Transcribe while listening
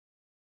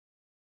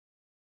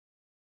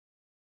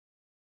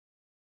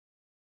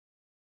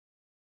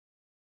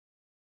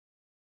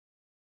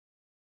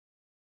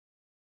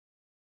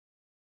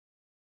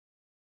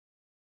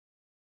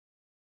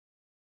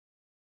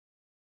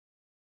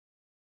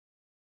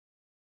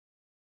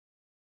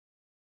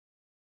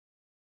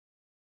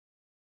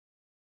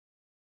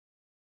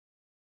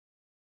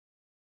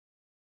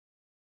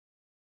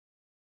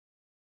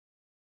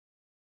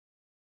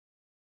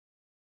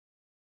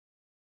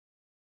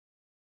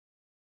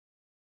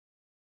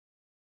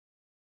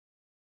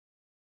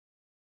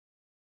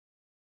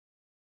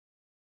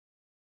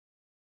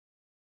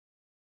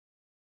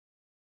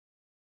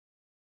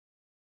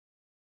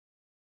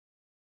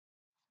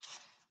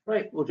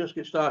Right, we'll just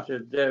get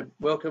started.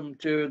 Welcome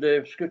to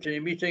the scrutiny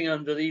meeting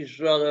under these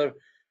rather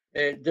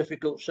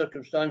difficult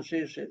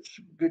circumstances. It's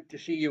good to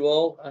see you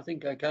all. I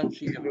think I can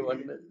see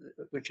everyone,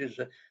 which is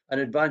an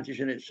advantage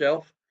in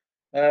itself.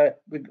 We're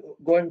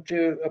going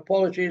to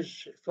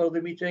apologies for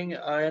the meeting.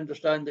 I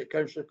understand that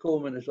Councillor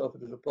Coleman has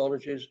offered his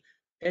apologies.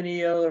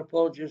 Any other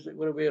apologies that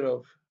we're aware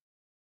of?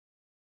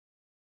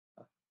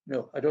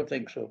 No, I don't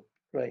think so.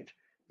 Right.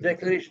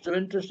 Declarations of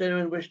interest.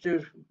 Anyone wish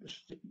to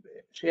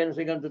say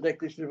anything under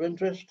declaration of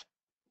interest?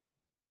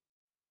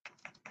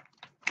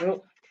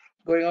 No.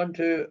 Going on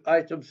to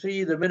item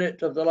 3, the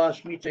minute of the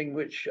last meeting,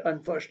 which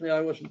unfortunately I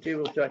wasn't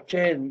able to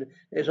attend.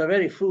 It's a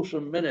very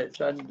fulsome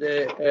minute, and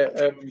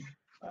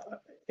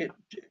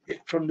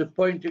from the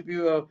point of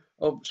view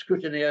of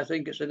scrutiny, I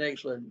think it's an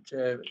excellent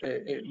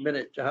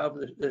minute to have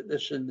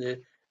this to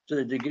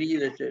the degree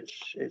that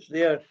it's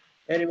there.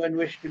 Anyone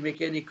wish to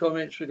make any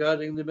comments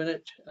regarding the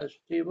minute as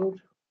tabled?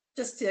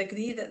 Just to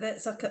agree that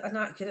that's an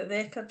accurate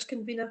record,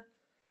 Convener.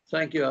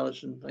 Thank you,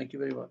 Alison. Thank you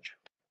very much.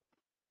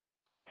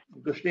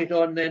 We'll go straight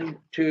on then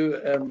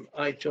to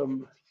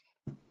item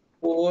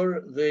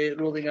 4, the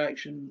rolling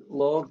action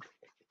log.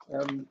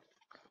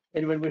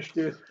 Anyone wish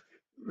to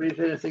raise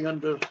anything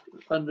under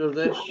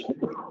this?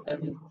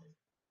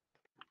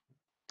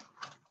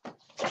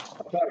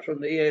 Apart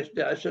from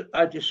the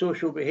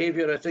antisocial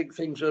behaviour, I think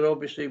things are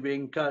obviously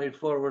being carried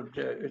forward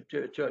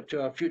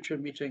to our future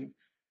meeting,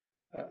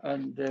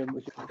 and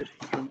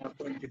from that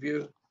point of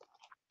view.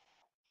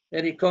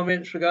 Any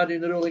comments regarding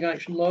the rolling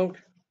action log?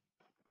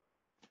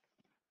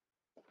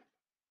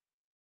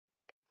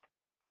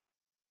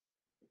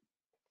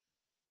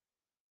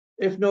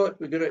 If not,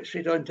 we go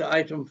straight on to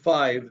item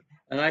 5.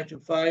 And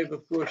item 5,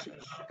 of course,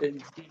 is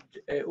indeed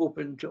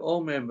open to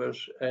all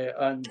members.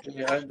 And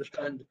I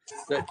understand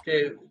that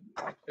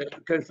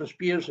Councillor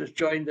Spears has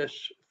joined us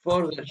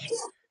for this.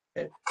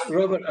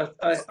 Robert,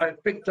 I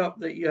picked up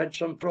that you had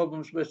some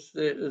problems with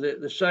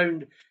the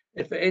sound.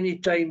 If at any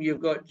time you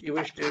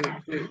wish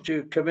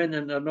to come in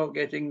and are not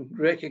getting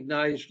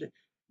recognised,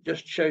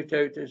 just shout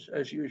out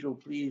as usual,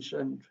 please,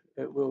 and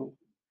we'll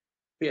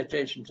pay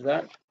attention to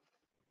that.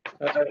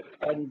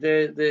 And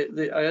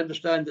I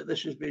understand that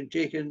this has been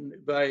taken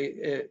by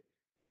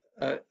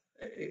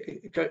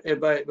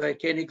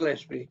Kenny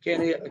Gillespie.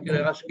 Kenny, I'm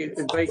going to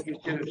invite you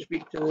to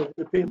speak to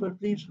the paper,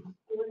 please.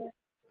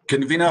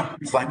 Convener,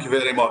 thank you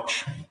very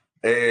much.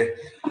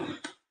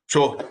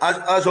 So,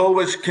 as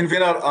always,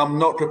 Convener, I'm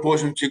not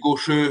proposing to go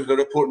through the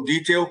report in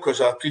detail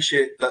because I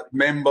appreciate that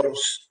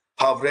members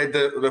have read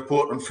the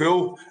report in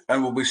full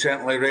and will be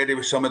certainly ready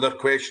with some of their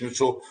questions.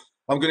 So,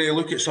 I'm going to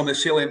look at some of the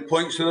salient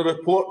points of the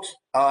report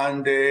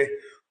and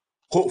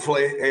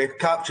hopefully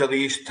capture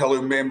these to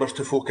allow members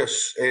to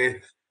focus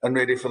and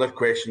ready for their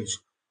questions.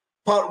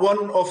 Part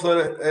 1 of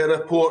the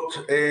report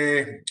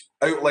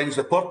outlines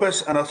the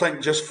purpose, and I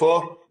think just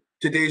for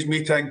today's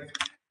meeting,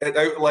 it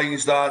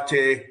outlines that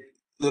the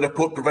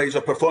report provides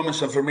a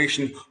performance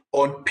information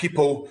on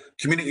people,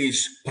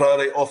 communities,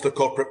 priority of the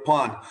corporate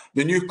plan.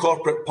 The new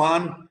corporate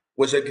plan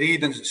was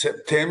agreed in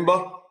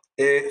September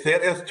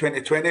 30th,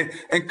 2020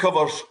 and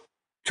covers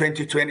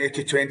 2020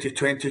 to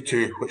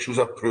 2022, which was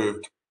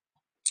approved.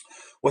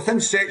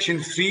 Within section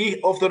 3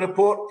 of the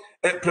report,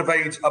 it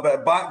provides a bit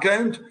of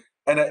background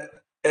and it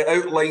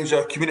outlines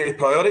our community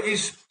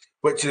priorities,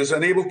 which is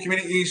enable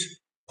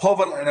communities,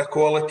 poverty and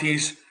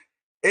inequalities,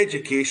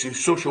 education,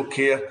 social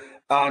care,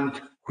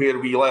 and where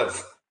we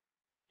live.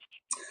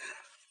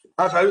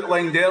 As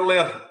outlined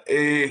earlier,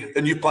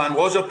 a new plan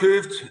was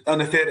approved on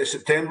the 30th of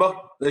September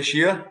this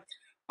year,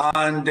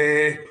 and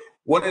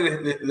one of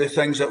the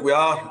things that we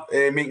are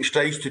making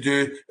strides to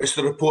do is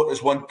to report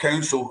as one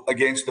council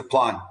against the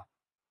plan.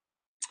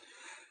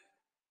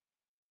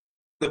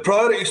 The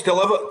priorities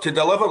to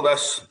deliver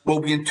this will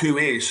be in 2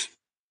 ways.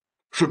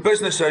 Through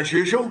business as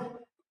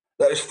usual,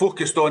 that is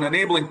focused on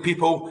enabling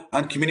people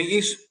and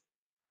communities,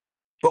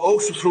 but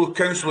also through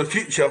Council of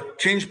Future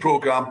change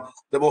programme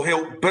that will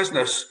help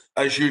business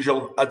as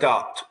usual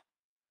adapt.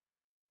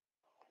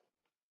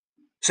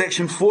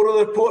 Section 4 of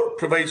the report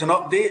provides an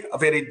update, a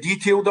very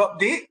detailed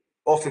update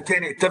of the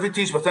 10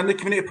 activities within the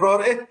community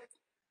priority.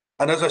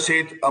 And as I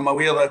said, I'm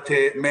aware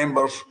that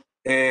members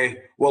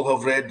will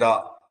have read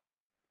that.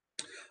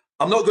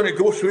 I'm not going to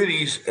go through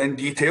these in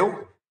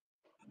detail.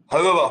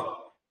 However,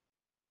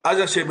 as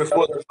I said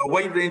before, there's a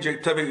wide range of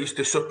activities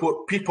to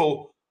support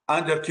people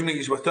and their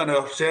communities within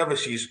our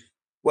services,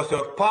 with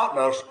our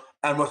partners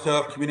and with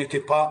our community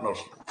partners.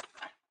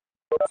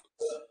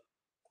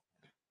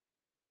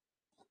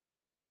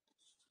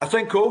 I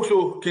think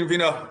also,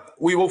 Convener,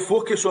 we will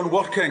focus on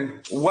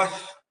working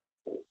with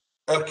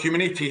our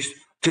communities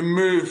to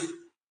move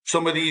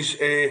some of these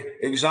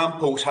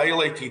examples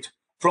highlighted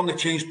from the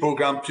change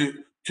programme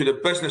to the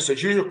business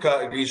as usual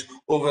categories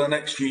over the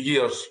next few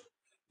years.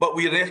 But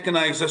we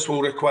recognise this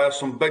will require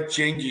some big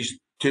changes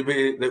to the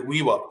way that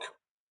we work.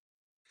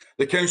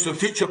 The Council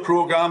Future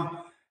programme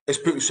is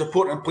putting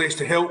support in place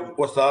to help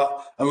with that,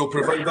 and will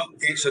provide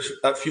updates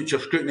at future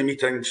scrutiny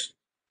meetings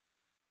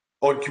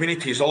on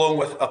communities, along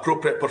with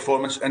appropriate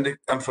performance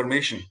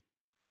information.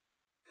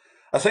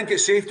 I think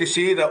it's safe to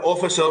say that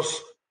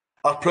officers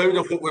are proud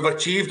of what we've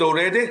achieved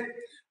already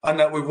and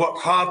that we've worked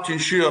hard to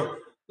ensure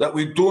that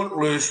we don't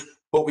lose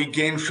what we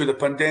gained through the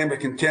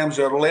pandemic in terms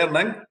of our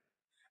learning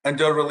and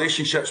our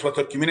relationships with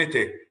our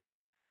community.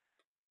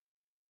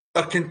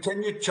 Our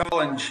continued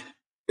challenge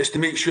is to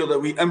make sure that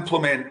we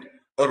implement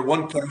our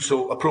One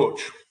Council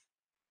approach.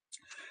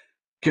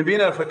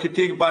 Convener, if I could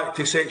take back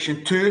to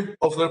section 2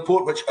 of the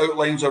report, which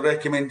outlines our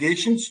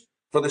recommendations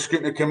for the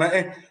Scrutiny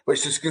Committee,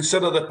 which is to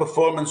consider the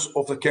performance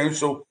of the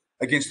Council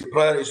against the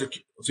priorities of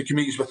the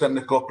committees within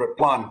the corporate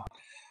plan.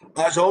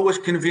 As always,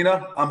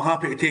 Convener, I'm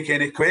happy to take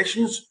any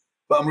questions,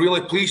 but I'm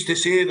really pleased to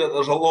say that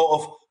there's a lot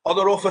of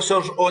other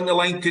officers on the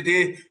line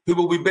today who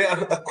will be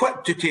better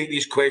equipped to take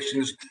these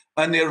questions,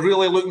 and they're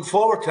really looking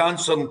forward to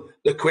answering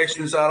the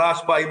questions that are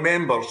asked by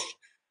members.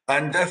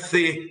 And if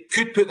they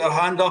could put their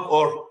hand up,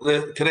 or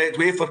the correct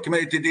way for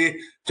committee today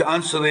to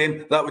answer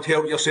them, that would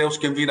help yourselves,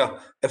 Convener.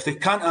 If they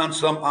can't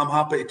answer them, I'm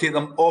happy to take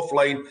them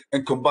offline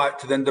and come back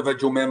to the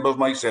individual members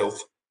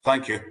myself.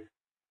 Thank you.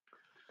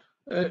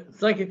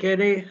 Thank you,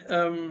 Kenny.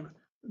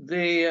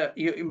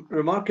 You're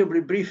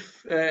remarkably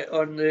brief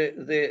on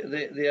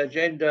the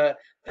agenda,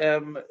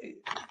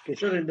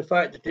 considering the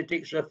fact that it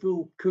takes a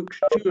full cook's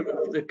tour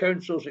of the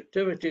council's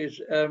activities.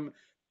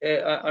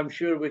 I'm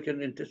sure we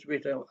can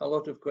anticipate a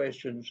lot of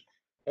questions,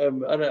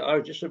 and I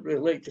would just simply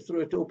like to throw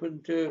it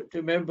open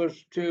to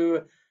members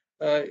to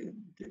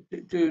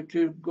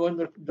go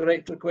on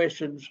direct their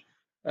questions,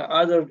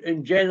 either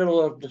in general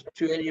or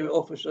to any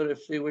officer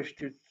if they wish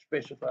to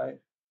specify.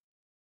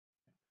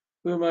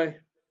 Who am I?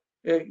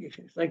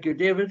 Thank you,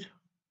 David.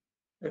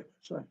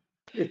 Sorry.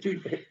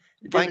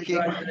 Thank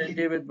you. And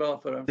David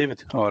Balfour.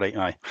 David, all right,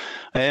 aye.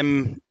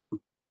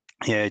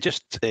 Yeah,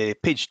 just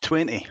page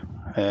 20.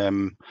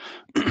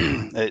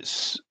 It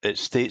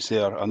states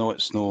there, I know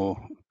it's no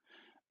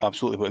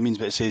absolutely what it means,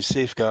 but it says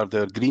safeguard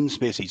their green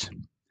spaces.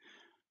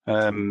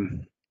 What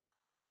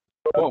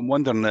I'm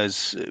wondering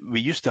is,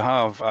 we used to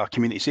have a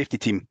community safety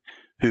team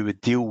who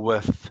would deal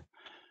with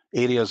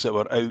areas that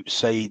were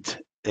outside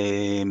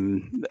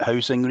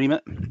housing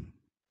remit.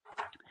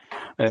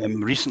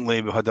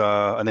 Recently, we had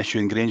an issue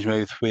in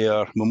Grangemouth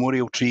where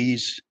memorial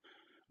trees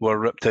were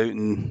ripped out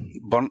and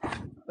burnt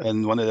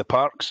in one of the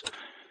parks.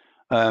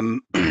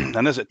 And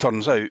as it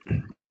turns out,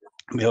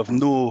 we have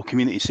no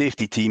community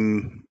safety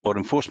team or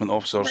enforcement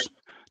officers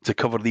to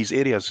cover these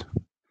areas.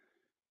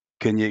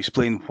 Can you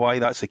explain why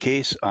that's the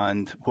case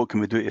and what can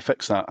we do to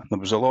fix that? There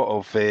was a lot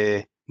of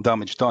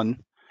damage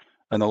done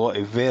and a lot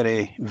of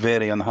very,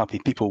 very unhappy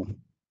people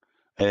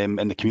in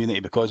the community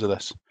because of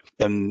this.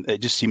 And it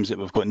just seems that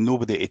we've got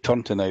nobody to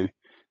turn to now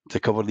to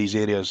cover these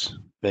areas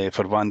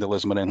for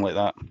vandalism or anything like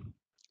that.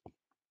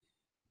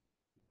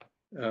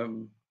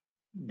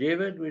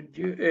 David, would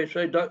you,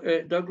 sorry,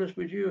 Douglas,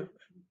 would you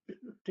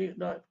take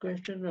that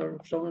question, or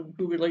someone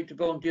who would like to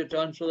volunteer to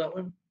answer that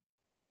one?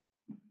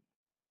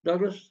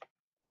 Douglas?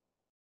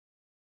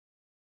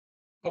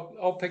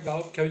 I'll pick that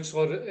up,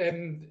 Councillor.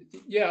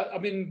 Yeah, I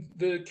mean,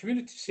 the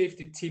community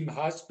safety team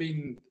has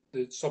been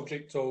the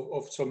subject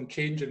of some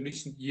change in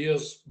recent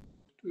years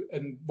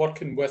in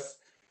working with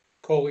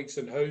colleagues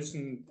in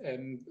housing.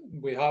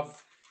 We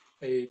have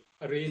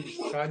arranged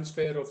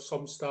transfer of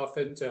some staff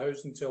into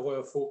housing to allow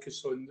a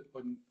focus on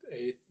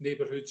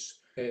neighbourhoods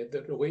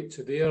that relate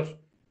to their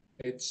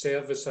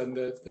service and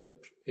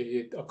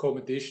the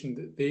accommodation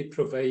that they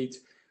provide,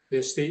 the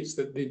estates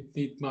that they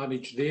need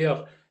managed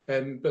there.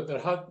 But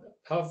there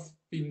have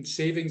been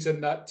savings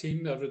in that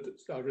team,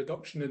 a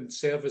reduction in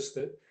service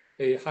that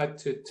had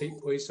to take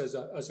place as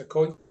a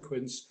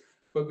consequence.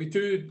 But we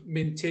do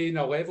maintain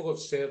a level of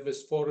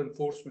service for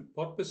enforcement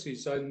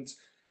purposes, and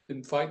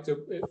in fact,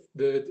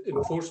 the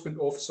enforcement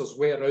officers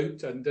were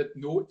out and did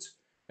note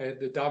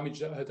the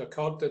damage that had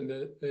occurred in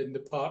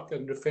the park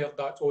and referred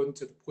that on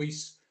to the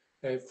police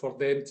for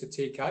them to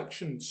take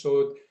action.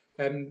 So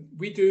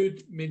we do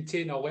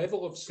maintain a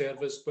level of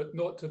service, but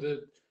not to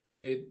the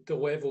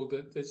level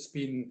that it's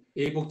been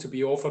able to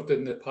be offered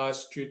in the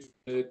past due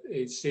to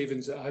the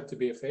savings that had to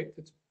be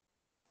affected.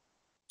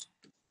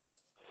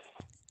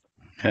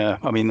 Yeah,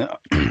 I mean, I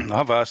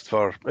have asked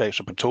for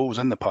extra patrols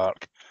in the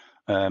park,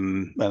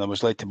 and I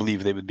was led to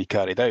believe they would be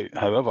carried out.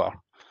 However,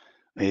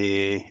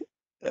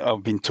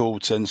 I've been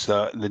told since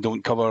that they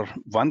don't cover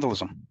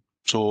vandalism.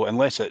 So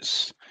unless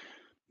it's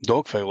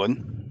dog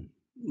fouling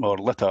or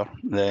litter,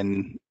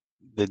 then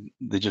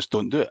they just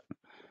don't do it.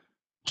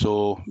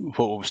 So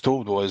what I was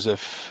told was,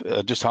 if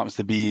it just happens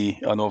to be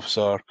an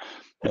officer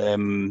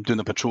doing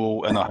a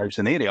patrol in a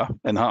housing area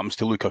and happens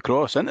to look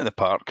across into the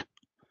park,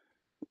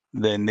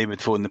 then they would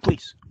phone the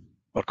police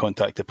or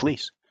contact the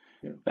police.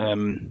 Yeah.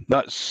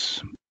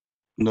 That's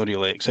not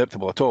really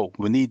acceptable at all.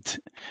 We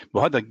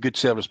had a good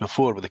service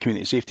before with the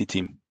community safety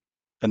team,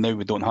 and now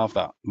we don't have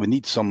that. We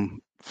need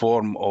some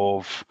form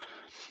of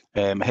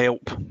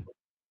help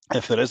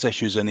if there is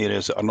issues in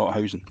areas that are not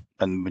housing,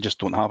 and we just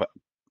don't have it.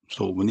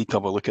 So we need to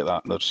have a look at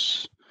that.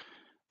 There's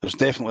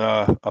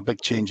definitely a big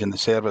change in the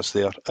service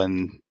there,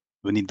 and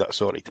we need that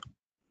sorted.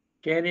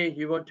 Kenny,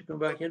 you want to come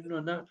back in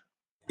on that?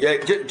 Yeah,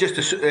 just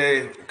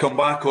to come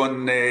back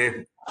on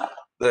the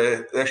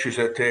issues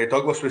that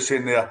Douglas was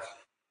saying there.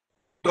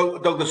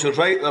 Douglas is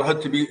right. There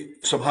had to be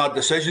some hard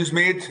decisions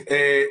made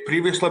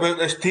previously about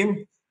this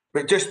team,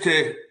 but just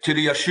to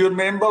reassure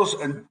members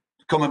and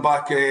coming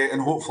back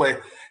and hopefully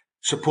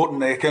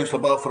supporting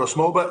Councillor Bell for a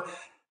small bit,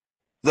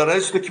 there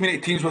is the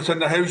community teams within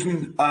the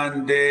housing,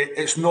 and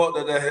it's not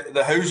that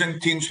the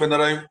housing teams, when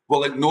they're out,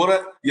 will ignore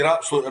it. You're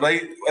absolutely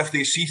right. If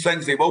they see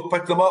things, they will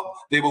pick them up,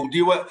 they will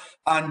deal it.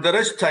 And there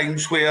is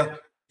times where,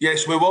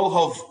 yes, we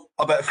will have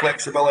a bit of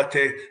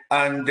flexibility,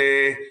 and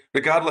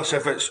regardless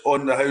if it's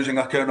on the housing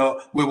account or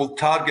not, we will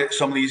target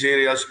some of these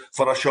areas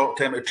for a short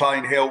time to try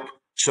and help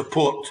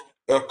support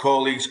our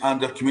colleagues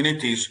and their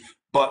communities.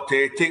 But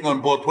taking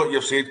on board what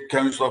you've said,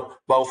 Councillor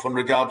Balfe, in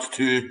regards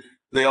to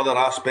the other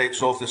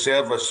aspects of the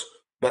service,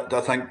 but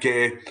I think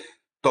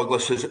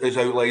Douglas has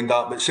outlined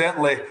that. But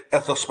certainly,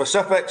 if there's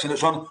specifics and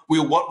it's on,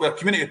 we'll work with our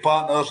community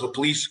partners, the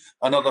police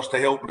and others to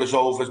help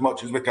resolve as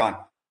much as we can.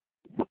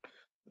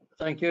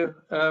 Thank you.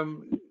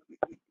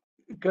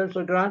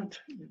 Councillor Grant,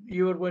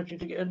 you were wanting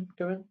to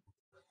come in?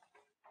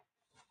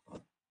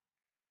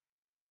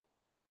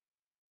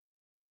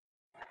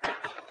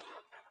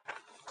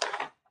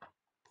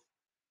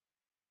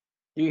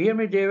 Do you hear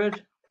me,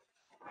 David?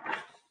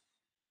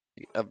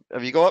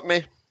 Have you got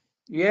me?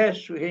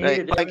 Yes, we hear you,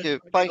 Right,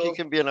 David. thank you,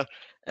 Convener.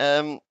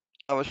 I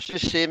was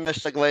just saying,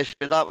 Mr.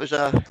 Gillespie, that was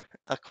a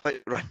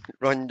quick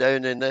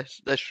rundown in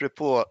this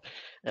report.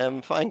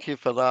 Thank you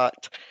for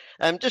that.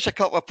 Just a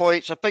couple of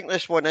points. I think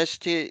this one is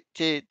to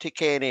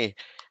Kenny.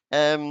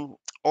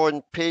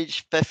 On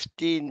page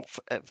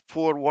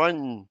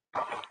 15.4.1,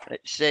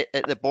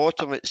 at the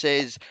bottom it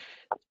says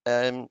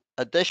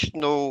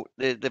additional,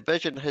 the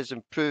vision has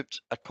improved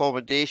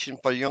accommodation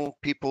for young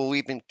people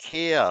leaving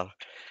care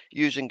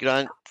using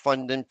grant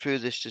funding through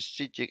the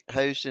strategic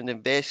housing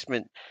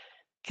investment.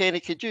 Kenny,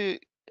 could you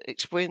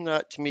explain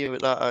that to me,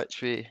 what that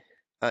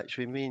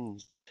actually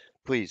means,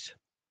 please?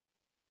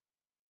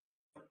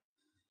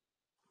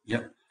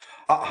 Yeah,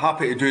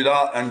 happy to do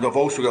that. And I've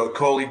also got a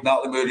colleague,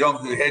 Natalie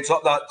Moore-Young, who heads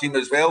up that team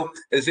as well,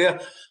 is there.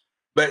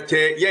 But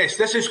yes,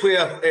 this is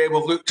where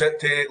we've looked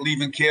at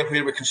leaving care,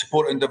 where we can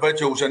support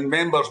individuals, and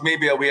members may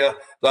be aware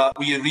that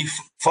we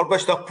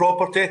refurbished a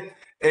property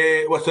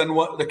within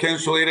the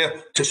council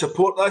area to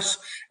support this.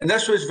 And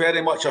this was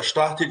very much a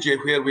strategy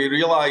where we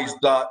realised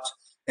that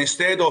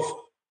instead of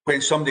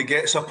when somebody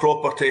gets a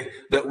property,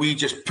 that we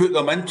just put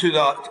them into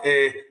that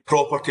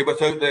property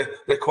without the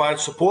required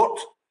support.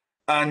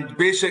 And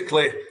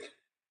basically,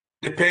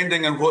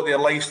 depending on what their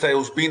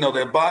lifestyle's been or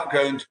their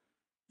background,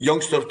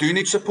 youngsters do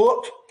need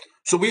support.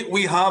 So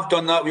we have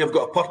done that. We have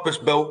got a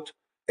purpose-built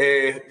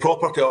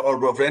property, or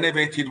we've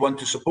renovated one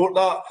to support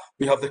that.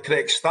 We have the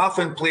correct staff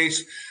in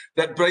place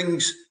that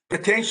brings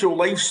potential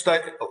life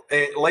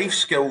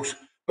skills,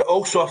 but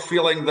also a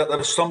feeling that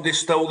there is somebody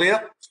still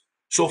there.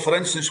 So, for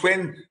instance,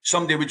 when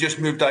somebody would just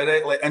move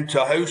directly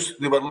into a house,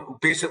 they were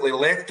basically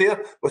left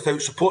there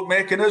without support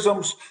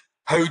mechanisms.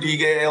 How do you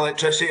get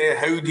electricity?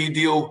 How do you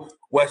deal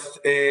with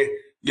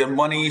your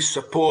money,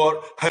 support?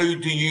 How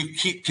do you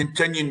keep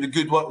continuing the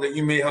good work that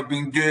you may have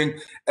been doing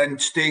and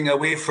staying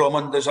away from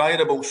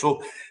undesirable?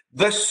 So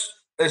this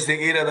is the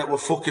area that we're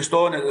focused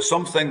on. It is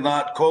something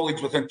that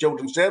colleagues within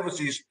Children's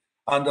Services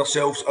and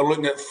ourselves are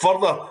looking at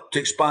further to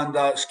expand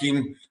that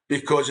scheme,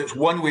 because it's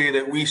one way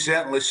that we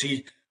certainly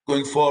see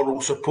going forward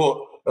will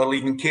support our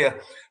leaving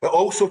care. It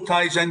also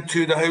ties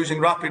into the Housing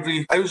Rapid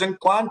Rehousing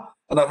Plan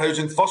and our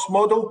Housing First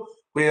model,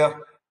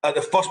 where at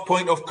the first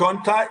point of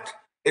contact,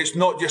 it's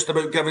not just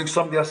about giving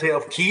somebody a set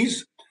of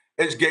keys,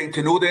 it's getting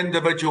to know the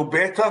individual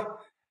better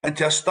and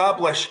to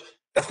establish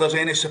if there's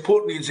any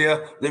support needs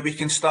there, that we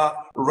can start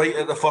right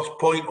at the first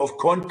point of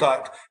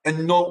contact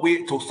and not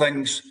wait till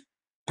things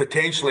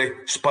potentially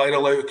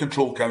spiral out of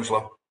control,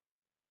 Councillor.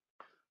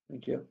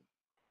 Thank you.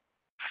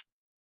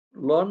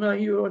 Lorna,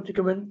 you want to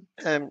come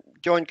in?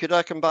 John, could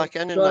I come back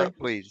in that,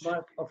 please?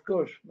 Of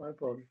course, my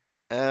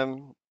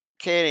problem.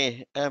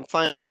 Kenny,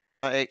 final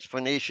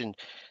explanation.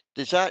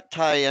 Does that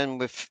tie in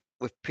with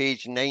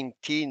page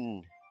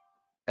 19,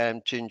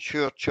 to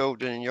ensure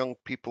children and young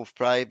people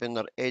thrive in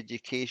their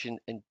education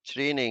and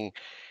training,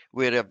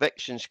 where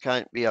evictions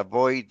can't be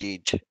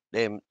avoided,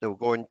 they'll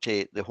go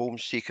into the home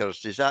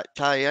seekers? Does that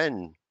tie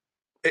in?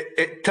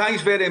 It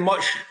ties very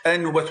much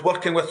in with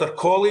working with our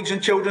colleagues in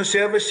Children's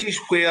Services,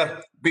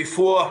 where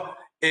before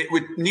it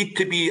would need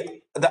to be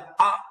the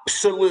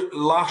absolute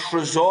last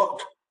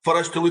resort for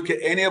us to look at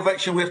any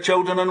eviction where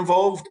children are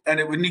involved, and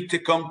it would need to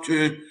come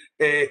to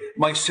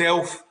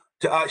myself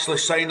to actually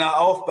sign that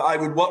off. But I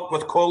would work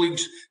with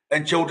colleagues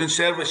in Children's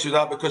Services with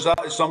that, because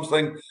that is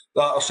something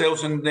that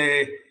ourselves and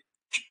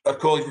our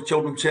colleagues in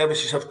Children's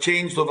Services have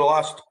changed over the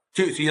last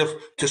 2 to 3 years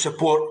to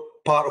support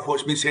part of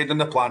what's been said in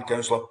the plan,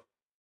 Councillor.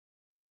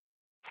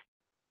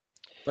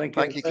 Thank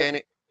you. Thank you,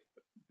 Kenny.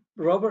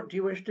 Robert, do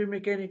you wish to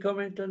make any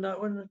comment on that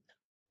one?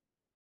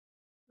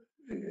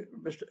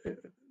 Mr.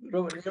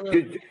 Robert?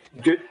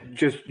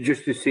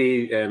 Just to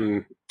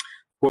say,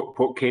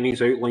 what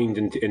Kenny's outlined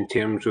in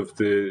terms of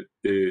the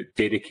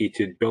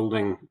dedicated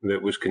building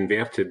that was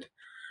converted,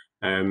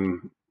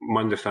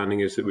 my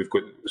understanding is that we've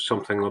got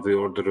something of the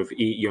order of 8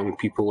 young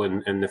people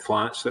in the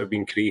flats that have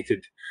been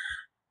created,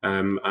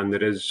 and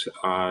there is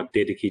a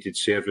dedicated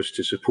service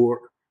to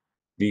support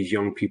these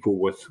young people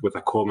with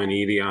a common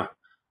area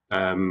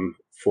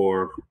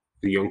for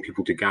the young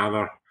people to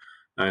gather.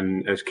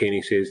 And as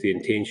Kenny says, the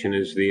intention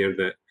is there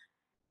that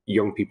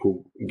young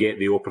people get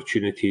the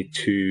opportunity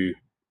to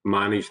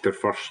manage their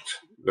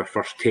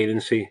first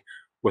tenancy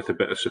with a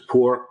bit of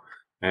support.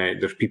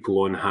 There's people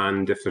on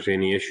hand if there's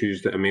any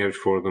issues that emerge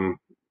for them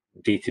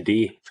day to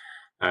day.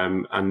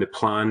 And the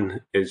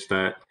plan is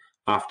that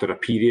after a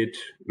period,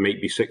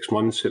 might be 6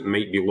 months, it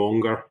might be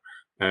longer,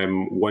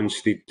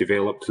 once they've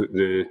developed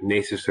the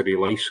necessary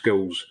life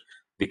skills,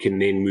 they can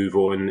then move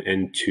on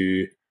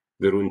into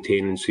their own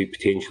tenancy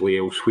potentially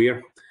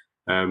elsewhere.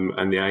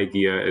 And the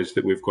idea is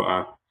that we've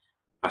got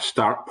a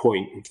start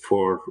point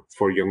for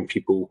young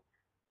people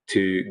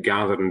to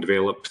gather and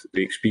develop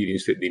the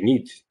experience that they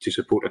need to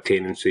support a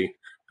tenancy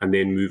and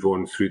then move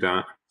on through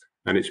that.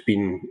 And it's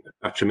been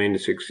a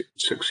tremendous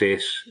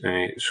success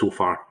so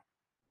far.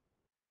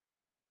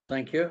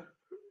 Thank you.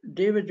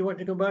 David, do you want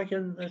to go back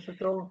in this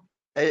at all?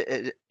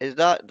 Is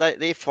that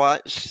the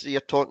flats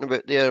you're talking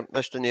about there,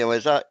 Mr. Neil?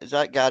 Is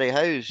that Gary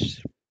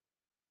House?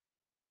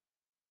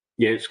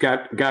 Yeah, it's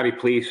Gary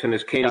Place, and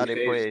as Kenny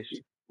Gary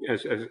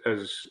says,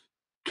 as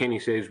Kenny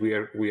says, we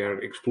are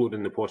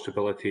exploring the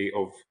possibility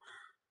of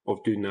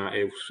doing that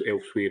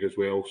elsewhere as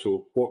well.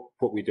 So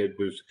what we did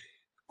was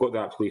got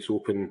that place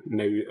open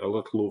now a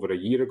little over a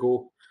year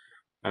ago.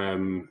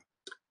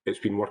 It's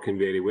been working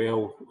very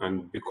well,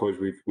 and because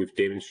we've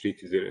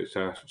demonstrated that it's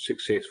a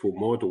successful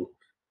model,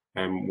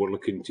 we're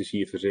looking to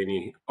see if there's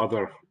any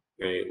other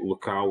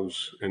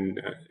locales in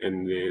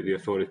the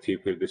authority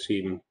where the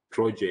same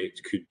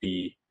project could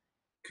be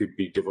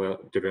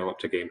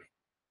developed again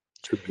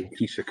to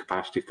increase the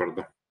capacity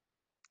further.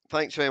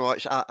 Thanks very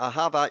much. I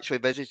have actually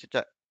visited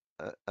it.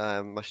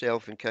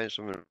 Myself and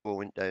Councillor Monroe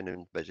went down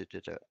and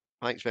visited it.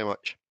 Thanks very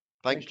much.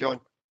 Thanks, John.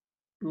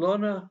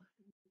 Lorna,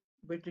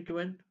 would you come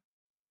in?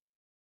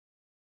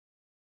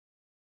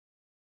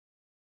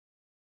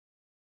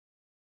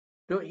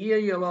 Don't hear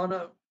you,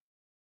 Lorna.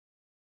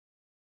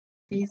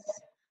 Yes.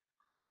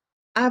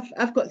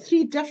 I've got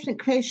 3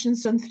 different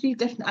questions on 3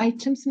 different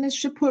items in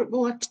this report.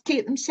 Will I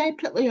take them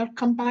separately or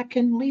come back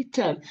in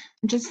later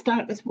and just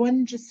start with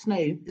one just now?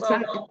 Is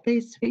that the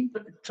best way?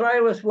 Try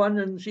with one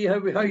and see how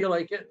you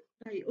like it.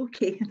 Right,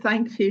 okay,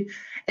 thank you.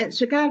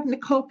 It's regarding the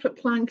corporate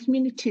plan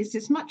communities.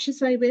 As much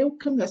as I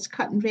welcome this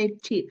cutting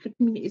red tape for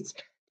communities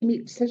to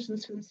make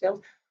decisions for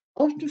themselves,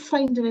 I often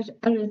find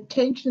our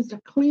intentions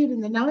are clear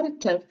in the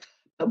narrative,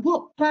 but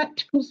what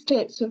practical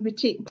steps have we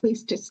taken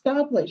place to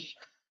establish,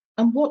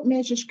 and what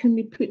measures can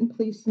we put in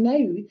place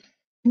now,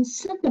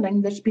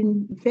 considering there's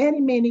been very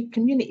many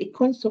community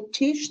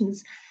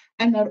consultations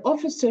and our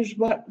officers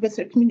work with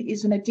their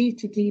communities on a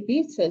day-to-day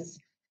basis.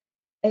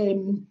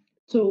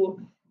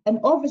 And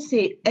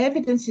obviously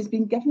evidence has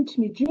been given to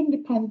me during the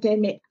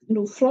pandemic,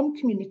 from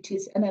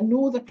communities, and I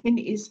know the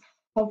communities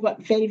have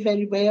worked very,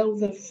 very well.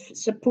 They've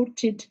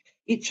supported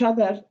each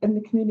other in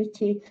the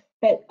community,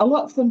 but a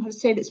lot of them have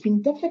said it's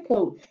been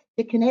difficult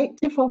to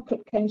connect to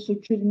Falkirk Council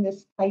during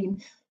this time.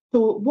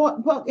 So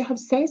what they have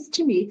said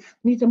to me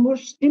needs a more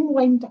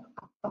streamlined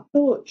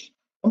approach.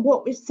 And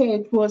what we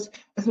said was,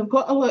 if they've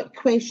got a lot of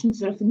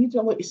questions or if they need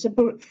a lot of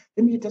support,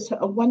 they need a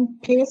sort of one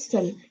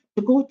person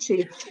to go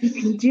to who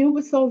can deal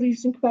with all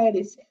these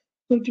inquiries.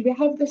 So do we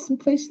have this in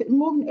place at the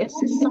moment? Is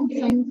this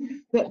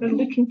something that we're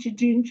looking to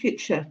do in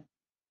future?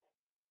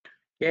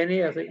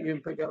 Kenny, I think you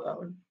can pick up that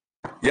one.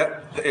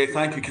 Yep,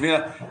 thank you,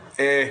 Convener.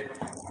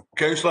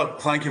 Councillor,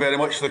 thank you very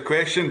much for the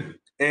question.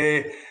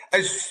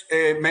 As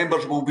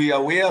members will be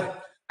aware,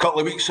 a couple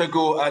of weeks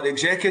ago at the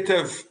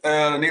Executive,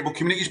 our Enable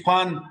Communities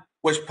Plan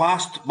was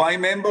passed by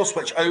members,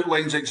 which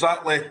outlines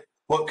exactly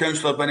what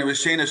Councillor Binney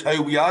was saying is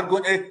how we are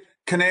going to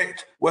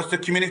connect with the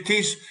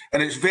communities,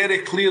 and it's very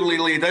clearly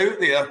laid out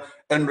there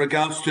in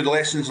regards to the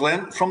lessons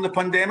learnt from the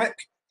pandemic,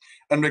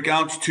 in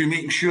regards to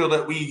making sure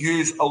that we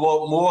use a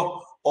lot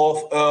more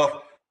of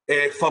our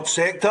third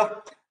sector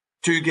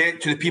to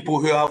get to the people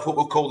who have what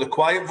we'll call the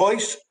quiet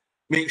voice,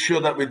 make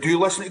sure that we do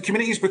listen to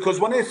communities, because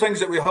one of the things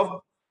that we have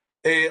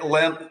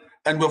learnt,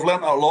 and we've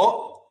learnt a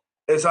lot,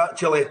 is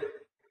actually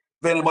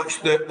very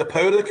much the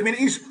power of the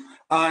communities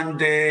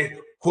and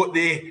what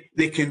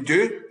they can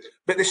do.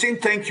 But at the same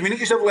time,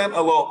 communities have learnt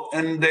a lot,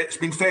 and it's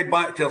been fed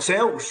back to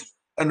ourselves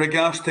in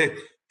regards to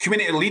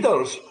community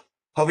leaders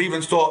have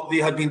even thought they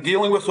had been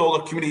dealing with all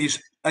their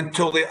communities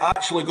until they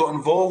actually got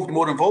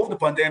more involved in the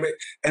pandemic,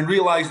 and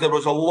realised there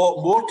was a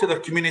lot more to their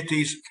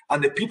communities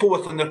and the people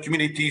within their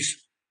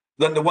communities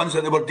than the ones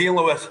that they were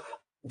dealing with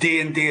day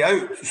in, day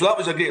out. So that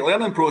was a great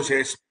learning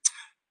process.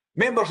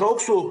 Members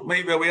also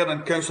might be aware,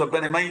 and Councillor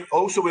Binney might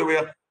also be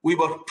aware, we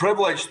were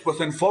privileged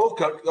within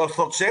Falkirk, our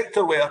third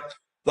sector, where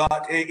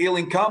that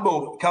Aileen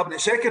Campbell, Cabinet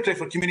Secretary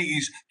for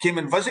Communities, came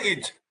and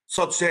visited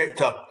third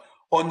sector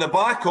on the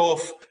back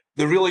of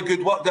the really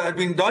good work that had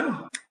been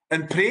done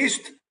and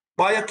praised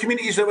by our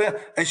communities that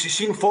were, and she's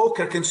seen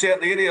Falkirk in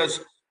certain areas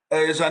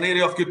as an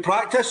area of good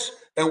practice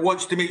and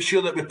wants to make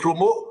sure that we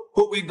promote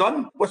what we've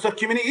done with our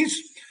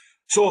communities.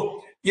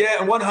 So, yeah,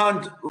 on one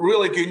hand,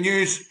 really good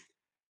news.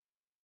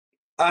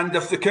 And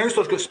if the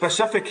councillor's got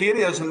specific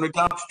areas in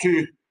regards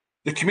to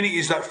the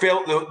communities that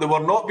felt that they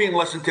were not being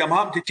listened to, I'm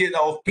happy to take that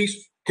off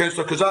piece,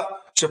 councillor, because that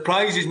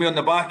surprises me on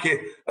the back of,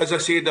 as I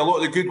said, a lot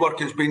of the good work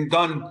has been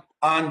done.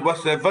 And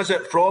with the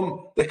visit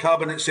from the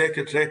Cabinet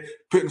Secretary,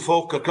 putting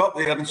Falkirk up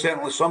there in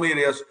certainly some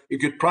areas of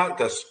good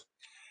practice.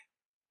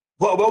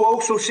 What I will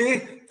also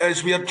say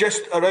is we are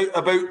just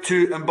about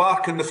to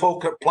embark on the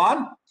Falkirk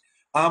plan,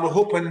 and we're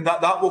hoping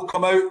that that will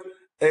come out.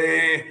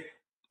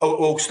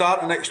 We'll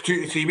start in the next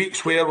 2 to 3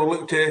 weeks, where we'll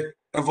look to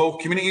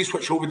involve communities,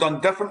 which will be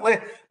done differently.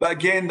 But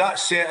again,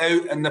 that's set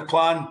out in the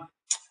plan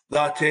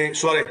that,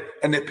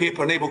 in the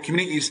paper Enable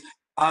Communities,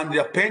 and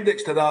the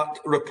appendix to that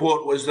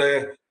report was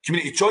the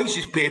Community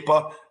Choices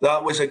paper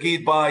that was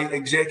agreed by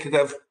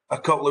Executive a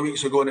couple of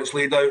weeks ago, and it's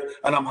laid out.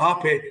 And I'm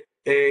happy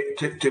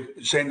to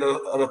send a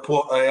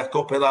report, a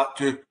copy of that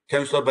to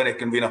Councillor Binney,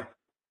 convener.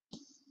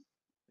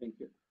 Thank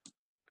you.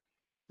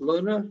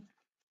 Lorna,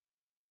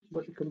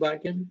 want to come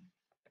back in?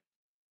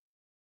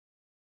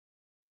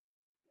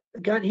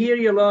 I can't hear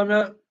you,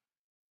 Lorna.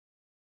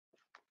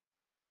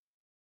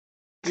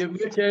 You're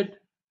muted.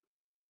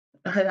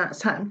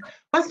 That's happened.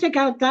 With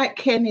regard to that,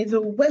 Kenny, though,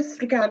 with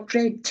regard to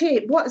red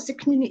tape, what has the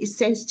community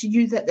says to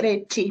you that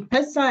red tape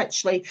is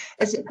actually?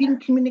 Has it been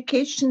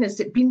communication? Has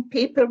it been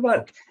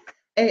paperwork?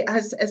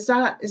 Has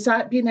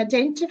that been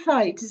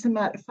identified, as a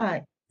matter of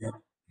fact?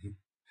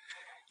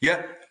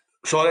 Yeah,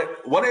 sorry.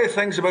 One of the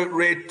things about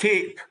red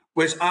tape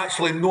was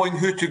actually knowing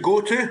who to go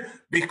to,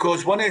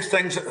 because one of the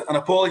things, and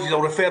apologies,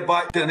 I'll refer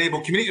back to the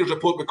Enable Communities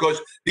report, because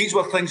these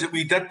were things that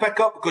we did pick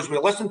up because we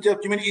listened to our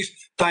communities,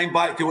 tying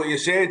back to what you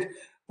said,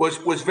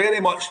 was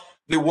very much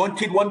they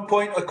wanted one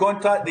point of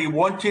contact, they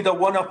wanted a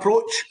one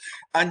approach,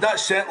 and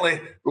that's certainly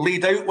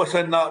laid out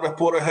within that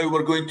report of how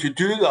we're going to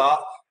do that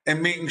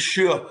and making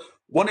sure.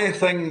 One of the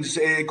things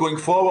going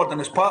forward, and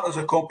as part of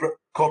the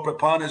corporate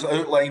plan is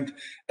outlined,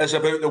 is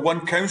about the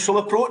one council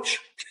approach.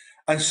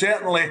 And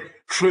certainly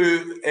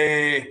through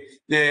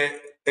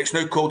it's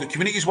now called the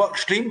Communities Work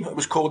Stream, it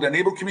was called the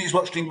Enable Communities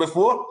Work Stream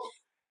before,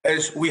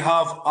 is we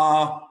have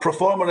a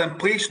performer in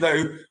place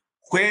now.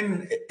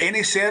 When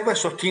any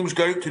service or teams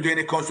go out to do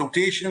any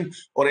consultation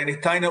or any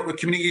tying up with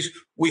communities,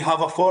 we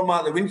have a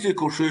format that we need to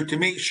go through to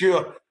make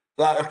sure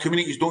that our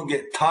communities don't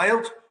get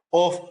tired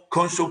of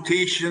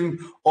consultation,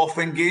 of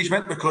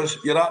engagement, because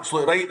you're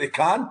absolutely right, they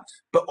can,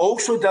 but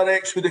also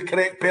directs who the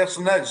correct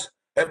person is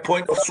at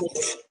point of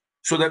source,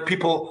 so that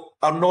people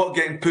are not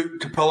getting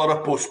put to pillar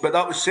or post. But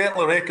that was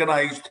certainly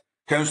recognised,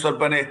 Councillor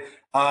Binney,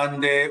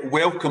 and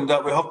welcomed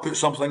that we have put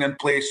something in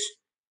place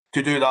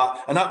to do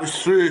that. And that was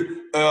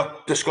through our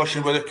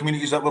discussion with the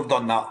communities that we've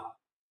done that.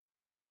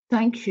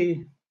 Thank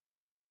you.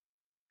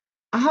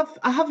 I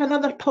have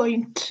another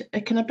point.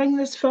 Can I bring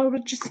this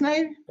forward just now?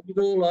 You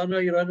go,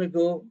 Lorna, you're on the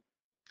go.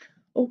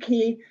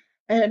 Okay.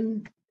 I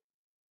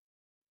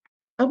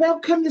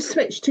welcome the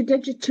switch to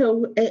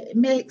digital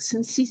MEX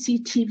and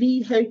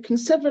CCTV. How,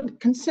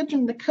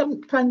 considering the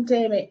current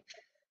pandemic,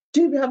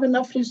 do we have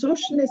enough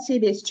resource in this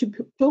area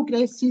to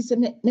progress these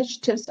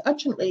initiatives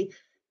urgently?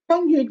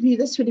 Can you agree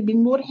this would have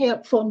been more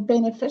helpful and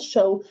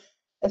beneficial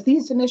if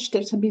these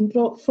initiatives had been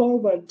brought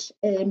forward,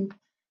 and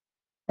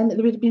that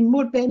they would have been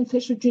more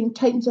beneficial during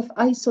times of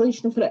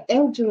isolation for our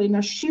elderly and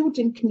our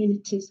shielding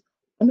communities,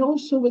 and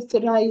also with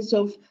the rise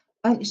of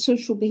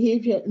antisocial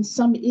behaviour in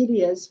some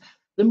areas,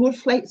 the more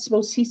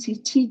flexible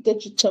CCT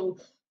digital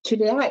to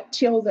react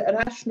to all the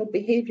irrational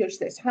behaviours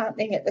that's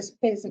happening at this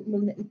present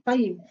moment in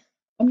time.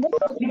 And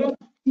with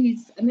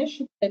these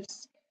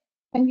initiatives,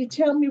 can you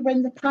tell me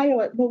when the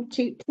pilot will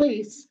take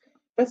place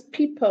with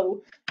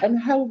people, and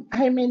how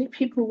many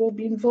people will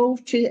be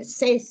involved to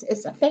assess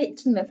its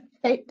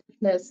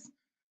effectiveness,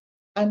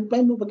 and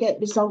when will we get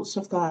results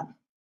of that?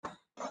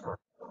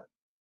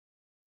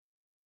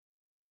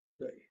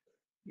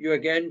 You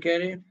again,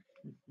 Kenny?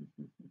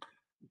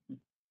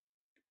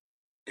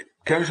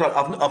 Councillor,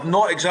 I've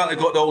not exactly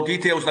got all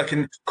details, and I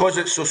can, because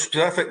it's so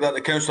specific that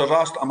the councillor's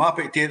asked, I'm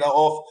happy to take that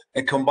off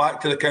and come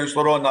back to the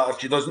councillor on that if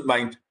she doesn't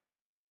mind.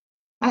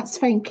 That's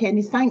fine,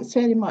 Kenny. Thanks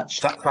very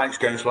much. Thanks,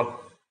 councillor.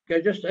 Can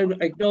I just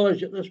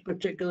acknowledge at this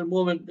particular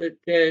moment that,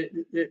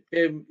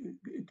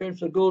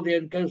 Councillor Goldie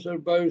and Councillor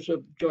Bowes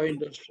have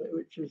joined us,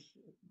 which is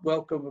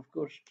welcome, of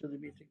course, to the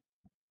meeting.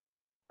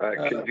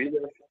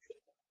 Convener.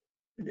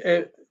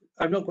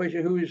 I'm not quite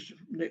sure who is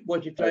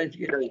what you're trying to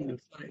get.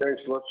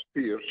 Councillor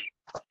Spears.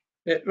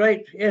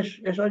 Right, yes,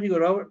 on you go,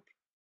 Robert.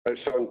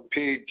 It's on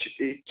page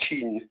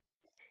 18.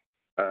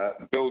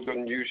 Build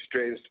on new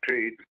strengths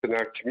created within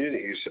our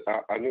communities.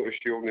 I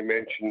noticed you only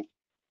mentioned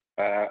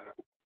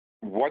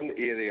one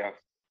area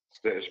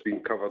that has been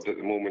covered at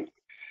the moment.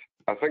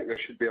 I think there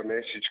should be a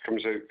message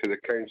comes out to the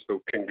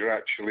council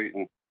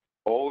congratulating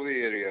all the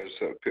areas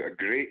that have put a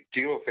great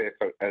deal of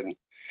effort in.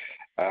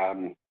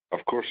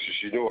 Of course,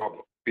 as you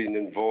know, been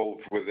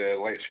involved with the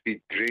Let's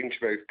Feed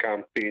Grangemouth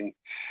campaign,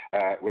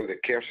 with the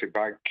Kersey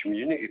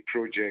Community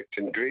Project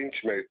in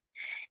Grangemouth,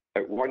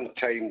 at one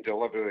time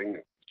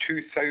delivering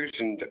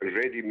 2,000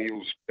 ready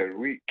meals per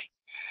week.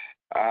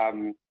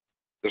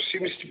 There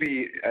seems to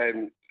be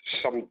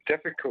some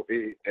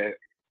difficulty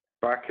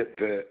back at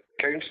the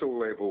council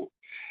level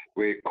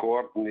with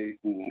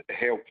coordinating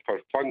help for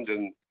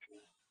funding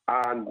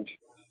and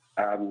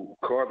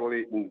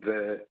correlating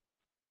the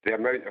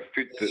amount of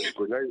food that's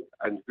going out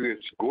and who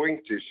it's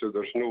going to, so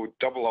there's no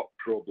double up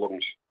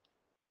problems.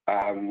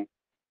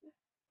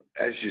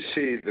 As you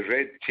say, the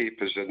red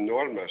tape is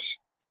enormous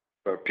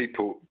for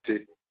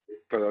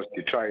us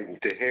to try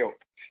and to help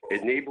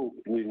enable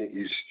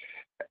communities,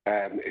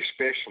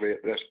 especially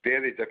at this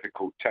very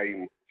difficult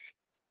time.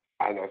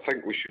 And I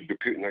think we should be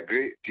putting a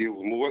great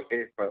deal more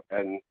effort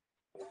in.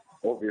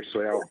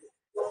 Obviously,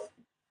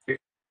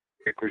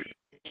 because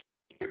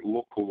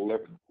local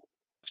lived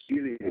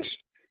experience,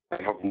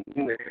 I have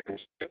known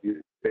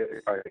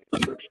 35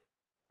 years.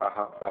 I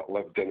have that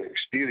lived in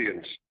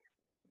experience.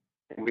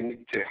 We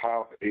need to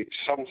have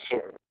some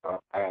sort of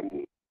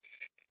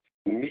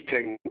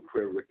meeting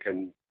where we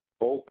can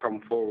all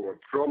come forward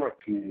from our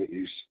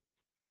communities,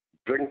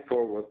 bring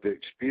forward the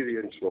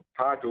experience we've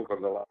had over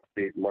the last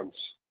 8 months,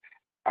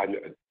 and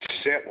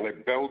certainly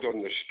build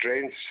on the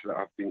strengths that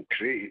have been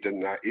created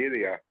in that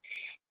area,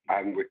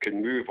 and we can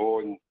move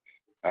on.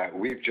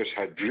 We've just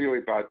had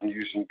really bad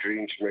news in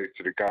Grangemouth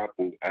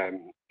regarding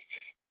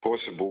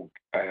possible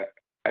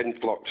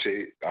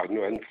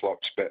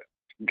but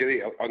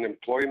greater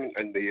unemployment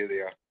in the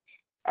area.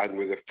 And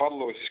with the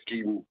furlough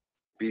scheme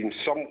being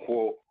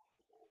somewhat,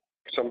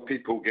 some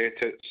people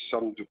get it,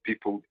 some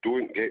people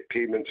don't get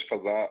payments for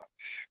that.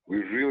 We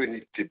really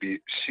need to be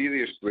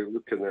seriously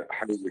looking at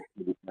how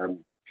we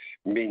can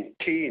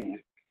maintain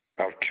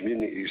our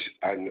communities,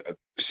 and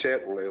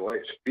certainly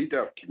let's feed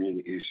our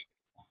communities.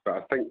 But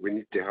I think we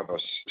need to have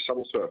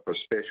some sort of a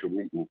special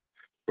meeting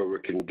where we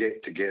can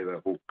get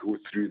together and go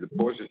through the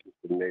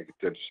positives and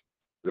negatives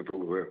that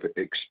we've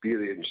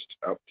experienced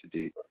up to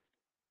date.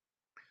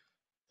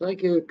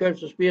 Thank you,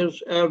 Councillor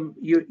Spears.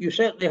 You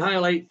certainly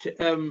highlight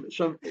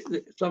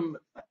some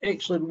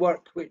excellent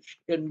work which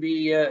can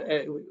be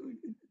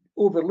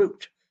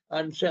overlooked,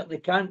 and certainly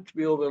can't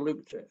be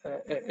overlooked.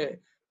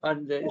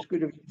 And it's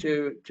good of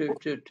you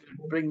to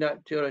bring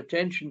that to our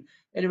attention.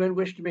 Anyone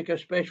wish to make a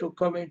special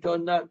comment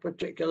on that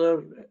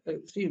particular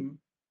theme?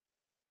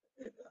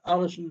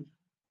 Alison,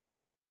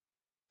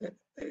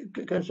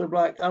 Councillor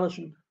Black,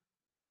 Alison.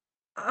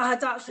 I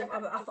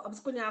was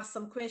going to ask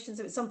some questions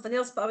about something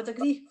else, but I would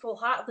agree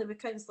full-heartedly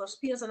with Councillor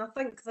Spears, and I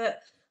think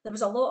that there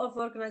was a lot of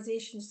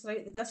organisations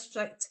throughout the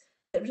district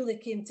that really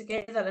came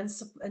together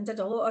and did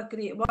a lot of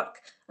great work.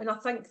 And I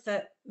think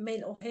that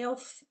mental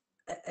health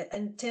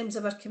in terms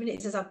of our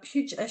communities is a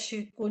huge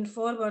issue going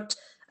forward.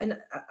 And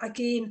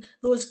again,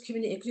 those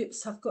community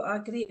groups have got a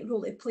great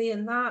role to play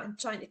in that, and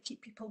trying to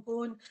keep people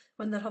going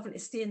when they're having to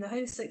stay in the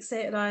house,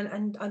 etc.,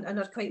 and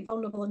are quite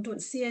vulnerable and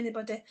don't see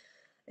anybody.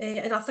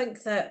 And I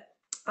think that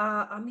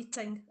a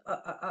meeting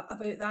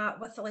about that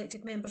with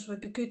elected members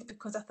would be good,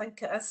 because I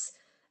think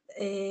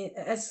it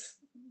is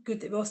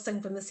good that we all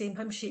sing from the same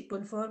hymn sheet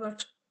going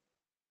forward.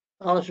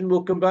 Alison,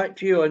 we'll come back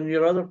to you on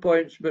your other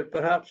points, but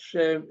perhaps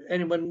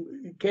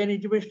anyone, Kenny,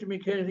 do you wish to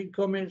make anything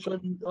comments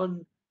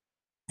on?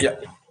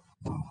 Yep,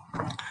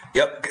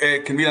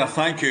 Convener,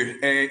 thank you.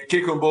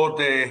 Take on board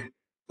the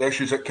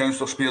issues that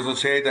Councillor Spears has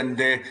said, and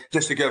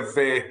just to give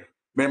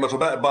members a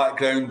bit of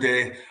background,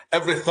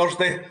 every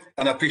Thursday,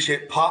 and I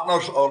appreciate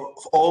partners of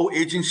all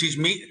agencies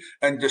meet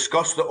and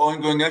discuss the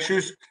ongoing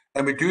issues,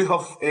 and we do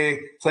have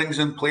things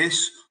in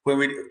place when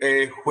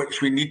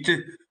which we need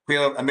to,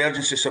 where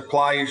emergency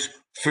supplies,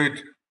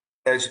 food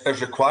is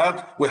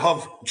required. We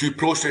have due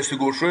process to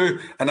go through,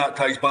 and that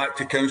ties back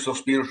to Councillor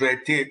Spears'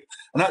 red tape,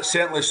 and that's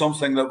certainly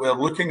something that we're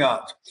looking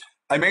at.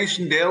 I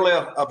mentioned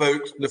earlier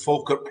about the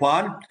Falkirk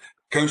plan.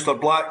 Councillor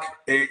Black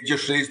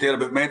just raised there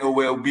about mental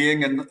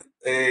well-being, and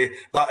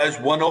that is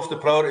one of the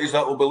priorities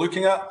that we'll be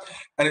looking at.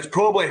 And it's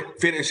probably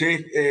fair to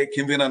say,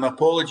 Convener, and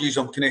apologies,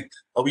 I'm kind of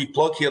a wee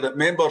plug here, that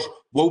members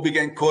will be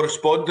getting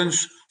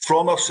correspondence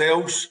from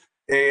ourselves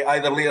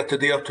either later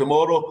today or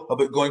tomorrow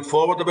about going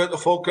forward about the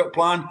Falkirk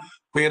plan,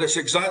 where it's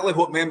exactly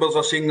what members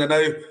are saying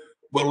now.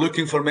 We're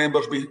looking for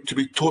members to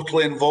be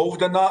totally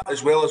involved in that,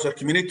 as well as our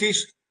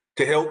communities,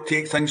 to help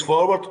take things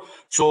forward.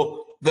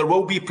 So there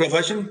will be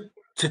provision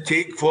to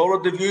take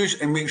forward the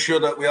views and make sure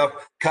that we are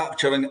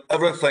capturing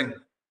everything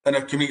in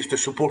our communities to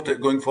support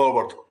it going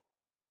forward.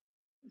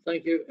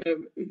 Thank you.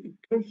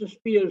 Councillor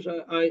Spears,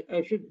 I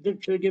should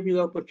give you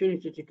the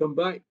opportunity to come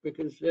back,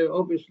 because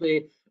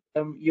obviously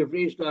you've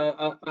raised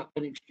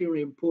an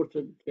extremely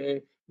important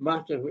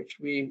matter which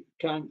we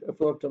can't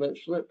afford to let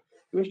slip.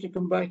 You wish to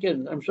come back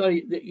in? I'm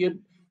sorry, that your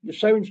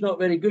sound's not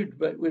very good,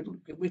 but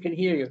we can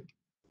hear you.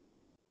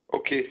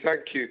 Okay,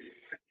 thank you.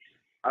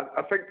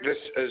 I think this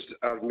is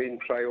our main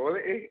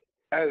priority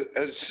as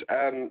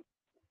a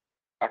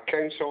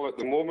council at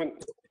the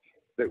moment,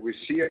 that we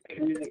see a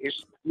community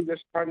through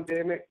this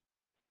pandemic.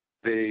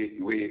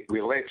 we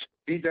let's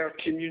feed our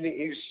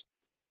communities.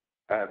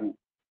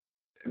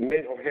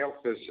 Mental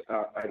health is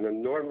an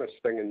enormous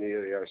thing in the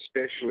area,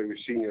 especially with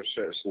senior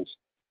citizens.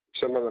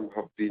 Some of them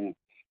have been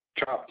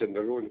trapped in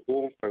their own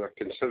home for a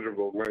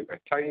considerable amount of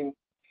time.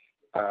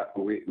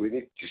 We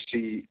need to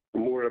see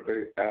more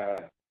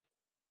about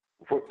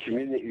what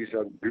communities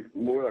are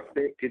more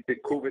affected by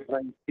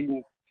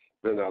COVID-19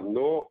 than are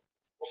not,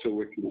 so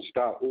we can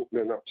start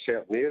opening up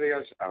certain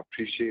areas. I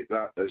appreciate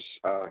that as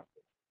a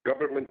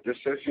government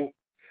decision,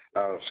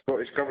 a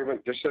Scottish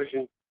government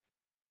decision,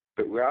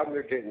 but we are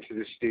now getting to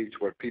the stage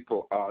where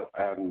people are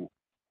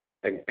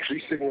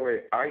increasingly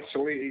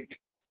isolated.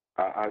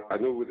 I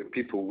know with the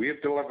people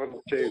we're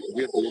delivering to,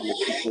 we're the only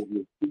people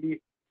we see.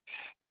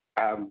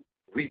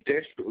 We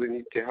desperately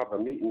need to have a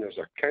meeting as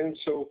a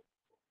council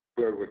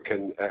where we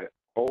can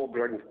all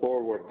bring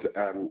forward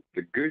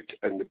the good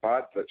and the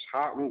bad that's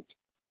happened,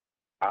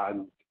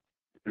 and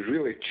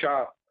really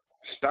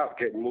start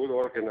getting more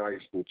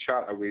organised and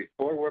chat a way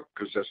forward,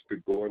 because this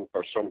could go on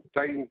for some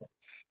time.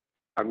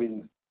 I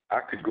mean, I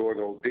could go on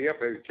all day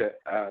about it,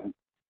 and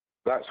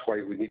that's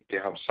why we need to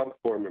have some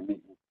form of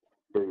meeting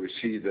where we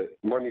see that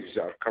monies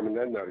that are coming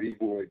in are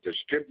evenly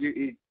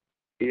distributed,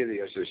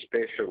 areas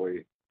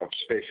especially of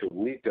special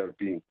need are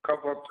being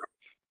covered,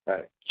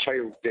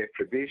 child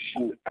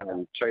deprivation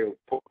and child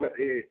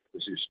poverty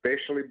is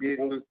especially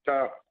being looked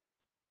at,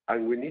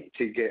 and we need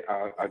to get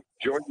a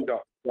joined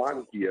up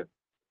plan here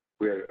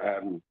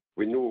where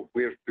we know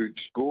where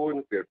food's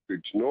going, where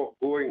food's not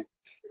going,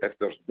 if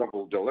there's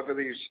double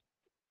deliveries.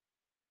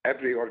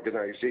 Every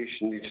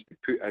organisation needs to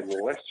put in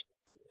a list.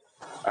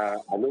 I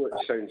know it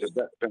sounds a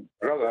bit Big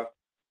Brother,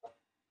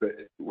 but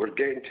we're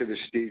getting to the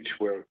stage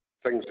where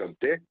things are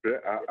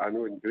desperate. I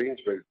know in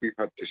Grangemouth we've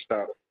had to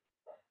start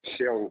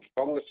selling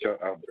furniture.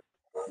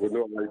 We're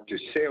not allowed to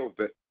sell,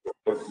 but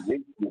for the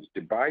nations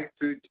to buy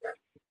food,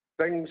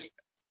 things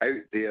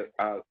out there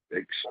are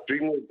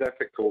extremely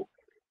difficult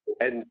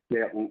in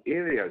certain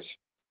areas.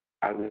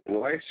 And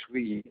unless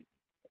we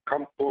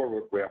come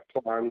forward with a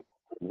plan,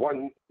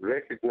 one,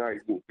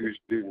 recognising who's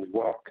doing the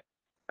work,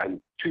 and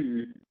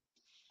two,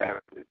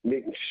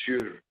 making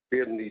sure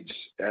where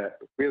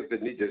the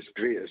need is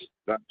greatest,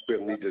 that's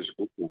where need is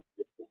open.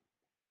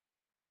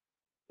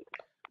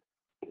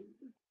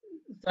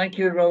 Thank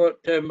you, Robert.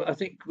 I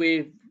think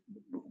we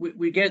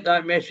get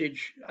that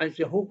message. I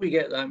hope we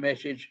get that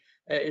message.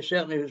 It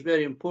certainly is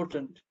very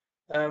important.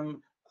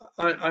 I'm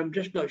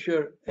just not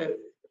sure.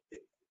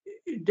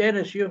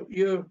 Dennis,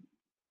 you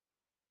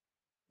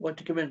want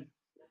to come in?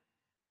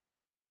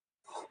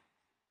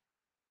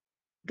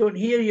 Don't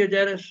hear you,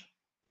 Dennis.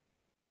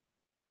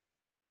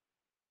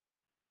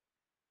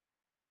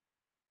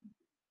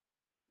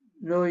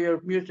 No, you're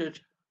muted.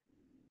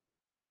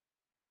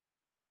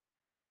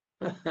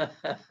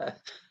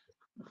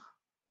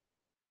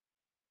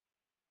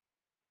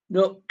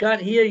 No,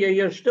 can't hear you.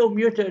 You're still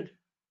muted.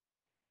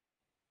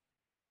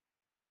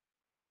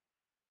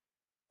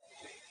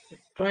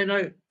 Try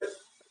now.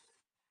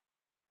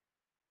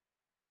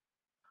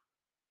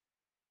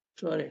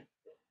 Sorry.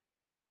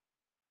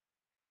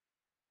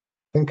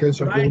 I think,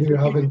 Councillor Goldie, you're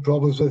having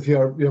problems with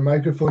your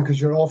microphone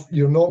because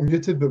you're not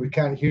muted, but we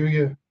can't hear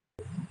you.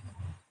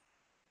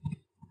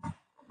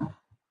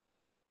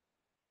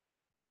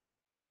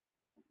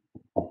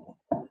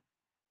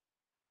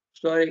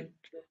 Sorry.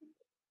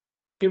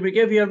 Can we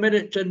give you a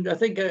minute? And I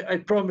think I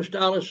promised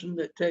Alison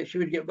that she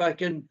would get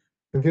back in.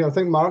 Okay, I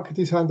think Mark had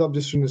his hand up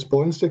just in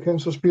response to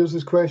Councillor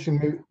Spears'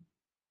 question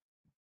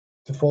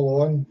to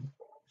follow on.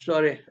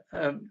 Sorry.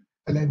 And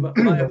then my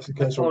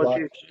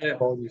apologies.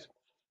 Apologies.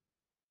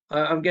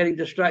 I'm getting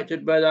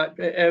distracted by that.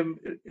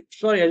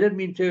 Sorry, I didn't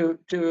mean to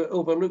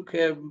overlook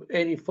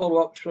any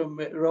follow-ups from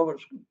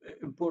Robert's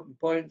important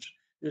points.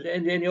 Does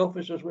any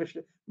officers wish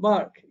to?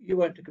 Mark, you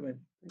want to come in?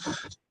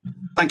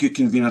 Thank you,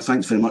 Convener.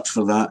 Thanks very much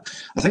for that.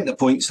 I think the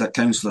points that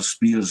Councillor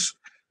Spears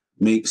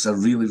makes are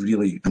really,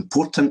 really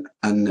important,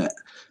 and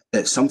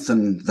it's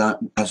something that,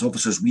 as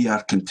officers, we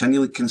are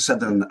continually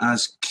considering.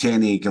 As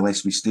Kenny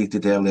Gillespie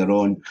stated earlier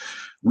on,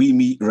 we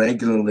meet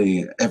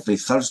regularly every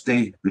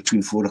Thursday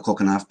between 4 o'clock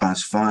and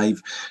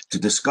 5:30 to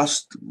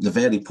discuss the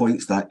very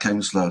points that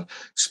Councillor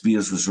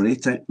Spears was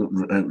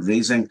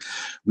raising.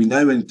 We're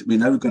now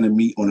going to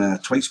meet on a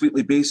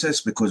twice-weekly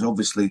basis because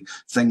obviously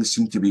things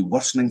seem to be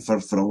worsening for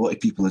a lot of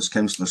people, as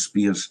Councillor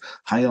Spears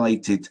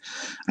highlighted.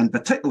 And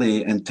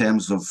particularly in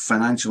terms of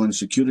financial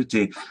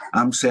insecurity,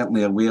 I'm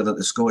certainly aware that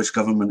the Scottish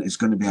Government is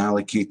going to be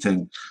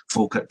allocating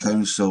Falkirk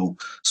Council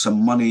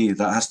some money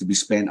that has to be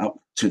spent up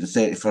to the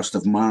 31st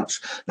of March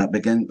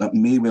that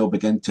may well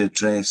begin to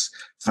address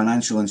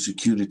financial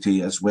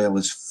insecurity as well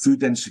as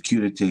food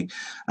insecurity.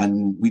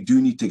 And we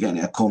do need to get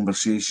into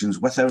conversations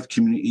with our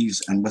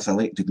communities and with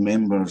elected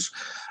members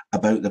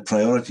about the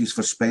priorities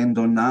for spend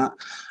on that,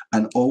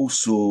 and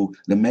also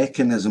the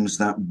mechanisms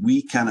that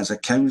we can, as a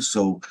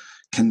council,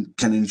 can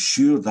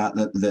ensure that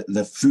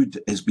the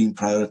food is being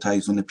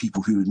prioritised on the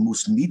people who would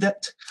most need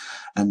it,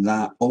 and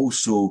that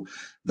also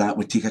that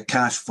we take a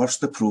cash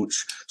first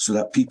approach so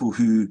that people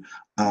who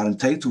are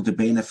entitled to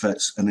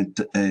benefits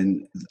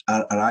and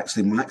are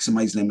actually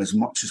maximising them as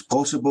much as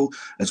possible,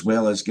 as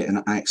well as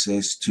getting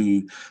access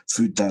to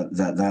food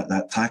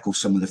that tackles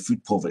some of the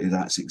food poverty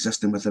that's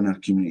existing within our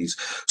communities.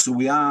 So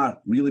we are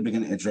really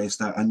beginning to address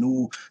that. I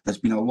know there's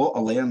been a lot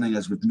of learning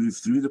as we've moved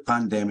through the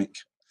pandemic,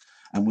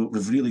 and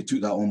we've really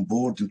took that on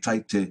board and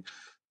tried to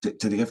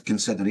give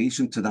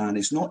consideration to that. And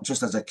it's not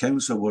just as a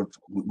council,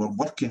 we're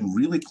working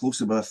really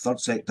closely with our third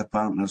sector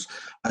partners,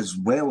 as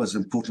well as,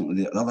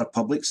 importantly, the other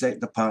public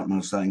sector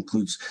partners. That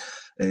includes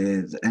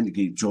the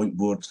Integrated Joint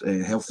Board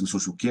Health and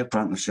Social Care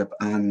Partnership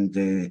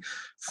and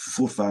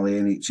Forth Valley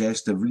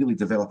NHS, to really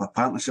develop a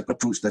partnership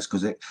approach to this,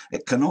 because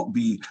it cannot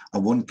be a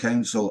one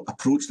council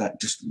approach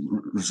that just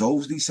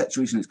resolves these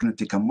situations. It's going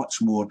to take a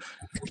much more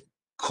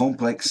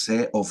complex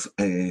set of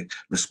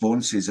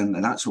responses,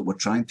 and that's what we're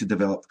trying to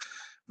develop.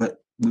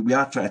 But we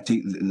are trying to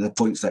take the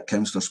points that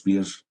Councillor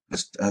Spears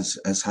has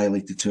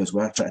highlighted to us.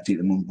 We are trying to take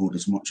them on board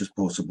as much as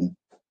possible.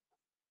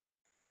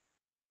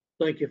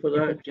 Thank you for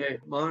that,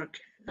 Mark.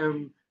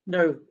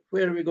 Now,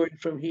 where are we going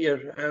from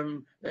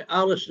here?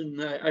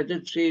 Alison, I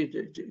did say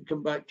to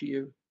come back to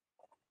you.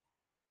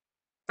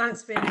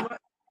 Thanks very much.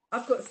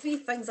 I've got three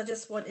things I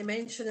just want to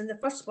mention, and the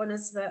first one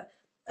is that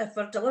if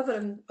we're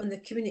delivering on the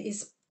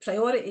community's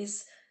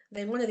priorities,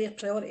 then one of their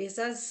priorities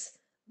is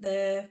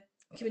the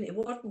community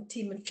warden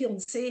team and feeling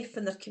safe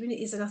in their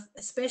communities, and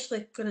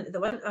especially going into the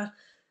winter.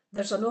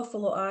 There's an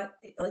awful lot of,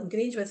 in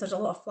Grangewith, there's a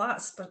lot of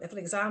flats, for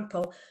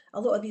example. A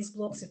lot of these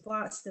blocks of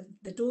flats,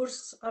 the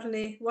doors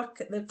aren't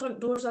working, the front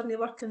doors aren't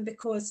working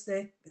because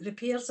the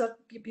repairs are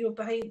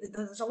behind.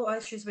 There's a lot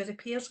of issues with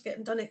repairs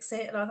getting done,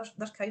 etc.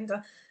 They're kind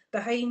of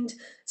behind.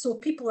 So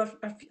people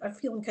are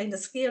feeling kind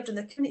of scared, and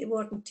the community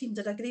warden team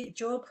did a great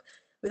job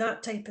with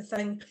that type of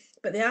thing.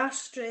 But they are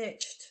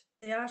stretched.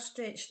 They are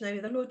stretched now.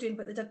 They're not doing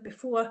what they did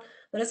before.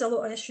 There is a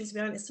lot of issues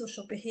with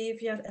antisocial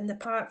behaviour in the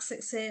parks,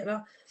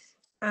 etc.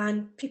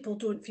 And people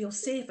don't feel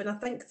safe. And I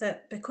think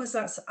that because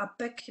that's a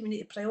big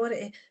community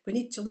priority, we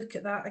need to look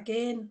at that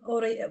again.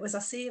 All right, it was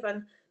a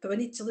saving, but we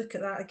need to look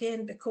at that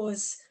again,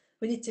 because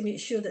we need to make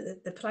sure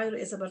that the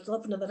priorities that we're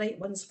delivering are the right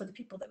ones for the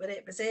people that we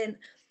represent.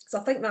 So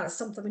I think that's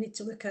something we need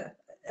to look at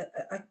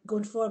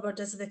going forward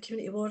as the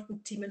community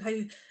warden team, and how,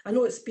 I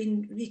know it's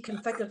been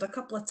reconfigured a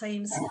couple of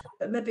times,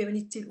 but maybe we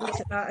need to look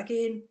at that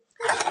again.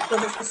 So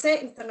the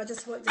second thing I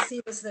just wanted to say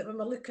was that when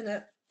we're looking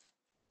at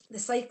the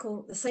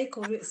cycle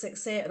routes,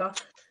 etc.,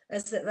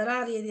 is that there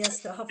are areas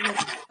that haven't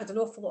had an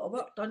awful lot of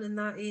work done in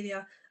that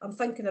area. I'm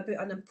thinking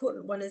about an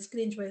important one is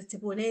Grangewith to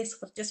Bowness,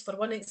 just for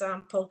one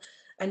example,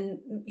 and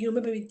maybe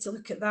we need to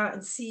look at that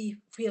and see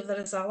where there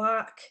is a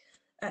lack,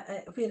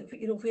 where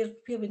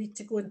we need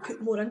to go and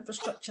put more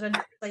infrastructure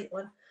into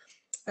cycling.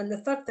 And the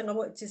third thing I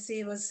wanted to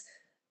say was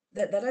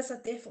that there is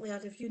definitely a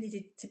review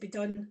needed to be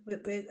done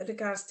with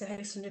regards to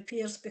housing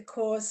repairs,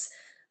 because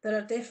there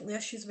are definitely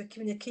issues with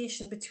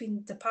communication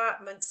between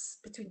departments,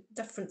 between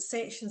different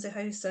sections of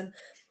housing,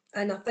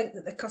 and I think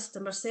that the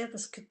customer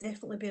service could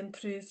definitely be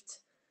improved.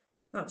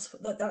 That's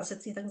the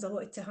three things I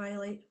wanted to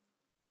highlight.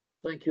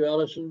 Thank you,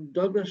 Alison.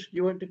 Douglas, do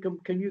you want to come?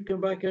 Can you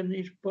come back on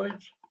these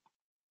points?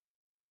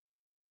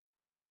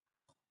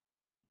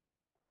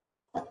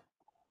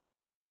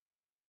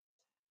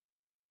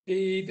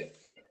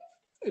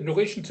 In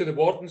relation to the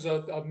wardens,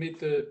 I made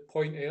the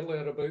point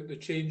earlier about the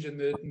change in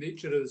the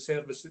nature of the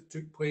service that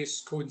took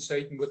place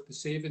coinciding with the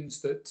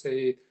savings that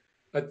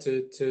had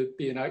to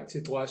be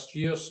enacted last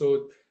year.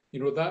 So,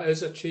 that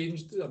is a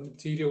change, a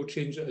material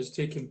change that has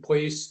taken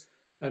place.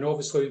 And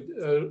obviously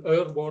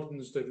our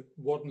wardens, the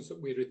wardens that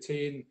we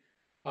retain,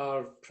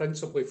 are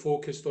principally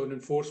focused on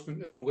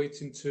enforcement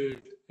relating to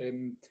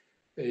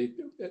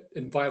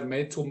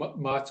environmental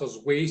matters,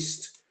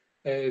 waste,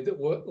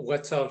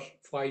 litter,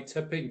 fly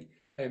tipping,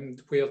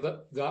 where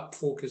that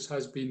focus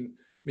has been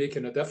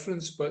making a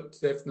difference, but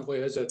definitely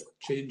is a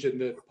change in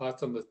the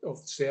pattern of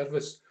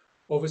service.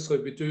 Obviously,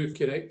 we do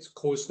connect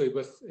closely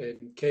with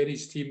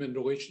Kenny's team in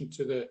relation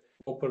to the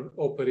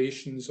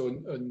operations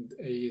on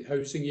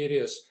housing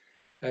areas.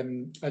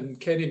 And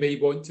Kenny may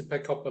want to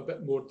pick up a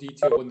bit more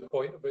detail on the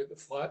point about the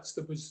flats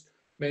that was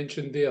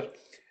mentioned there.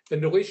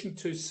 In relation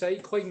to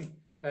cycling,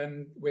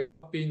 we've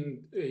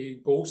been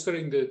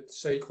bolstering the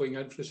cycling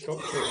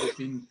infrastructure. We've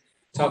been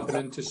tapping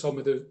into some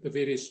of the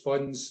various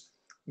funds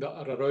that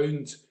are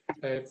around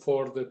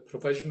for the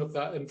provision of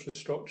that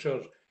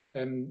infrastructure,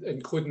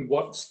 including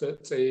works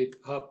that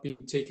have been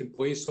taking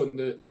place on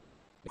the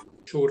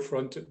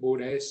shorefront at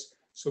Bowness.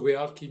 So we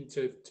are keen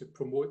to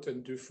promote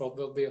and do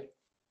further there.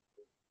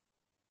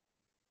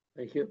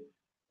 Thank you.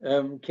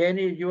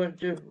 Kenny, do you want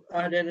to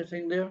add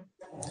anything there?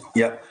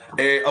 Yeah,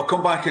 I'll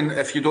come back, and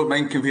if you don't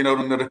mind, convener,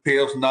 on the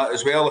repairs and that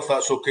as well, if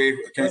that's okay.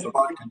 Councillor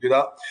Back can do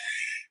that.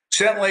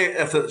 Certainly,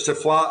 if it's the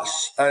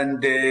flats,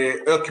 and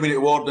our community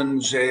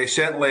wardens,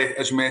 certainly,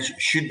 as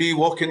mentioned, should be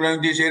walking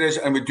around these areas,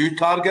 and we do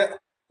target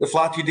the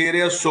flatted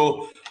areas.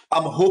 So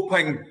I'm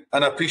hoping,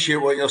 and I appreciate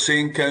what you're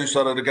saying,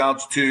 Councillor, in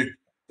regards to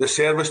the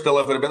service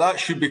delivery, but that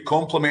should be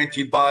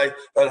complemented by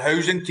our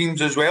housing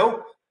teams as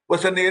well,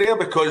 within the area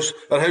because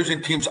our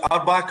housing teams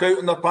are back out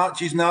in their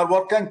patches and they are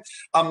working.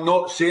 I'm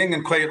not saying,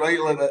 and quite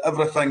rightly, that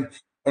everything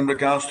in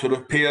regards to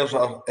repairs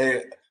are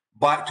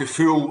back to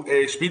full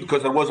speed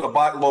because there was a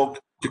backlog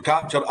to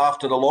capture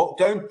after the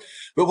lockdown.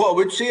 But what I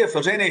would say, if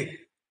there's any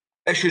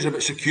issues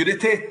about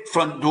security,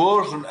 front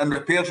doors and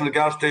repairs in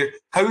regards to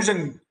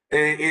housing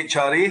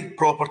HRA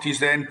properties,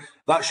 then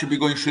that should be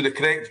going through the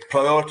correct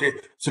priority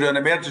through an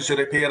emergency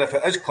repair if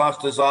it is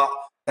classed as that,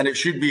 and it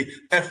should be.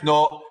 If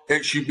not,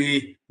 it should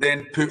be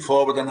then put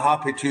forward and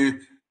happy to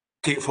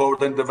take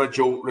forward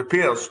individual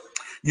repairs.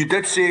 You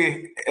did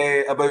say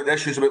about the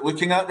issues about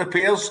looking at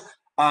repairs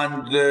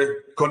and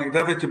the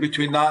connectivity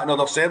between that and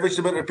other services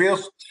about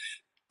repairs.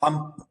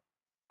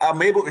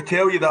 I'm able to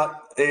tell you that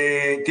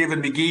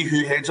David McGee,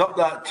 who heads up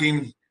that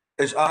team,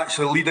 is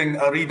actually leading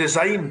a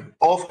redesign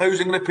of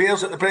housing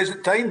repairs at the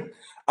present time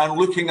and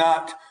looking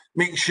at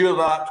making sure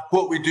that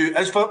what we do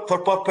is for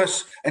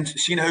purpose and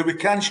seeing how we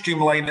can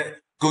streamline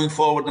it going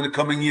forward in the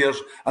coming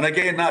years. And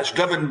again, that's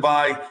driven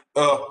by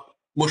our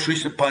most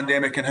recent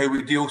pandemic and how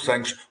we deal with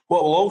things.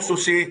 What we'll also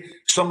say,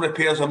 some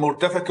repairs are more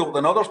difficult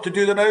than others to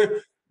do now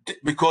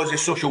because of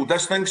social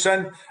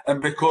distancing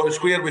and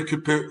because where we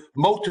could put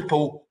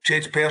multiple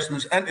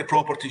tradespersons into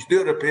properties to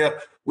do a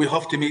repair, we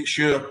have to make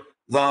sure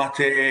that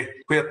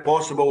where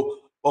possible,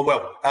 or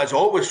well, as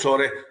always,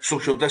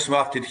 social distancing we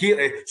have to adhere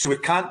to, so we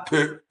can't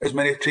put as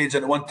many trades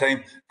in at one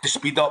time to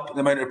speed up the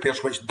amount of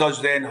repairs, which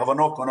does then have a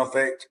knock-on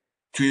effect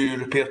to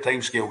repair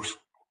timescales.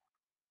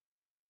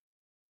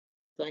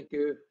 Thank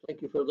you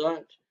for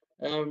that.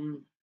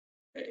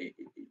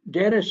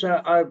 Dennis,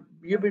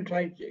 you've been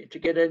trying to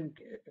get in.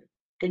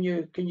 Can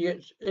you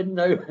get in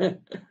now?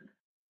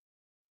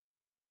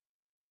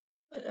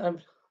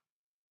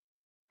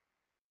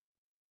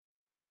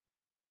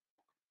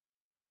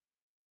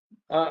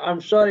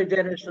 I'm sorry,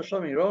 Dennis, there's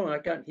something wrong. I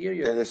can't hear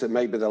you. Dennis, it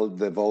might be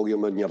the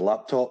volume on your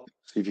laptop.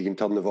 See if you can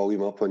turn the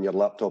volume up on your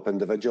laptop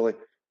individually.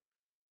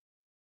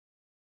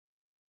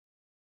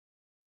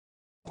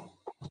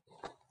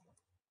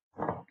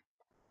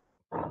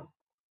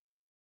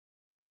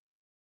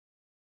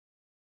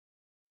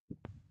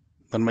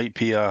 There might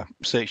be a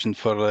section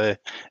for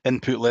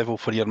input level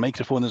for your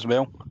microphone as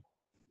well.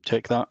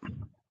 Check that.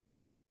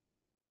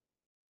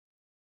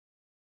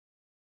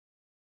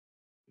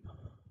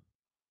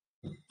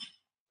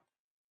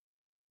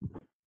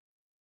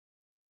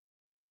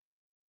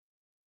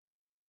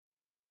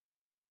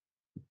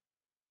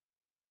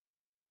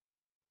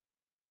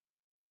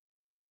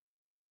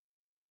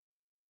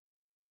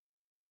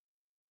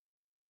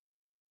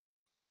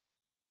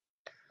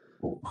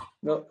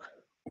 No.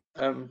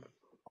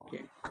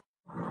 Okay.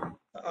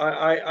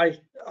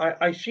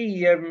 I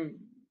see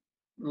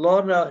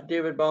Lorna,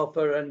 David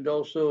Balfour, and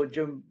also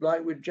Jim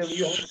Blackwood. Jim,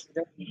 you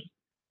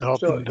have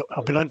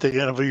I've been into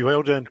the interview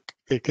well done,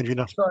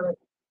 convener. Sorry,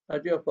 I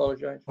do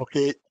apologise.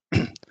 Okay,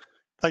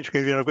 thanks,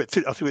 convener. I've got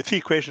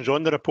three questions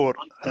on the report.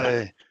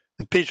 On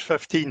page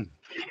 15,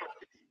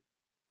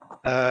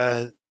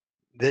 the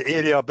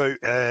area about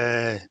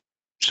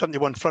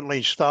 71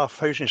 frontline staff,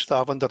 housing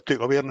staff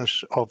undertook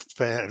awareness of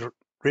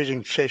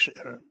raising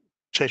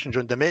sessions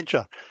on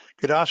dementia.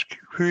 Could I ask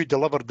who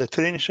delivered the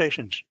training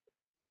sessions?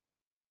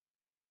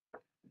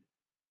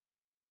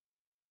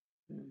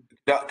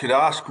 Could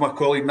I ask my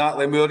colleague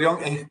Natalie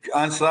Moore-Young to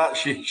answer that?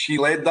 She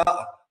led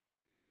that.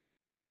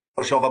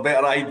 Or she'll have a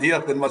better idea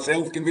than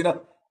myself, convener.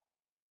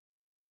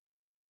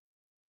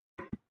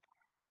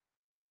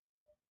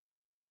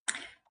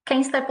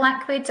 Councillor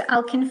Blackwood,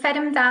 I'll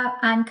confirm that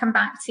and come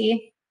back to you.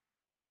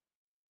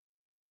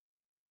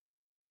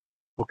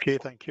 Okay,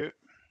 thank you.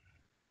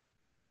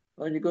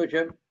 On you go,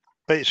 Jim.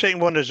 Right, the second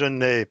one is on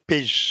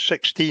page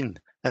 16,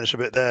 and it's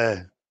about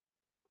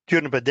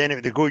during the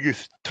pandemic, the Go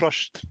Youth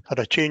Trust had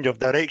a change of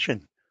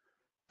direction,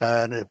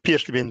 and it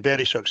appears to be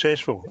very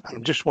successful.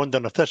 I'm just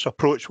wondering if this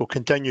approach will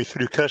continue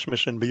through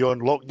Christmas and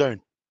beyond lockdown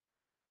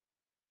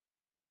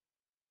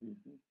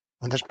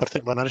on this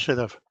particular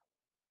initiative.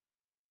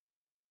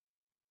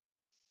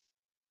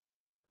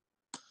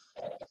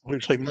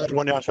 Looks like you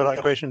want to answer that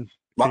question,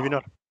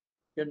 convener.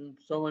 Can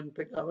someone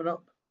pick that one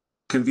up?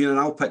 Convener,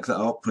 I'll pick that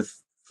up with.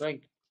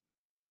 Thank you.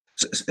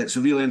 It's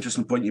a really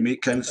interesting point you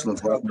make, Councillor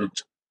Blackwood.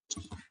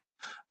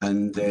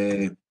 And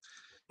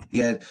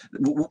yeah,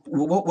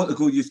 what the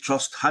Go Youth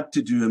Trust had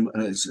to do,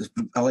 and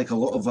like a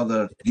lot of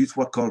other youth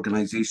work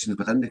organisations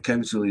within the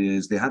council,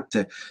 is they had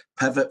to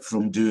pivot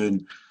from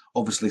doing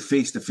obviously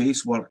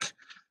face-to-face work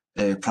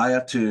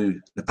prior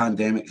to the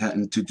pandemic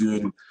hitting to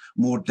doing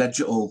more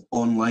digital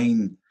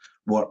online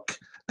work.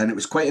 And it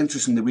was quite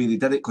interesting the way they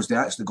did it, because they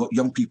actually got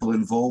young people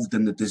involved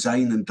in the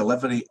design and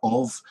delivery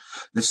of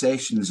the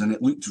sessions, and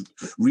it looked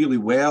really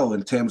well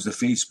in terms of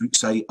the Facebook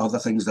site, other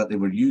things that they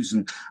were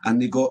using,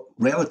 and they got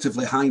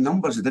relatively high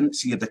numbers. They didn't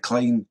see a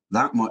decline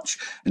that much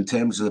in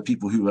terms of the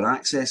people who were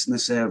accessing the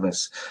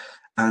service.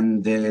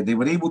 And they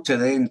were able to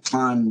then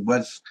plan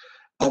with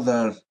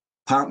other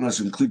partners,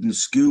 including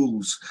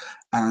schools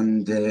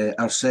and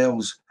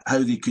ourselves, how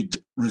they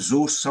could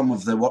resource some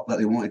of the work that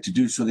they wanted to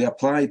do. So they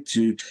applied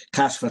to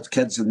Cash for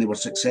Kids and they were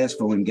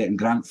successful in getting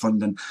grant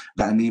funding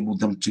that enabled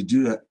them to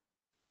do it.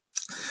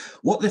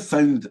 What they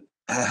found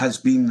has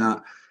been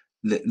that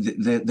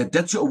the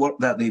digital work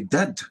that they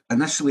did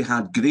initially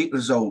had great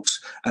results,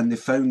 and they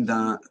found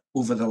that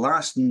over the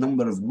last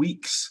number of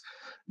weeks,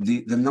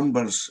 the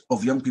numbers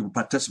of young people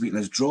participating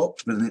has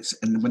dropped.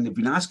 And when they've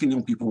been asking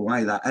young people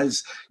why that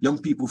is, young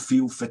people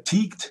feel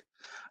fatigued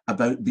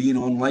about being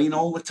online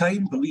all the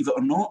time, believe it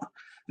or not.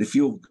 They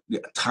feel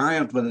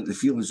tired with it. They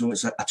feel as though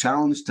it's a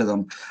challenge to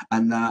them.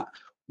 And that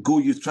Go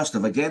Youth Trust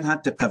have again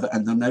had to pivot,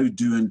 and they're now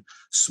doing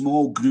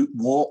small group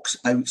walks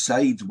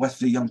outside with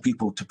the young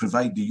people to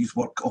provide the youth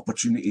work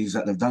opportunities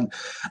that they've done.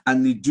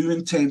 And they do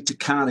intend to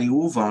carry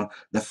over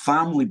the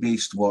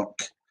family-based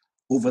work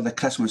over the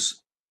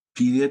Christmas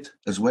period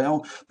as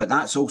well, but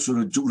that's also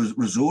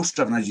resource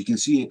driven. As you can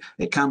see,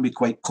 it can be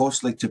quite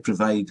costly to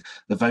provide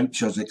the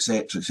vouchers,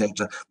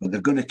 etc., but they're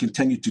going to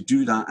continue to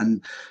do that.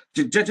 And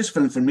just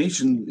for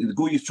information, the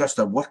Go Youth Trust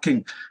are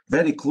working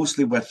very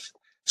closely with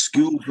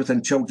schools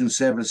within children's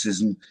services,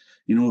 and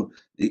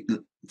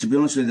to be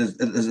honest with you,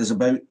 there's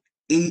about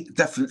 8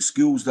 different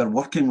schools they're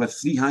working with,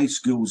 3 high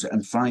schools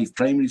and 5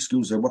 primary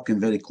schools they're working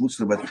very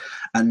closely with.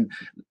 And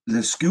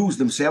the schools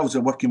themselves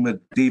are working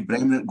with Dave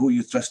Brennan at Go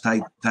Youth Trust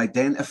to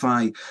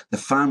identify the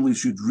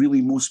families who'd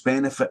really most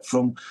benefit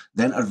from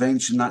the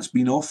intervention that's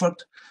been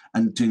offered,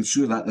 and to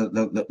ensure that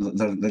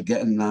they're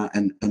getting that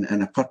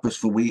in a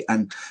purposeful way.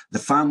 And the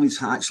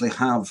families actually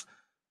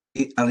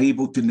are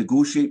able to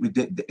negotiate with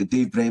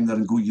Dave Bremner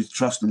and Go Youth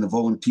Trust and the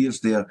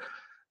volunteers there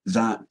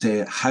that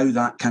how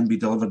that can be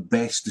delivered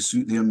best to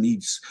suit their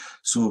needs.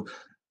 So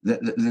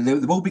they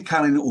will be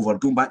carrying it over.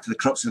 Going back to the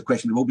crux of the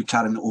question, they will be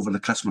carrying it over the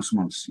Christmas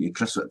months,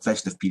 Christmas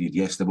festive period.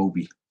 Yes, they will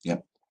be. Yeah.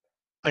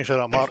 Thanks for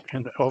that, Mark.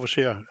 And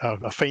obviously, I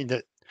find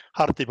it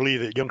hard to believe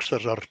that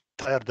youngsters are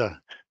tired of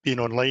being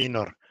online,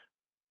 or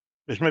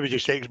it's maybe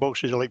just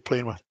Xboxes they like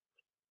playing with.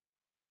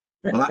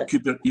 Well,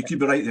 you could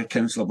be right there,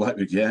 Councillor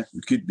Blackwood. Yeah,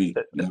 it could be.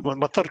 Yeah.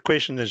 My third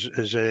question is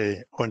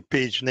on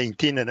page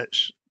 19, and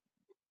it's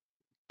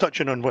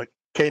touching on what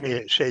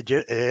Kenny said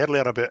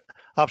earlier about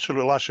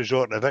absolute last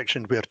resort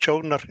eviction where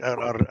children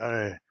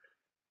are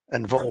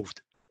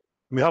involved.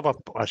 We have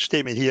a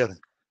statement here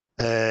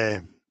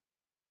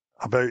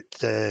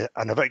about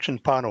an eviction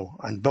panel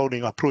and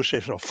building a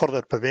process of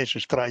further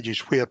prevention strategies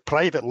where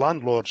private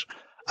landlords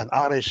and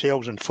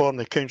RSLs inform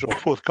the council of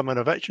forthcoming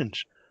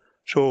evictions.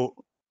 So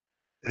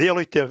they're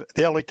allowed to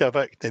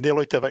evict, and they're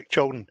allowed to evict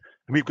children,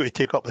 and we've got to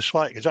take up the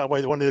slack. Is that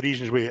why one of the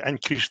reasons we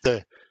increased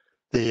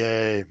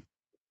the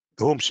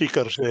home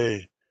seekers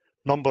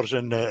numbers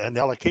in the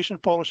allocation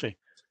policy?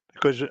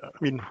 Because I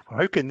mean,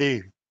 how can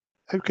they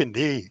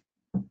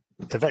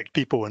evict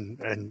people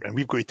and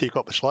we've got to take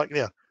up the slack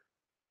there?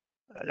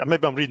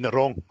 Maybe I'm reading it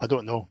wrong. I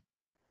don't know.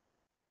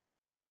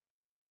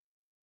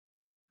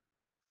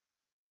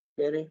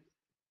 Kenny?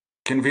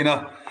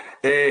 Convener,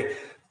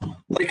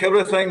 like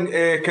everything,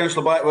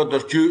 Councillor Blackwood,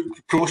 there's due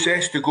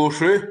process to go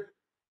through,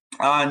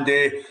 and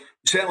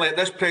certainly at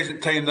this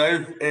present time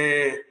now,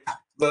 there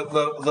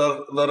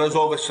is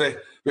obviously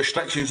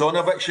restrictions on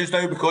evictions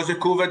now because of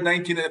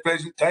COVID-19 at the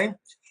present time,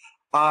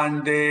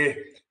 and a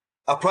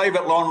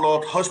private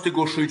landlord has to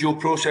go through due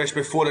process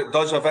before it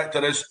does evict.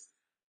 There is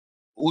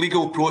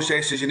legal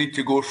processes you need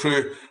to go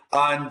through,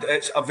 and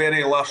it's a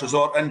very last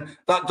resort, and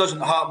that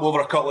doesn't happen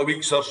over a couple of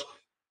weeks. There's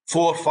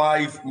 4 or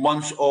 5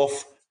 months of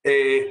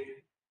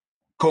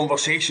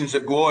conversations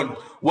that go on.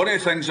 One of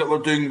the things that we're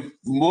doing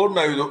more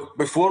now,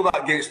 before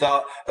that gets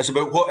that, is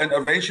about what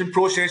intervention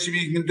processes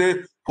you can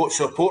do, what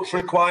support's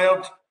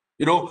required,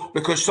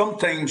 because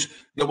sometimes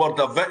the word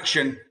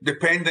eviction,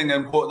 depending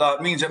on what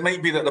that means, it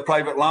might be that the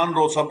private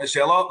landlord's having to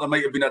sell up, there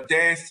might have been a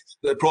death,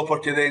 the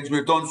property then's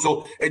moved on.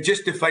 So it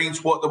just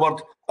defines what the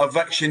word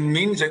eviction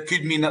means. It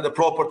could mean that the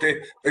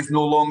property is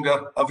no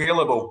longer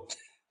available.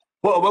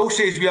 What I will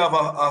say is we have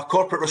a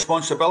corporate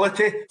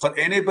responsibility for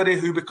anybody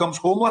who becomes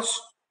homeless.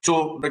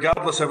 So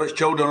regardless if it's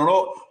children or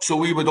not, so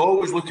we would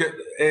always look at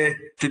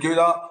to do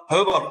that.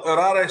 However,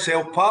 our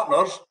RSL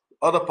partners,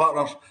 other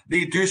partners,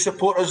 they do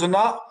support us in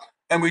that,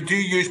 and we do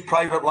use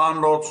private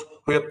landlords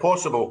where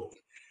possible.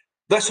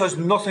 This has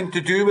nothing to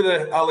do with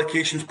the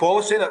allocations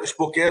policy that we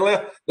spoke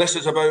earlier. This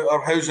is about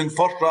our housing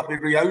first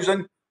rapid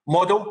rehousing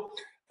model.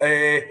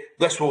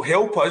 This will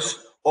help us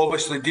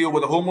obviously deal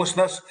with the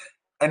homelessness,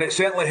 and it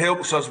certainly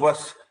helps us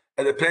with,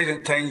 at the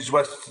present times,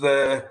 with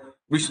the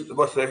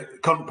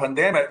current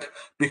pandemic,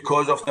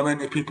 because of the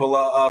amount of people that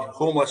are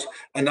homeless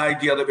and the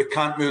idea that we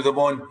can't move them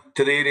on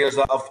to the areas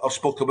that I've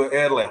spoke about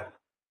earlier.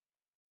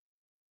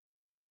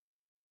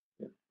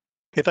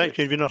 Okay, thanks,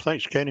 Convener.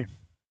 Thanks, Kenny.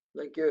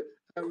 Thank you.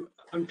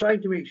 I'm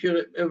trying to make sure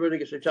that everybody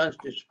gets a chance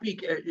to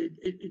speak.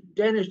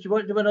 Dennis, do you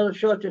want to have another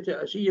shot at it?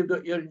 I see you've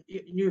got your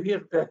new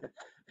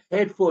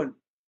headphone.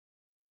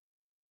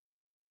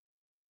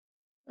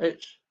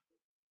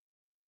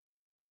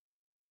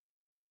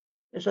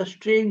 It's a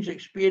strange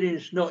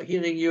experience not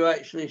hearing you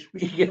actually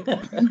speak.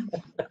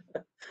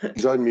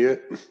 He's on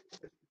mute.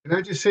 Can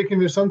I just say,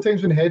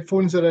 sometimes when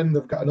headphones are in,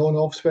 they've got an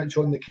on-off switch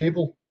on the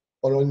cable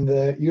or on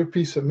the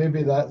earpiece, and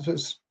maybe that's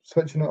what's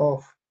switching it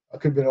off. I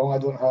could be wrong. I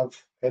don't have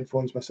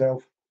headphones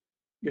myself.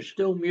 You're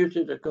still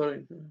muted,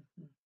 according to.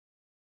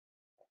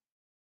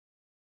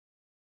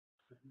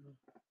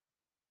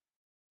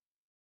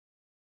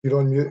 You're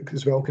on mute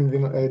as well,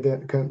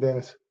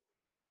 Dennis.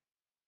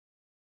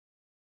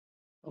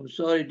 I'm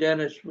sorry,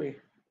 Dennis. We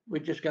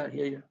just can't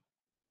hear you.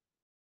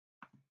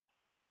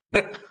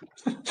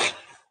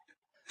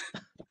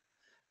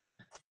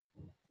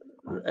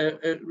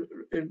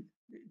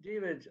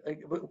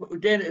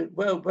 David,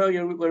 while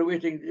we're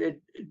waiting,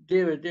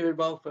 David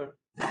Balfour.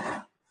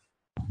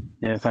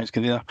 Yeah, thanks,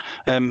 Convener.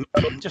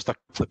 Just a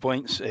couple of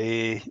points.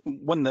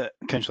 One that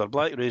Councillor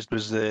Black raised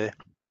was the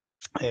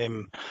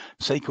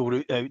cycle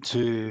route out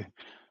to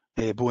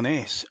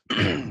Bowness.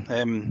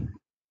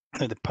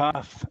 The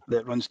path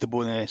that runs to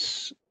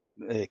Bowness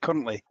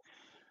currently,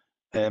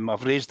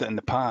 I've raised it in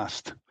the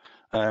past,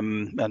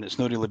 and it's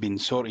not really been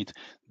sorted.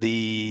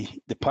 The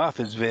path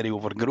is very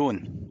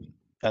overgrown,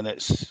 and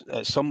it's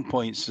at some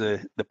points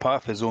the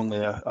path is only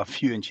a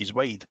few inches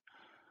wide,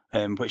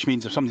 which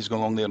means if somebody's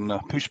going along there on a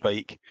push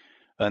bike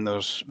and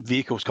there's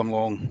vehicles come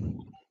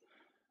along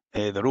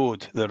the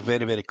road, they're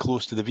very, very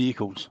close to the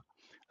vehicles.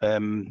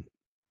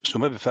 So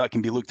maybe if that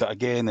can be looked at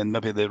again, and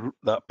maybe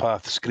that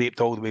path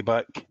scraped all the way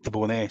back to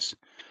Bowness.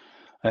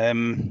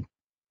 There's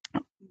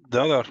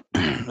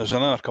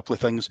another couple of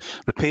things.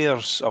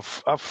 Repairs,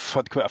 I've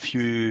had quite a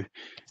few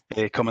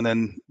coming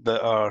in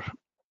that are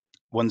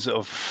ones that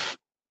have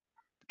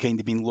kind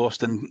of been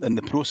lost in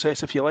the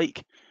process, if you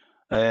like,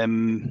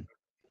 and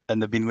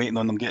they've been waiting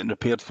on them getting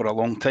repaired for a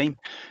long time.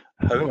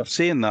 However,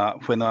 saying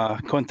that, when I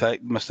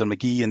contact Mr.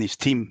 McGee and his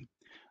team,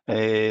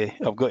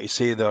 I've got to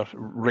say they're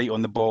right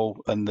on the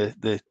ball, and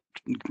they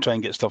try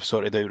and get stuff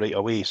sorted out right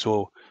away.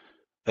 So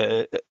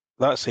that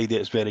side of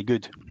it is very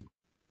good.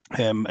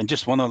 And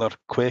just one other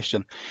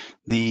question.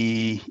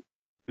 We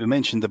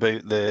mentioned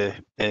about the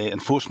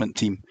enforcement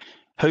team.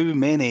 How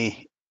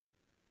many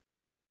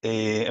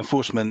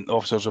enforcement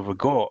officers have we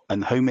got,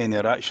 and how many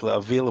are actually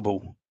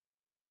available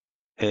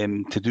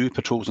to do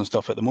patrols and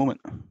stuff at the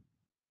moment?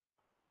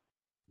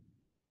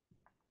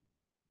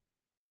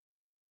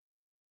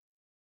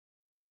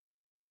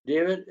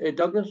 David,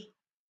 Douglas,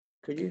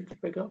 could you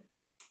pick up?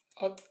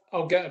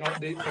 I'll get an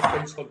update for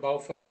Councillor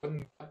Balfour,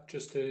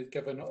 just to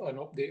give an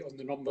update on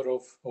the number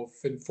of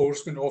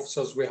enforcement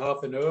officers we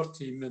have in our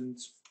team, and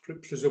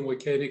presumably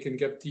Kenny can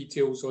give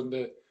details on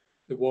the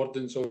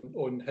wardens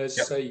on his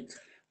side.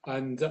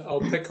 And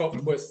I'll pick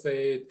up with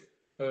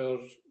our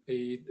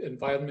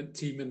environment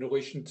team in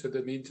relation to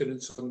the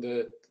maintenance on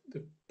the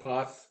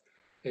path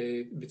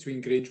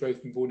between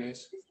Grangemouth and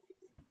Bowness.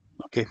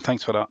 Okay,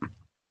 thanks for that.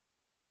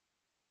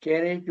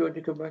 Kenny, do you want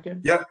to come back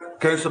in? Yeah,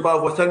 Councillor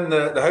Ball, within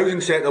the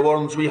housing sector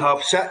wardens, we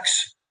have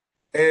 6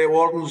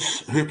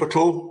 wardens who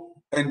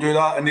patrol and do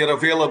that, and they're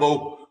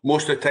available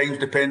most of the times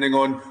depending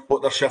on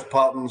what their shift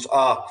patterns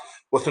are.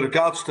 With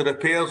regards to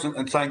repairs,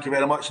 and thank you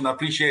very much, and I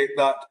appreciate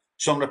that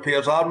some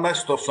repairs are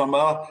missed or some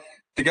are.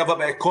 To give a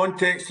bit of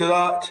context to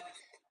that,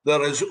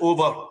 there is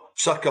over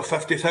circa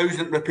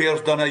 50,000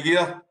 repairs done a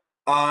year,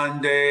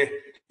 and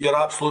you're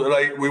absolutely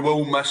right, we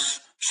will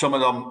miss some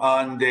of them.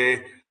 And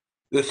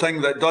the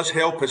thing that does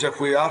help is if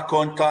we are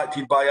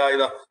contacted by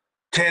either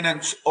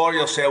tenants or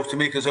yourself to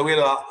make us aware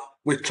of that,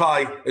 we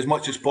try as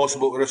much as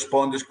possible to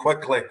respond as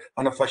quickly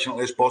and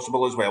efficiently as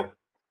possible as well.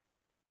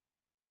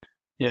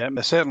 Yeah,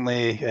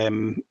 certainly,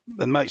 in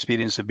my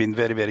experience, have been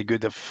very, very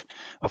good. I've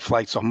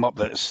flagged something up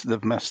that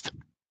they've missed.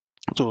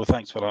 So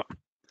thanks for that.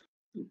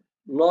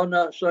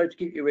 Lorna, sorry to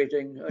keep you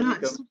waiting.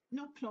 That's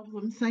no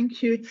problem,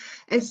 thank you.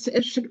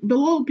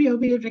 We'll all be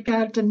aware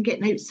regarding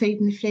getting outside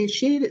in the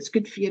fresh air. It's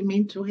good for your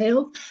mental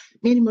health.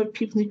 Many more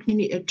people in the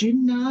community are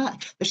doing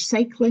that. They're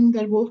cycling,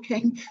 they're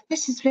walking.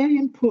 This is very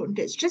important.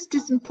 It's just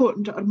as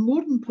important or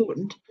more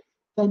important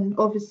than,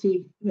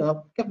 obviously,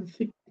 giving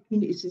food to the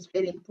communities is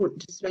very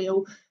important as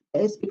well.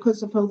 It's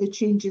because of all the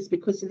changes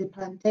because of the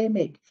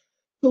pandemic.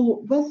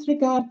 So with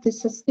regard to the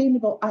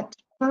Sustainable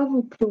Active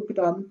Travel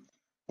Programme,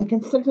 and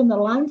considering the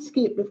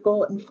landscape we've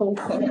got in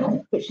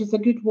Falkirk, which is a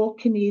good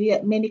walking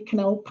area, many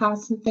canal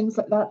paths and things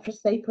like that for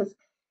cyclists,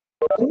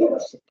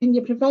 can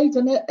you provide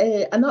an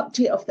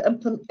update of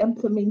the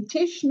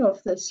implementation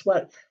of this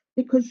work?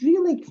 Because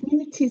really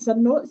communities are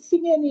not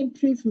seeing any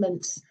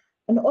improvements,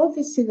 and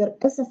obviously there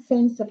is a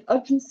sense of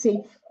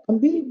urgency,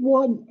 and we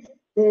want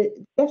the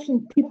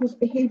different people's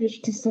behaviours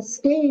to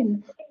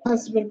sustain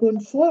as we're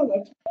going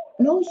forward.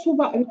 And also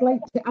what I would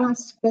like to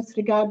ask with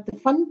regard to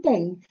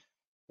funding,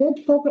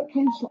 did Falkirk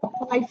Council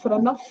apply for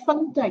enough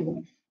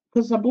funding?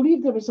 Because I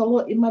believe there was a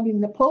lot of money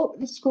in the pot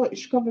with the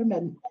Scottish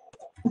Government.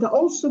 And I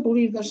also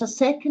believe there's a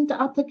second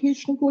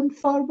application going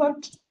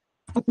forward.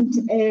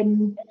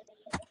 And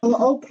will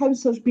all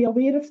councillors be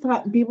aware of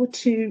that and be able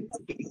to,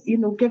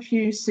 give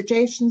you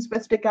suggestions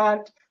with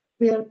regard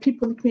where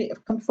people in the community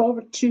have come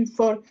forward to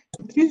for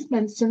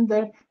improvements in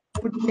their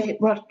road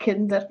network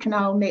and their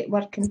canal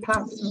network and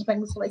paths and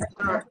things like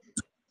that?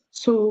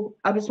 So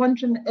I was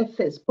wondering if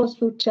it's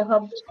possible to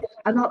have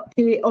an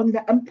update on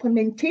the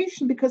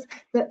implementation, because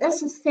there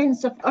is a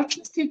sense of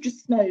urgency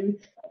just now,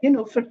 you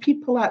know, for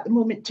people at the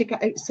moment to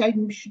get outside,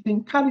 and we should be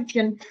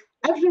encouraging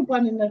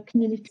everyone in their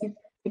communities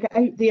to get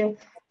out there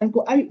and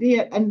go out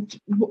there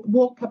and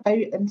walk about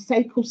and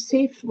cycle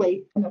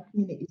safely in our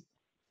communities.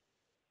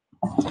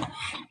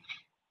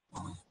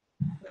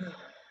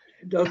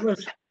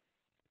 Douglas,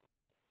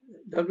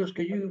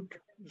 can you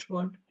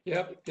respond?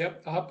 Yep.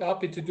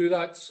 Happy to do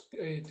that,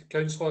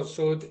 Councillor.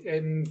 So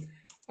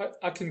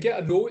I can get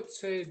a note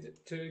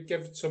to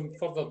give some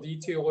further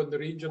detail on the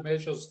range of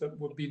measures that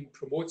we've been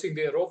promoting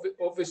there.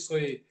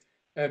 Obviously,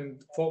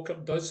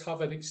 Falkirk does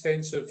have an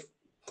extensive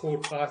core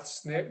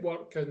paths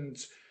network, and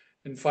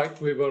in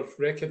fact, we were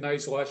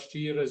recognised last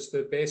year as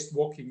the best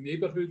walking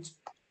neighbourhood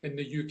in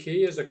the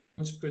UK as a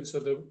consequence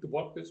of the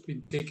work that's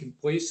been taking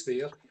place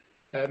there.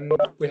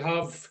 We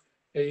have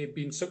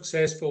been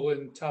successful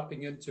in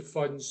tapping into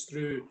funds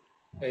through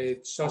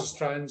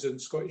Sustrans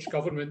and Scottish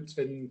Government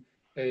in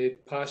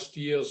past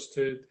years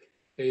to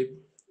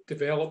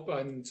develop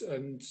and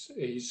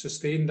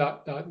sustain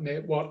that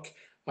network.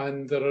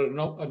 And there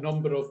are a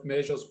number of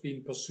measures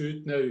being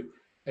pursued now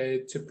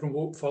to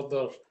promote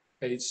further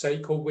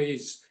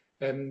cycleways.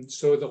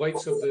 So the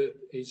likes of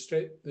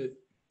the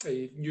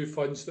new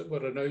funds that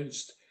were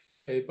announced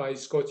by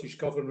Scottish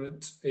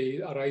Government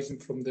arising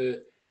from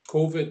the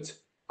COVID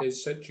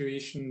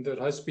situation, there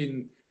has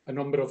been a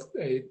number of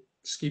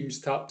schemes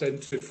tapped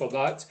into for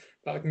that,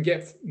 but I can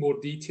get more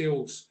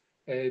details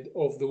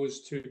of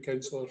those to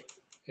Councillor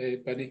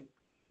Binney.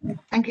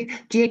 Thank you.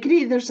 Do you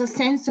agree there's a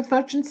sense of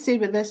urgency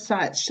with this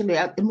actually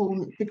at the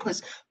moment,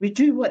 because we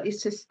do want to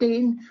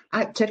sustain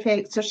active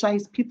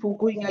exercise, people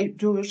going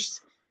outdoors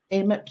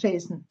at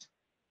present?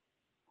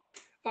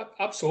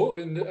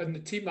 Absolutely, and the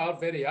team are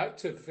very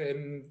active.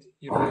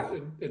 You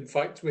know, in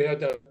fact, we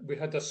had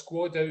a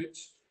squad out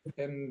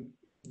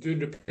doing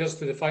repairs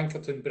to the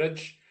Fankerton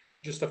Bridge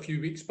just a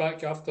few weeks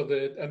back after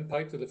the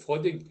impact of the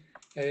flooding.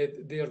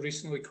 They are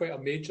recently quite a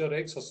major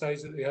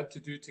exercise that they had to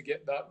do to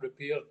get that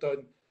repair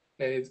done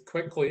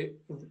quickly,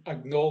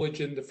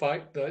 acknowledging the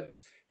fact that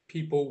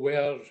people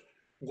were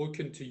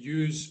looking to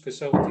use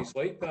facilities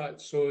like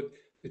that. So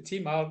the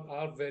team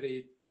are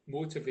very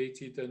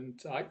motivated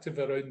and active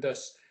around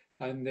this,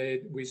 and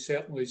we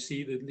certainly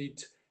see the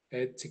need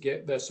to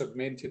get this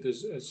augmented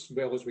as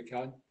well as we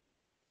can.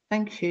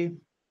 Thank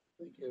you.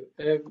 Thank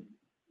you.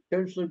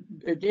 Councillor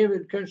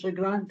David, Councillor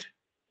Grant.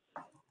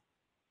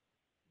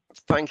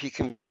 Thank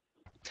you.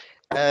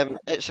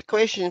 It's a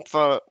question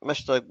for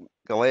Mr.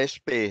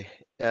 Gillespie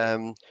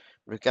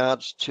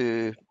regards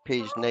to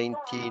page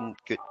 19.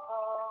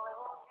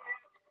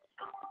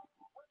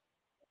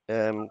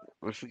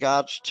 With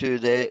regards to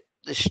the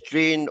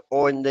strain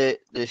on the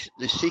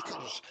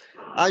seekers.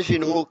 As you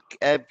know,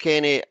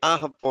 Kenny, I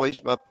have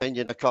voiced my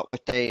opinion a couple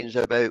of times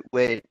about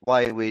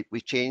why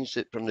we changed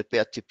it from the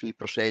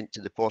 33% to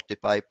the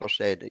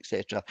 45%,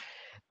 etc.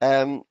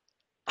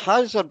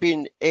 Has there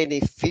been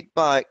any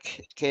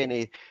feedback,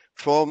 Kenny,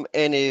 from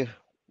any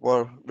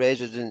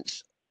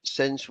residents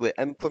since we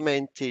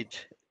implemented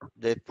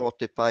the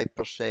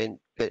 45%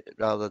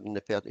 rather than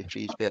the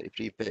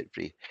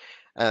 33?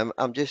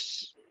 I'm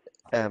just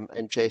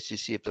interested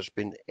to see if there's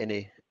been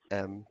any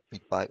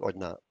feedback on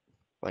that.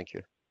 Thank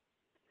you.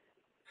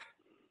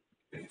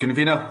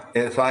 Convener,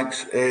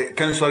 thanks.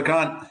 Councillor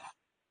Grant,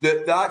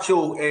 the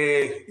actual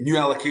new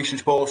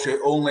allocations policy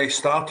only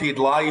started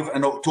live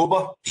in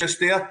October, just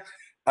there.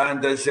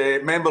 And as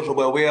members are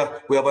well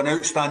aware, we have an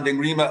outstanding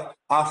remit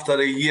after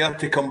a year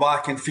to come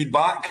back and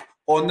feedback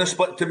on the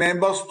split to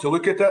members to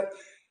look at it.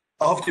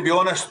 I have to be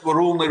honest,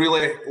 we're only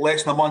really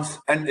less than a month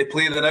into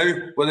play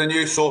now with the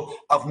new, so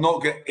I've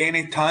not got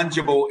any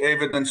tangible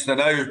evidence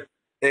now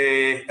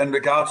in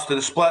regards to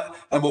the split,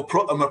 and we're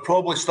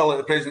probably still at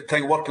the present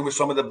time working with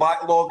some of the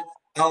backlog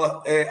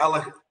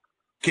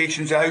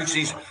allocations of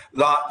houses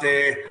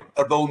that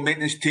our building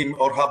maintenance team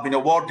or have been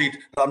awarded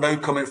that are now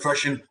coming to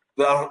fruition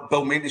that our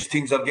building maintenance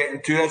teams are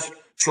getting to us.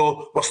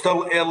 So we're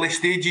still early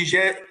stages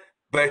yet,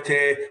 but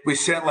we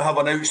certainly have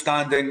an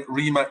outstanding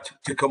remit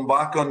to come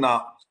back on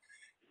that.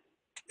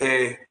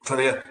 For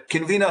the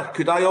convener,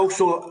 could I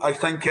also, I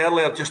think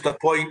earlier, just a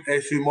point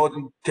through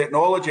modern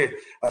technology.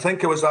 I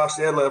think I was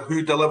asked earlier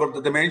who delivered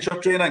the dementia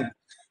training.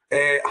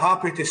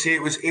 Happy to say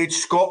it was Age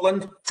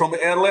Scotland from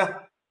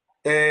earlier.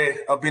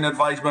 I've been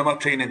advised by my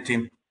training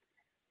team.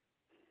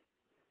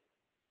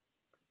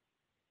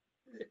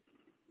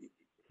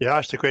 You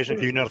asked the question,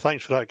 convener.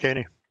 Thanks for that,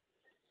 Kenny.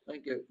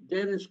 Thank you.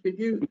 Dennis, could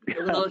you?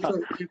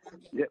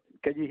 Yeah.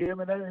 Can you hear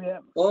me now? Yeah.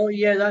 Oh,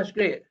 yeah, that's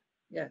great.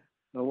 Yeah.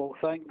 Oh, well,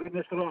 thank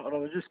goodness for that, or I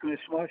was just going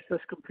to smash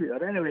this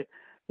computer. Anyway,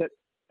 but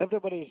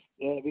everybody's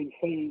been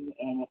fine,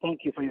 and I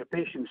thank you for your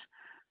patience.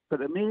 But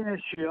the main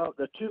issue,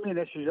 the two main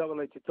issues I would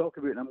like to talk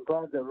about, and I'm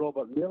glad that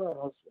Robert Miller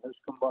has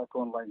come back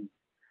online.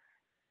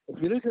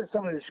 If you look at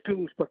some of the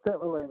schools,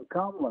 particularly in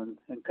Camlin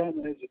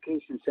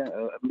Education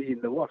Centre being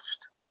the worst,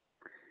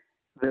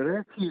 the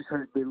refuse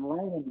has been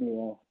lying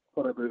there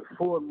for about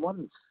 4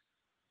 months.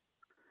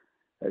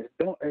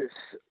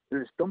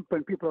 It's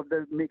dumping. People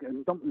are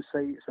making dumping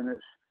sites, and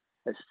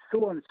it's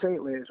so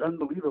unsightly. It's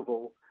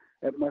unbelievable.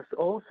 It must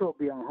also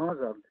be a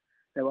hazard.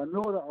 Now I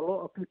know that a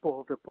lot of people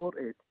have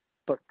reported,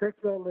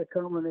 particularly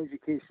Cameron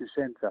Education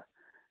Centre,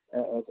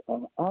 it's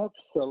an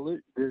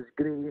absolute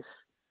disgrace,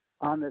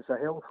 and it's a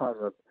health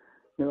hazard.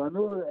 Now I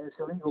know that it's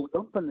illegal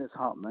dumping that's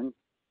happening,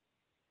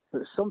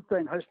 but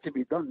something has to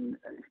be done.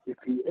 If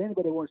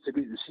anybody wants to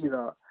go and see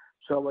that,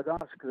 so I would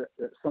ask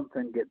that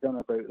something get done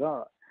about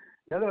that.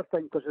 The other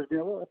thing, because there's been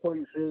a lot of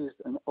points raised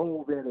and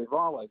all very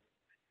valid,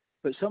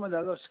 but some of the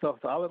other stuff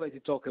that I would like to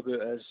talk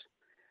about is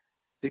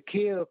the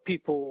care of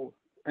people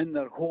in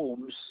their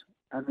homes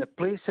and the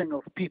placing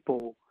of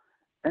people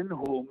in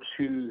homes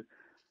who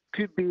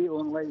could be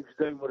on life's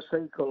downward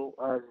cycle,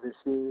 as they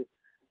say,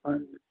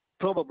 and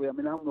probably, I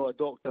mean, I'm not a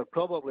doctor,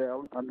 probably a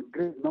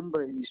great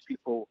number of these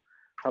people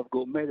have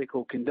got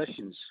medical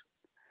conditions.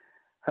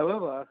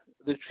 However,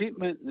 the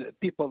treatment that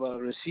people are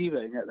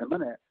receiving at the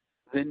minute,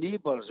 the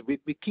neighbours, we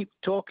keep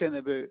talking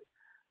about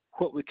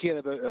what we care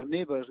about our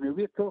neighbours. Now,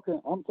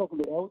 I'm talking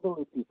about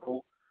elderly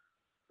people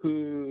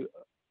who,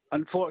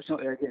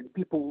 unfortunately, again,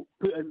 people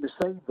put in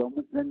beside them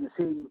in the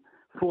same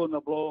floor in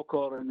the block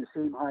or in the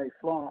same high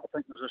flat. I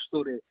think there's a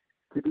story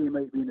today,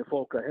 might be in the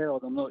Falkirk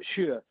Herald, I'm not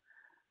sure.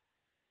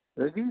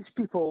 These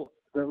people,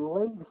 their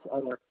lives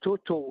are a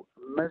total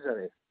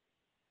misery.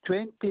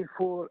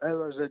 24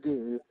 hours a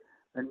day,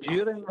 and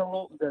during the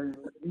lockdown,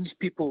 these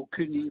people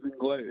couldn't even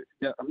go out.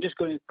 Now, I'm just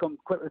going to come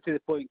quickly to the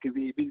point because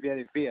we've been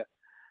very fair.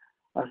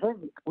 I think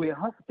we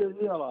have to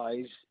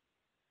realise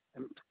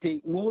and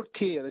take more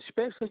care,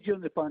 especially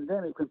during the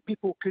pandemic when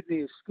people couldn't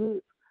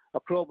escape a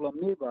problem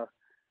neighbour.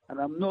 And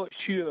I'm not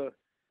sure,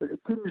 but the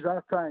teams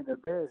are trying their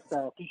best.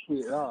 I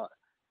appreciate that,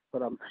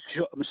 but I'm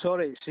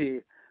sorry to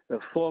say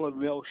they're falling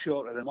well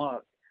short of the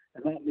mark,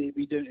 and that may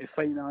be down to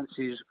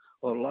finances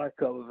or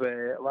lack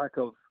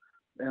of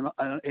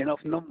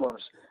enough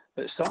numbers.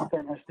 But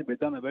something has to be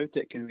done about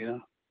it,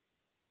 Convener.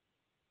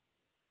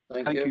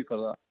 Thank you for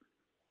that.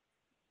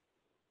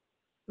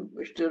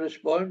 Wish to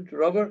respond,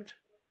 Robert?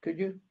 Could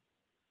you?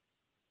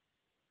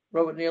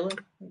 Robert Neely?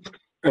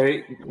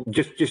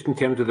 Just in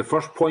terms of the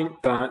first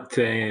point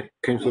that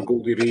Councillor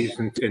Goldie raised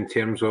in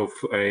terms of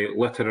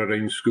litter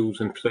around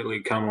schools and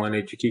particularly Camelin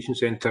Education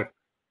Centre,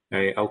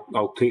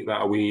 I'll take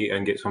that away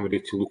and get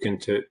somebody to look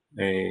into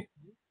it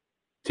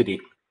today.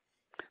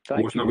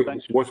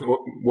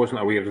 Wasn't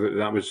aware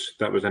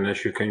that was an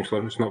issue,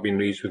 Councillor. It's not been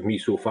raised with me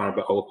so far,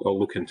 but I'll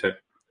look into it.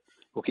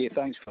 Okay,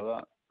 thanks for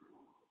that.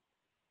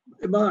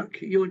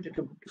 Mark, you want to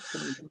come?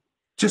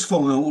 Just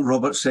following on what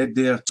Robert said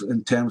there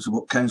in terms of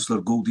what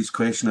Councillor Goldie's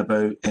question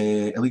about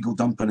illegal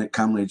dumping at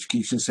Camelin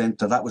Education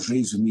Centre, that was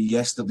raised with me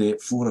yesterday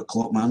at 4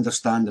 o'clock. My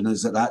understanding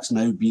is that that's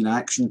now been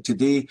actioned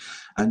today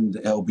and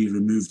it'll be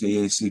removed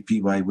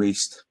ASAP by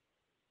waste.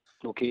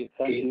 Okay,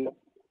 thank you.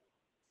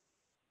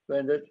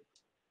 Splendid.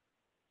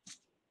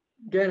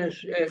 Dennis,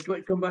 do you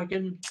want to come back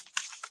in?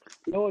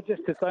 No,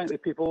 just to thank the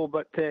people,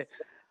 but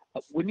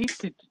we need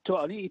to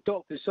talk. I need to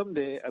talk to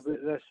somebody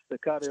about this, the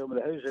carry on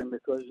with the housing,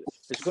 because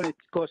it's going to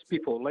cost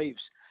people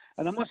lives.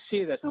 And I must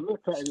say this, I'm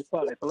not trying to be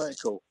partly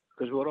political,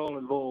 because we're all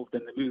involved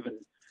in the moving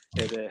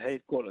the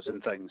headquarters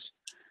and things.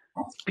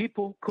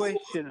 People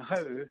question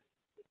how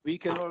we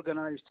can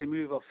organise to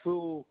move a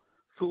full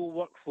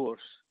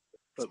workforce,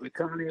 but we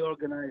can't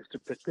organise to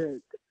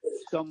protect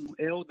some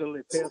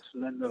elderly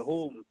person in their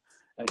home.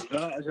 And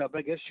that is a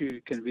big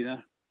issue,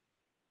 Convener.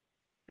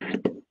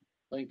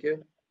 Thank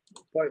you.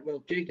 Quite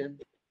well taken.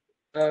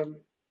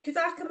 Could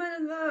I come in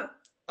on that?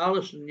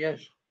 Alison, yes.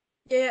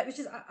 Yeah, which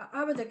is,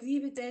 I would agree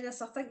with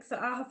Dennis. I think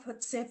that I have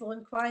had several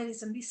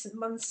inquiries in recent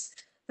months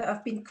that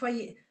have been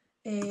quite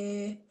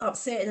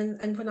upsetting.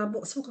 And when I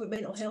spoke about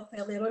mental health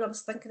earlier on, I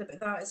was thinking about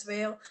that as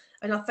well.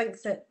 And I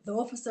think that the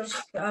officers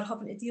that are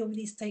having to deal with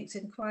these types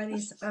of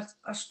inquiries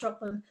are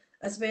struggling,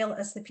 as well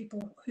as the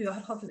people who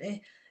are having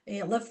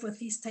to live with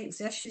these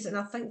types of issues. And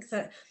I think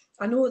that,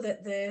 I know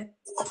that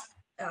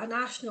at a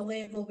national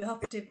level,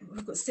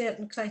 we've got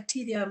certain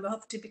criteria and we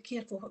have to be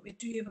careful what we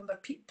do when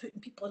we're putting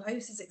people in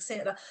houses,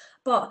 etc.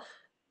 But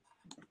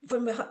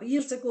when we had,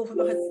 years ago, when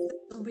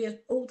we had where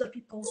older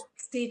people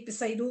stayed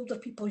beside older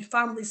people,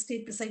 families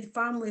stayed beside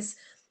families,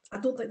 I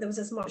don't think there was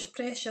as much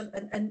pressure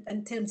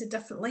in terms of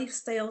different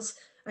lifestyles.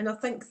 And I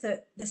think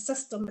that the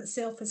system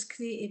itself has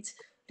created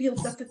real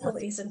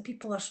difficulties and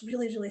people are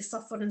really, really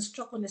suffering and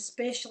struggling,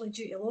 especially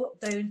due to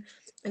lockdown.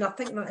 And I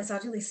think that is a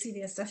really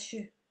serious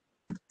issue.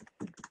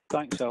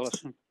 Thanks,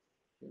 Alison.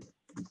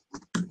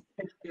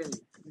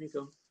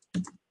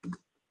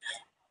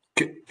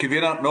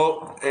 Convener,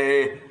 no,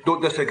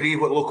 don't disagree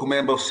with what local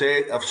members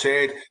have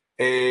said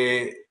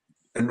in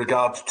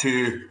regards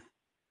to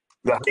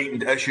the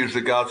heightened issues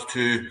regards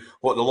to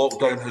what the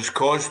lockdown has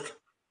caused.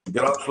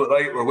 You're absolutely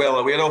right, we're well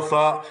aware of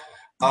that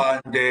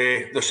and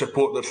the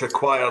support that's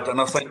required.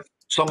 And I think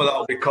some of that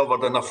will be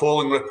covered in a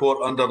following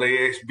report under the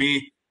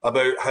ASB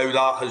about how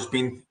that has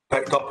been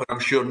picked up, and I'm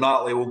sure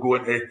Natalie will go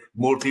into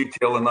more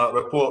detail in that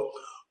report.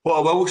 What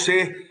I will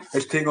say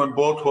is taking on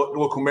board what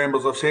local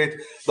members have said.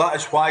 That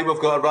is why we've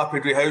got a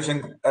rapid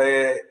rehousing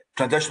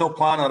transitional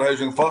plan, our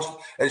housing first.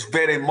 It's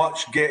very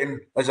much getting,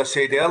 as I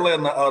said earlier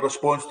in our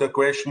response to the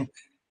question,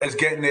 is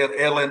getting there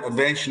early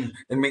intervention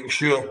and making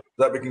sure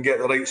that we can get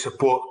the right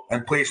support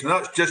in place. And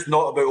that's just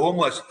not about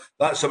homeless.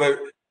 That's about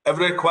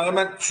every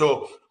requirement.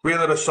 So where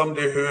there is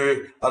somebody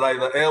who are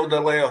either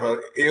elderly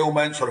or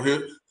ailments or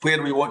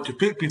where we want to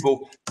put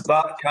people,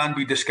 that can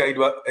be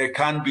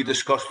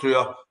discussed through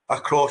a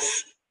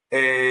cross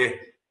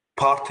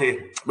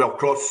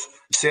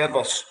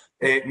cross-service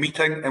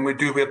meeting, and we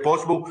do where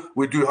possible.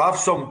 We do have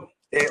some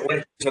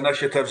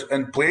initiatives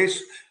in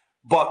place,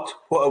 but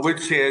what I would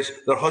say is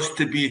there has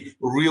to be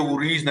real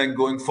reasoning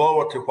going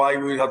forward to why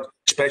we have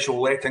special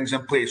lettings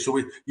in place.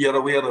 So you're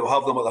aware that we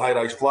have them at the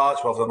high-rise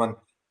flats, we have them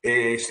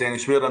in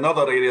Stennisweir and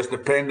other areas,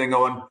 depending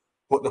on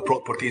what the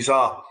properties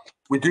are.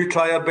 We do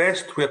try our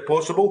best where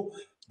possible,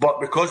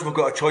 but because we've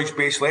got a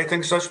choice-based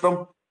letting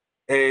system,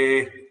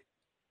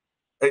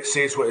 it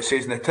says what it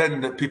says in the tin,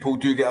 that people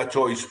do get a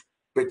choice.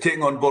 But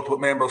taking on board what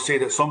members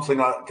said, it's something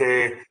that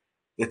the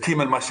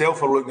team and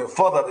myself are looking at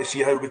further to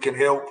see how we can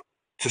help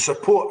to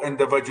support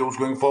individuals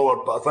going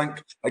forward. But I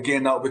think,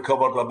 again, that will be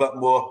covered a bit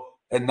more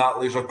in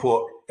Natalie's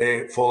report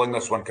following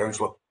this one,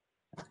 Councillor.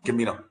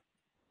 Convener.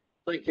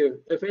 Thank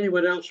you. If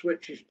anyone else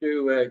wishes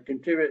to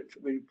contribute,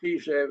 will you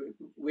please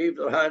wave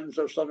their hands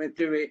or something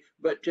to me.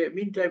 But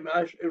meantime,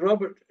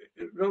 Robert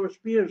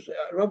Spears,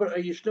 Robert, are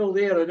you still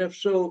there? And if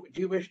so,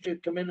 do you wish to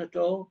come in at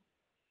all?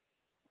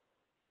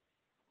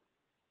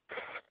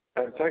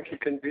 Thank you,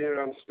 Convener.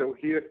 I'm still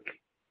here.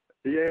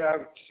 Yeah, I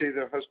would say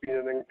there has been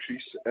an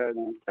increase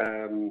in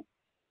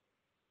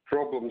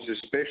problems,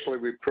 especially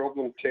with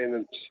problem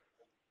tenants.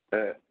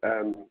 I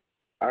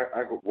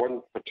got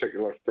one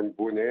particular from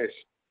Bowness,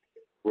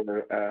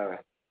 where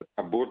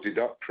a boarded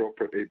up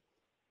property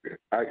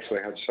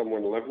actually had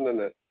someone living in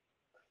it,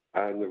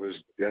 and there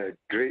was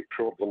great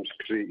problems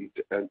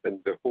created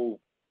in the whole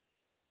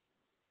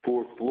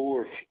 4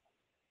 floors.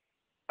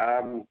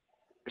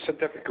 It's a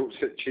difficult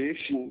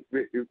situation.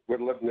 We're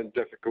living in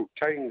difficult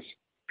times.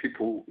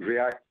 People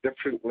react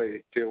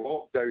differently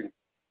to lockdown.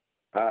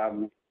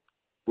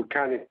 We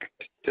can't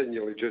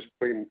continually just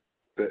blame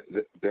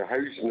the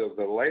housing or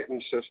the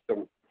letting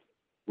system.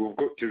 We've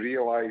got to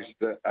realise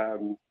that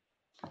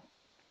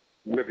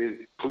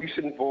maybe police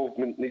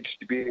involvement needs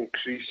to be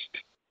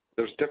increased.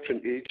 There's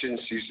different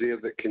agencies there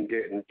that can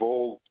get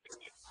involved.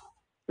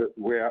 But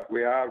we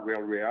are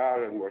where we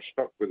are, and we're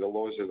stuck with the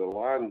laws of the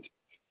land.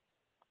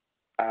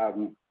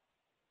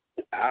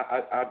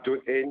 I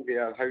don't envy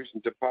our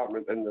housing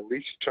department in the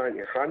least trying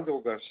to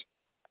handle this.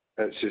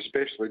 It's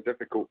especially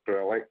difficult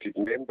for elected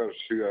members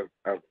who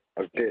are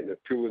getting a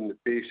pull in the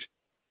face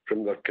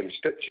from their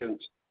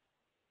constituents.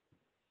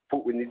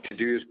 What we need to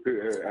do is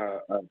put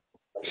out a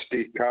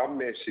stay calm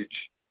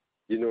message.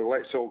 You know,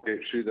 let's all get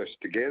through this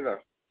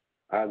together.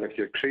 And if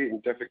you're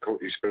creating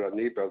difficulties for a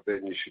neighbour,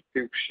 then you should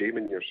feel shame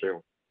in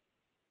yourself.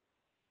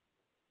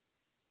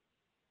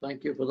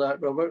 Thank you for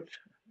that, Robert.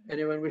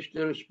 Anyone wish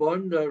to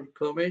respond or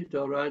comment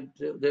or add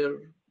their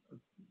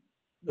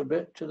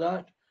bit to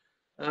that?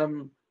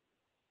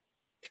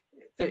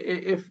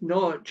 If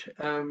not,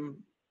 I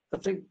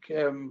think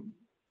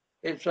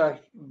it's a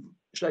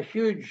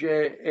huge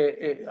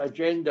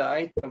agenda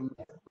item,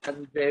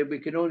 and we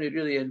can only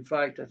really, in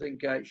fact, I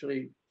think,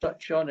 actually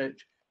touch on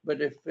it. But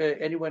if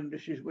anyone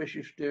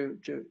wishes to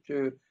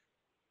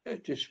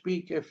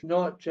speak, if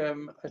not,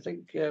 I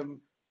think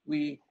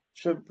we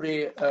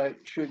simply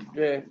should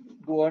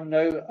go on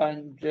now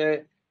and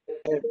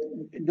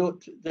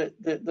note that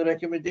the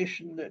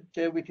recommendation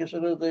that we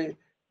consider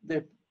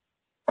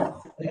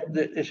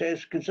it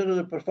says consider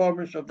the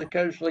performance of the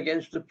council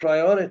against the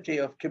priority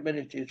of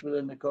communities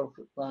within the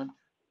corporate plan,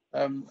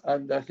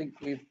 and I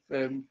think we've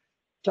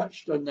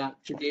touched on that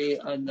today,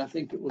 and I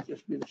think it will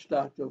just be the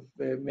start of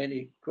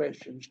many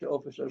questions to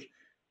officers.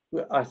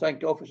 I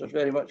thank officers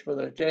very much for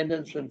their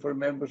attendance and for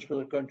members for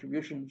their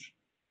contributions,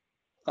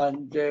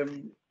 and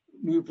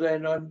move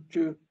then on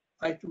to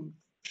item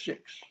 6,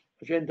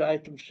 agenda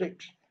item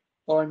 6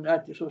 on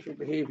antisocial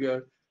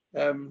behaviour.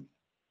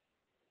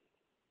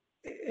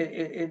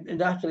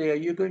 Natalie, are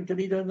you going to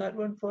lead on that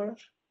one for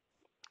us?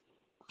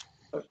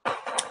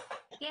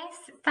 Yes,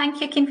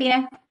 thank you,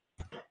 Convener.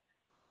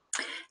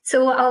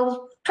 So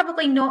I'll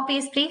probably not be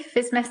as brief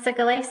as Mr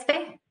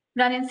Gillespie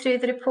running through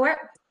the report,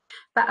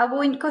 but I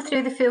won't go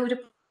through the full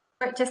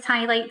report, just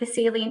highlight the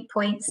salient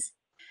points.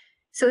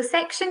 So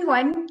section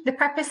 1, the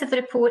purpose of the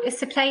report is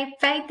to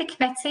provide the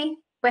committee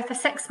with a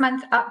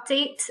 6-month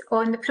update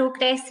on the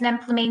progress in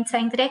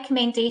implementing the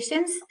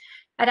recommendations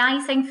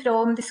arising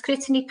from the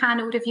Scrutiny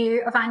Panel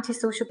review of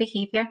antisocial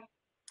behaviour.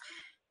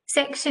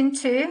 Section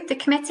 2, the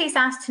committee is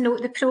asked to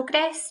note the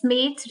progress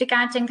made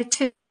regarding the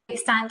 2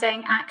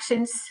 outstanding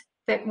actions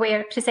that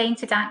were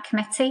presented at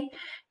committee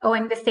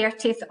on the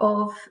 30th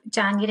of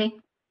January.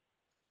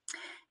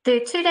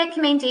 The 2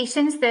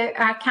 recommendations that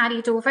are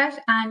carried over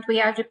and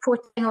we are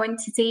reporting on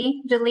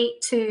today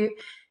relate to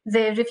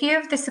the review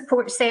of the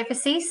support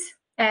services,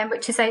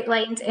 which is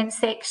outlined in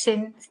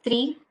section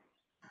 3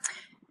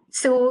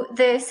 So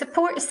the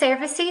support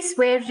services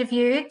were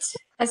reviewed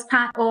as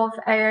part of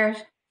our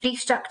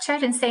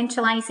restructure and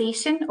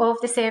centralisation of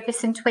the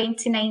service in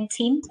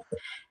 2019.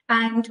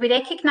 And we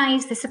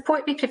recognise the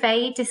support we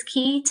provide is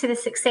key to the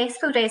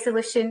successful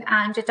resolution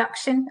and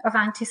reduction of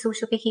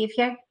antisocial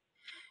behaviour.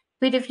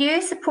 We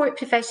review support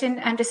provision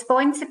and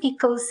respond to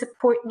people's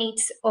support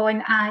needs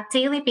on a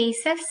daily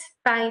basis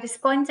by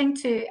responding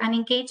to and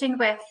engaging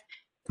with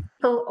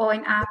people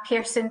on a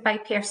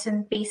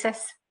person-by-person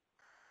basis.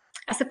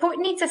 A support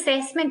needs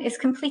assessment is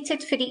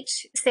completed for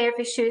each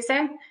service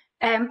user,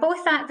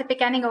 both at the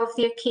beginning of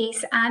their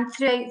case and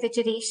throughout the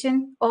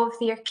duration of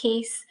their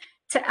case,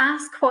 to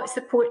ask what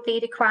support they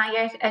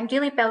require and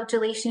really build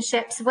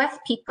relationships with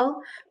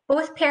people,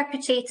 both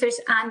perpetrators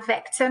and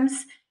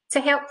victims, to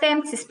help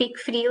them to speak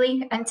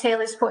freely and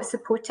tell us what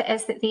support it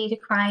is that they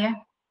require.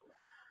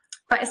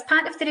 But as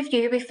part of the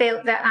review, we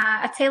felt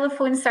that a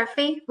telephone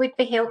survey would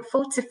be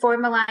helpful to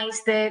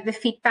formalise the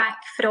feedback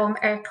from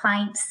our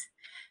clients.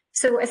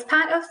 So as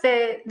part of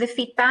the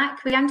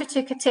feedback, we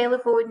undertook a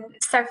telephone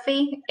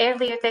survey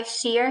earlier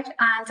this year,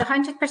 and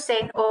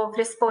 100% of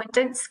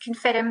respondents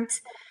confirmed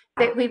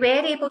that we were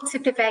able to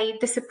provide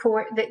the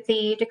support that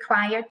they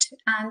required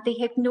and they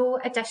had no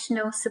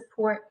additional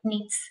support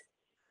needs.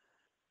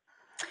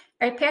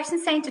 Our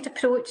person-centred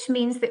approach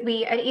means that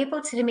we are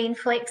able to remain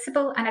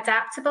flexible and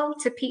adaptable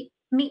to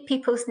meet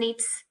people's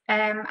needs,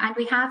 and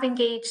we have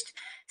engaged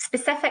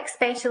specific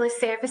specialist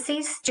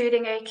services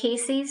during our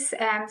cases,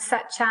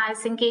 such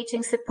as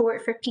engaging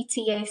support for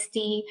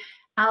PTSD,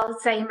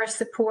 Alzheimer's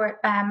support,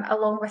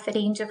 along with a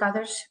range of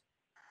others.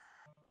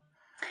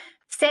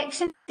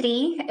 Section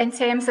 3, in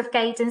terms of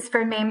guidance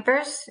for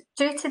members,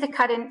 due to the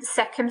current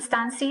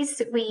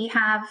circumstances, we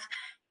have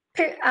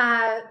put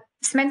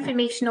some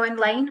information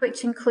online,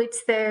 which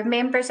includes the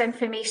members'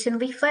 information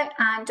leaflet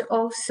and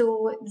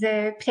also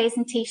the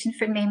presentation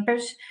for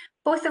members,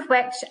 both of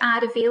which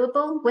are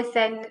available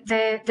within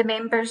the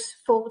members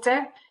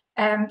folder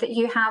that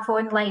you have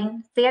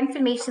online. The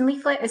information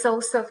leaflet is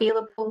also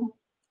available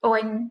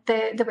on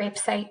the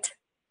website.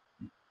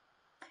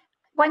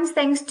 Once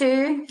things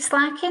do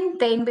slacken,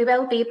 then we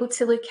will be able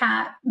to look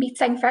at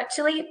meeting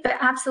virtually, but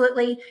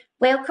absolutely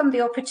welcome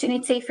the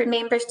opportunity for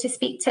members to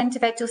speak to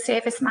individual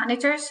service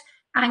managers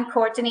and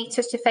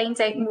coordinators to find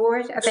out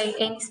more about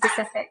any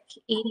specific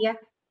area.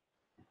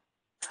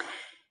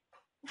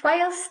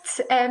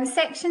 Whilst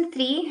section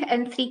 3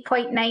 and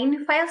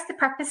 3.9, whilst the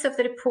purpose of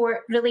the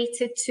report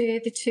related to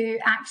the two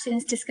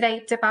actions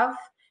described above,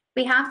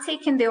 we have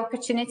taken the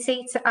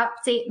opportunity to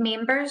update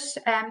members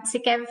to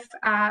give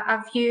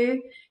a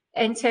view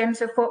in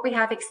terms of what we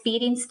have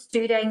experienced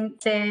during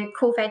the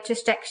COVID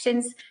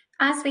restrictions,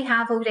 as we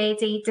have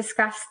already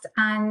discussed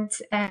and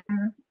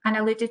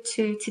alluded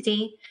to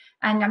today.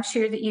 And I'm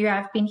sure that you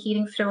have been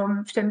hearing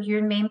from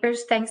your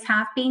members. Things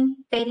have been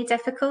very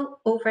difficult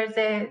over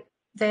the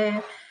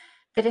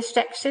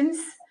restrictions.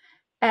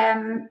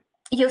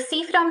 You'll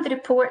see from the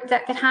report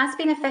that there has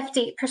been a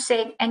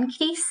 58%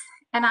 increase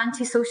in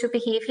antisocial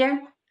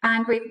behaviour,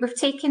 and we've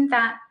taken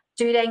that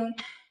during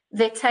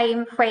the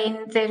time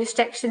when the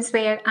restrictions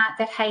were at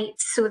their height,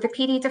 so the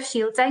period of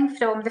shielding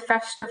from the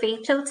 1st of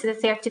April to the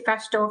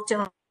 31st of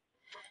July.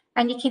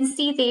 And you can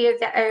see there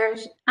that our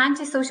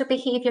antisocial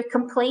behaviour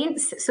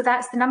complaints, so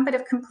that's the number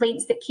of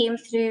complaints that came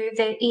through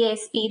the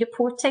ASB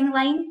reporting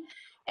line,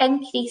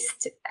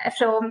 increased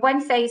from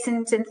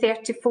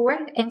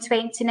 1,034 in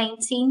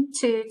 2019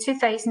 to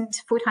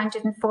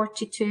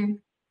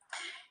 2,442.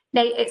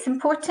 Now, it's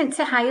important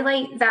to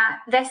highlight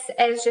that this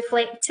is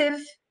reflective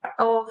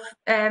of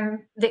the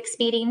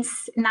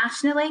experience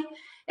nationally.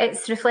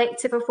 It's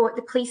reflective of what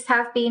the police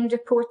have been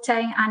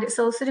reporting, and it's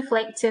also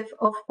reflective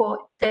of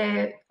what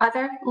the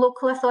other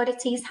local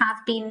authorities have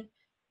been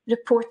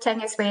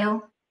reporting as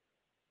well.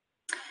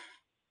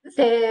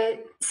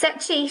 The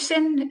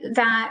situation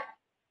that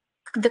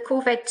the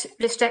COVID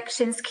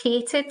restrictions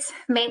created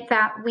meant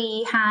that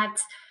we had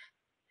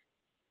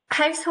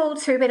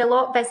households who were a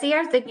lot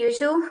busier than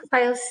usual.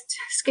 Whilst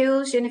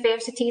schools,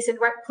 universities and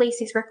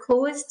workplaces were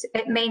closed,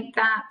 it meant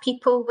that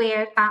people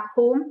were at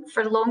home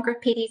for longer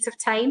periods of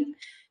time.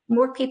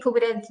 More people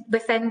were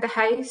within the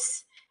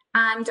house.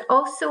 And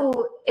also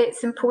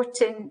it's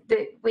important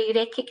that we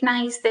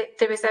recognise that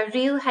there is a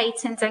real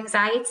heightened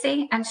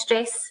anxiety and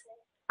stress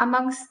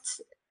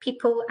amongst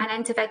people and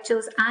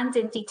individuals and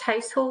indeed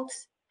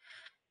households.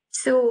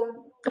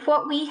 So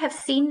what we have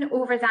seen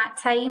over that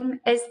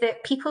time is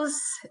that people's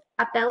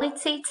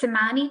ability to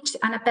manage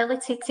and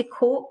ability to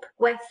cope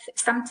with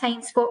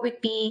sometimes what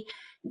would be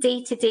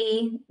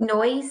day-to-day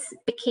noise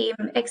became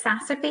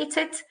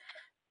exacerbated.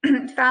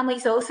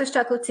 Families also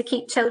struggled to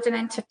keep children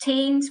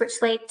entertained,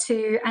 which led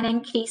to an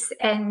increase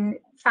in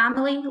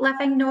family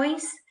living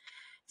noise.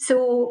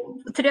 So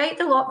throughout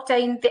the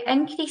lockdown, the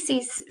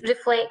increases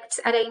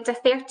reflect around a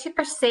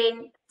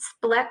 30%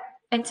 split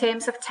in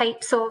terms of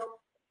types of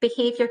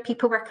behaviour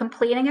people were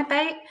complaining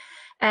about.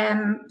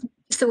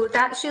 So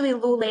that's really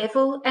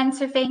low-level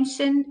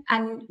intervention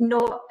and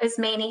not as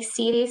many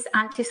serious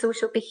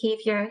antisocial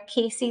behaviour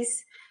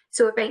cases.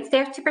 So about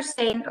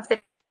 30% of the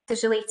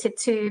is related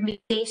to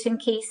mediation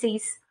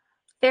cases.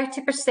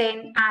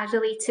 30% are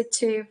related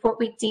to what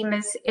we deem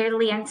as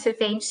early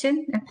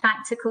intervention and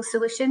practical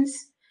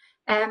solutions.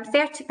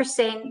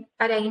 30%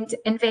 around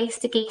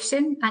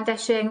investigation and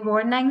issuing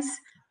warnings,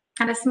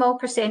 and a small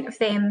percent of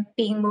them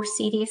being more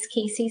serious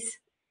cases.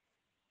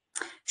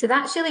 So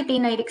that's really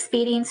been our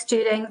experience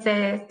during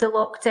the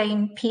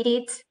lockdown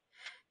period.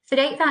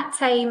 Throughout that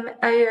time,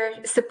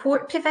 our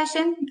support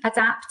provision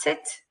adapted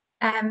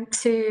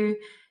to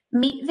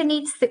meet the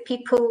needs that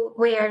people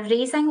were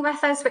raising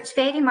with us, which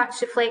very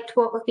much reflect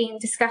what we've been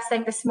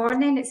discussing this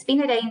morning. It's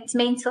been around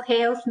mental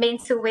health,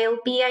 mental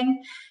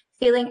well-being,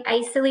 feeling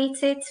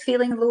isolated,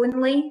 feeling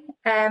lonely,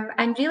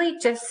 and really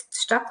just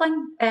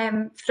struggling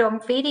from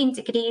varying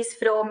degrees,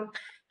 from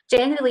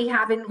generally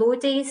having low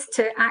days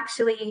to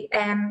actually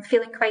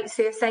feeling quite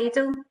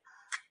suicidal.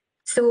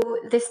 So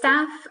the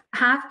staff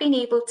have been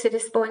able to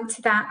respond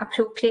to that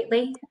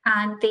appropriately,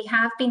 and they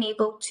have been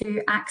able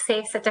to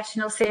access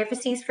additional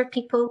services for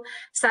people,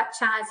 such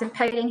as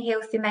Empowering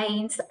Healthy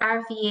Minds,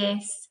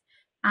 RVS,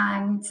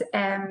 and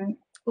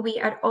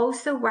we are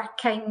also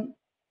working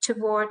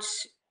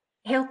towards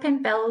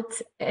helping build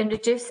and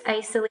reduce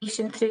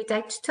isolation through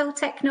digital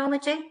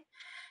technology.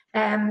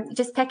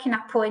 Just picking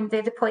up on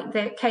the point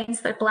that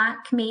Councillor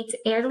Black made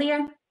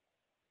earlier.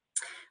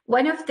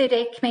 One of the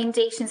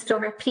recommendations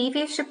from our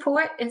previous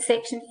report in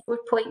section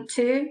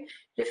 4.2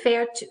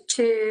 referred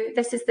to,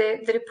 this is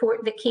the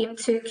report that came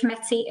to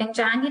committee in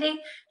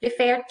January,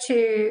 referred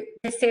to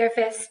the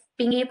service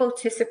being able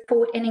to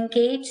support and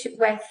engage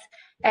with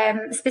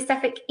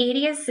specific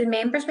areas and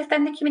members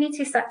within the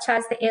community, such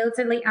as the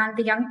elderly and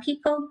the young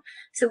people.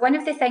 So one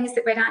of the things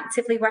that we're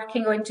actively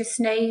working on just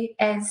now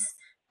is,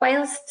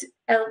 whilst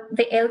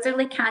the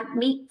elderly can't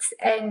meet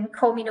in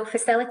communal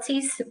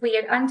facilities, we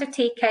are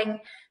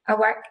undertaking a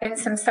work and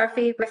some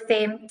survey with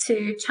them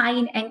to try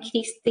and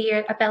increase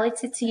their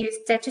ability to use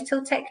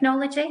digital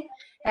technology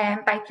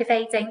by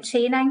providing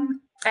training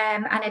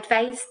and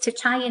advice to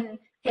try and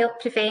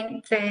help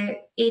prevent the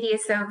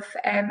areas of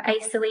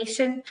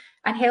isolation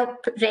and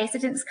help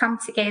residents come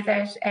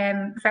together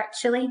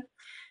virtually.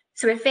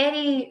 So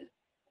we're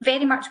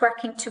very much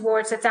working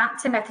towards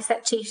adapting with the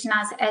situation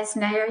as it is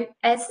now,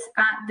 is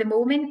at the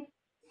moment,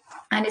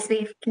 and as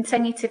we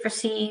continue to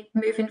foresee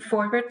moving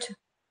forward.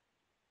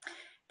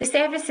 The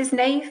service is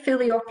now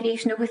fully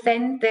operational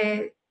within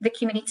the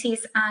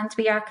communities, and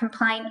we are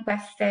compliant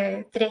with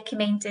the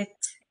recommended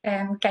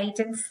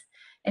guidance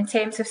in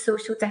terms of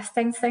social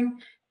distancing.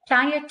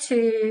 Prior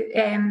to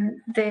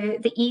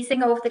the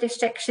easing of the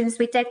restrictions,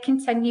 we did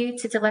continue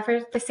to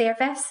deliver the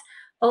service,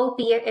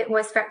 albeit it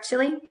was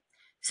virtually.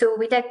 So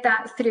we did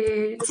that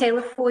through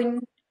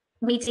telephone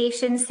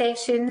mediation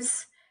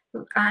sessions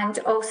and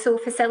also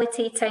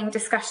facilitating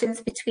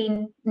discussions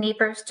between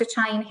neighbours to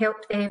try and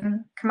help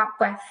them come up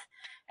with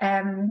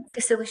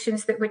the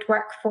solutions that would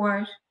work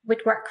for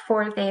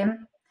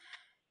them.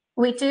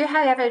 We do,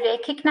 however,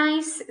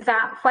 recognise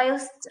that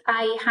whilst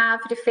I have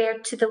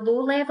referred to the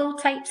low-level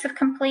types of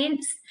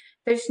complaints,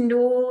 there's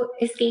no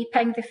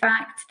escaping the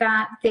fact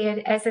that there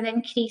is an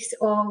increase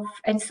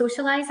in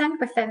socialising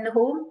within the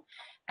home.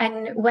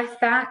 And with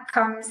that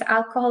comes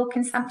alcohol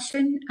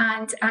consumption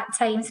and at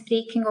times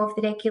breaking of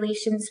the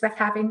regulations with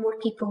having more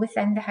people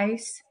within the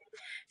house.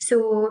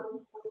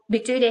 So we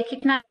do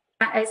recognise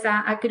that as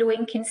a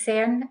growing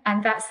concern,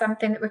 and that's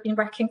something that we've been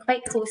working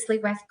quite closely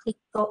with Police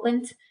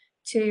Scotland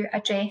to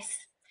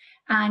address.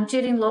 And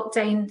during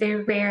lockdown,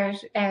 there were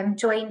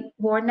joint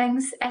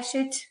warnings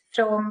issued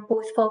from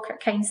both Falkirk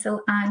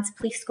Council and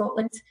Police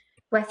Scotland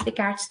with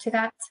regards to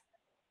that.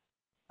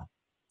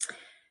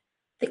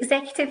 The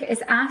Executive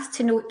is asked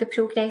to note the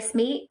progress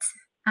made,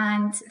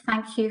 and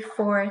thank you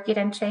for your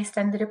interest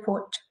in the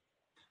report.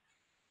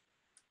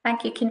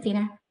 Thank you,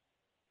 Convener.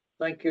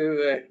 Thank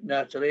you,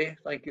 Natalie.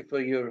 Thank you for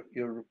your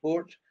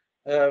report.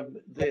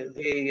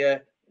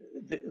 The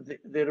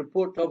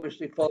report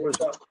obviously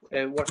follows up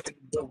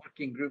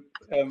working group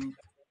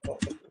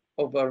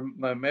of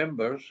my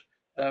members.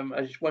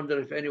 I just wonder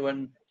if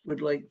anyone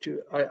would like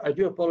to. I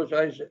do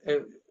apologise.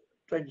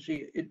 Trying to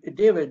see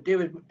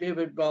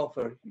David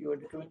Balfour. You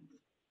want to come in?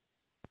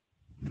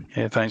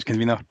 Yeah, thanks,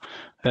 Convener.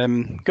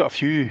 Got a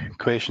few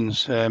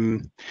questions.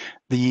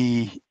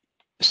 The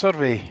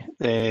surveys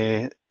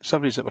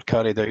that were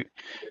carried out,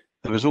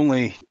 there was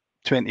only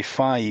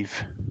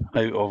 25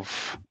 out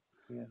of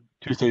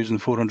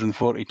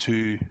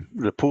 2,442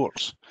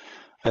 reports.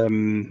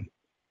 Can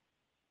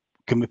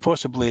we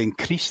possibly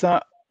increase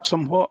that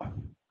somewhat?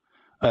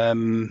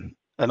 And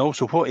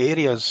also, what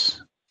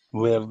areas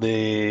were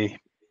the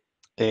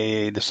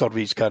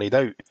surveys carried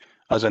out,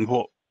 as in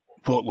what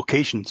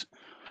locations?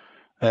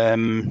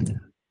 In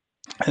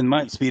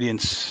my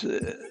experience,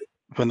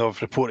 when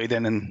I've reported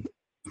in, and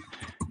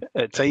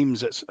at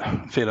times it's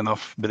fair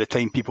enough. By the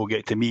time people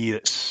get to me,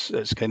 it's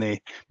kind of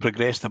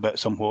progressed a bit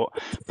somewhat.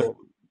 But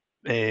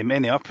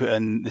many I put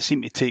in, they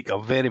seem to take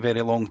a very,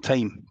 very long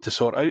time to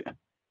sort out.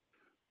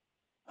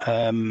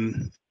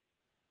 And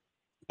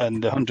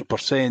the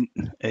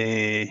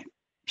 100%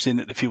 saying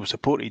that they feel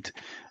supported,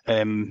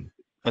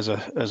 as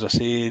I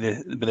say,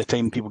 by the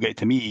time people get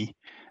to me,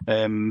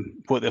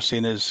 what they're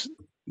saying is,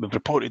 we've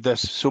reported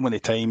this so many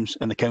times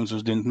and the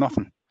council's doing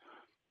nothing.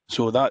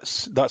 So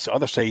that's the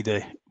other side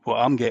of what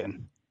I'm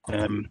getting.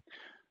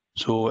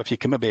 So if you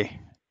can maybe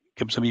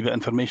give us a wee bit of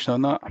information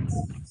on that.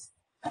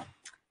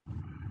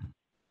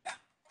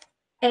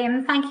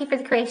 Thank you for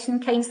the question,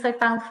 Councillor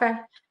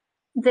Balfour.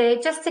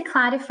 Just to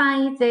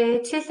clarify,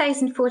 the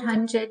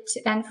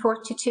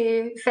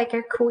 2,442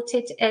 figure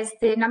quoted is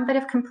the number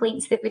of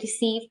complaints that we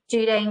received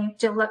during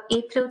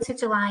April to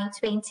July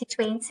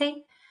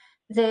 2020.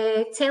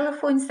 The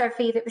telephone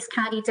survey that was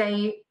carried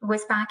out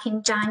was back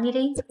in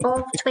January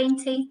of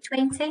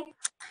 2020,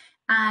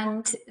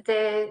 and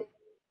the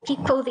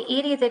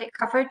area that it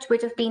covered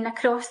would have been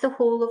across the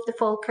whole of the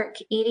Falkirk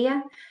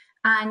area.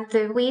 And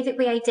the way that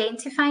we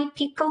identified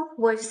people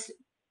was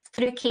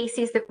through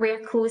cases that were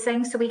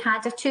closing. So we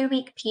had a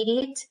 2-week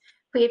period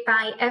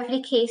whereby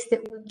every case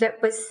that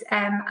was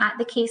at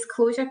the case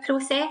closure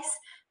process,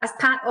 as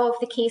part of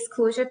the case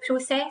closure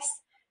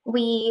process,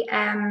 we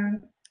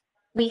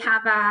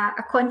have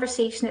a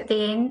conversation at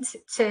the end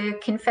to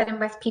confirm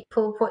with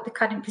people what the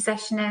current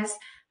position is,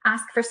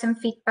 ask for some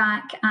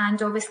feedback,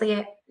 and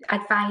obviously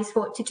advise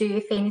what to do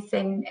if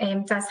anything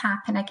does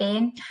happen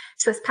again.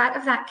 So as part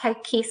of that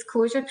case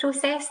closure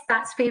process,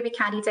 that's where we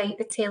carried out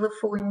the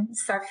telephone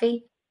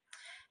survey.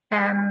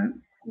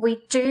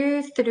 We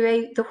do,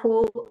 throughout the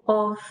whole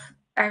of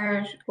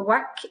our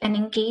work and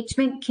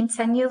engagement,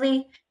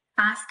 continually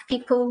ask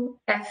people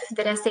if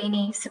there is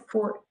any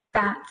support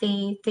that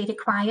they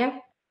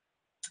require.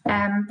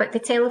 But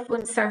the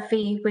telephone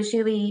survey was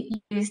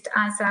really used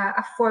as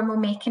a formal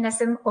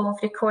mechanism of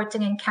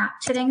recording and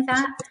capturing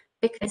that,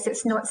 because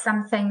it's not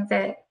something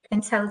that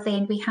until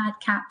then we had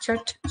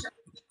captured.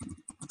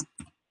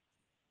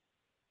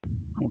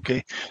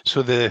 Okay,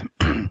 so the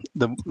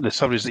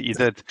surveys that you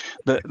did,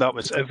 that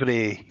was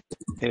every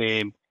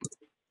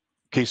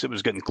case that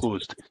was getting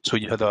closed. So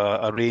you had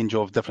a range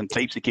of different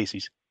types of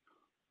cases.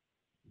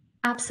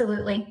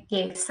 Absolutely,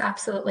 yes,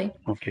 absolutely.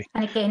 Okay.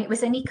 And again, it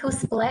was an equal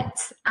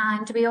split,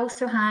 and we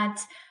also had,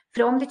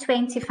 from the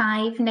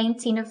 25,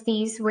 19 of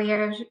these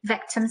were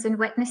victims and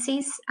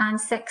witnesses, and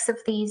 6 of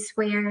these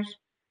were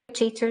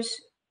perpetrators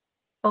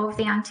of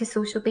the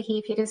antisocial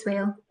behaviour as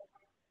well.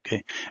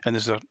 Okay, and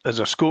is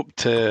there scope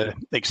to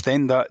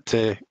extend that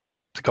to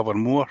cover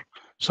more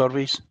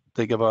surveys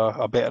to give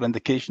a better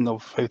indication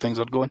of how things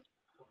are going?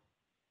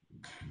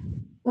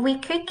 We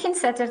could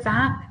consider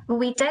that.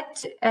 We did,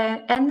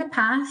 in the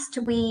past,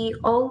 we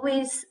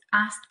always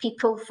asked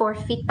people for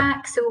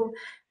feedback. So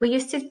we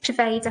used to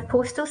provide a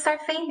postal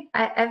survey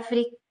at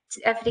every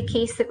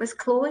case that was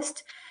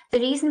closed. The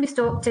reason we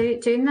stopped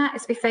doing that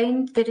is we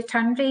found the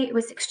return rate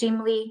was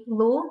extremely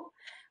low.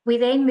 We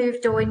then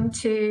moved on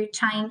to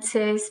trying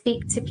to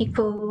speak to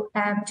people,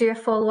 do a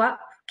follow-up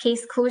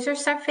case closure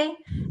survey,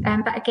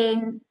 but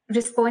again,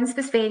 response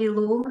was very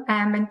low,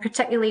 and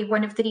particularly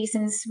one of the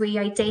reasons we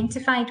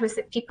identified was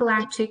that people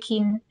aren't too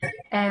keen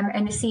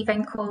in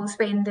receiving calls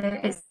when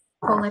it's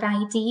caller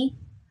ID,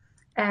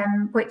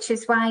 which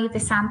is why the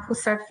sample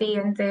survey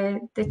and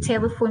the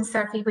telephone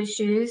survey was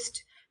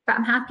used. But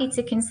I'm happy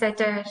to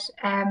consider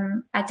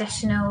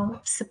additional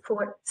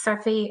support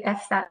survey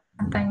if that's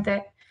something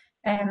that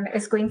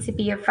is going to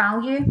be of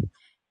value.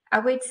 I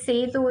would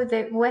say though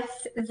that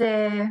with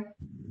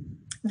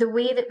the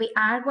way that we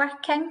are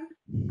working,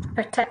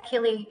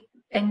 particularly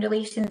in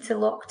relation to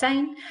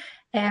lockdown,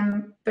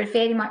 we're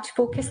very much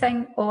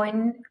focusing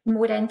on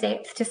more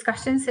in-depth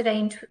discussions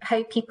around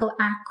how people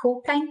are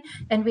coping,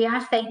 and we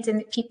are finding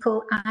that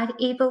people are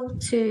able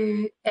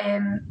to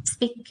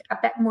speak a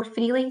bit more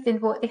freely than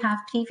what they have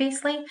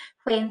previously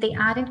when they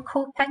aren't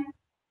coping.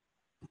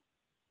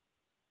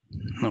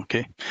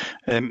 Okay.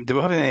 Do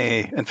we have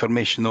any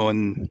information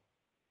on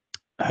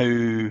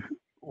how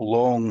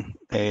long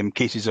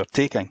cases are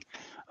taking,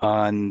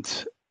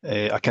 and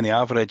a kind of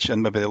average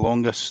and maybe the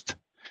longest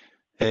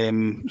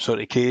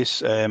sort of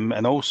case,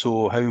 and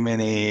also how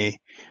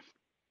many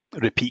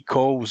repeat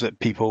calls that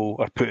people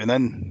are putting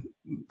in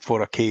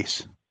for a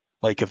case?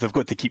 Like if they've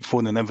got to keep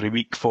phoning every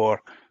week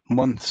for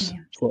months,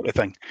 sort of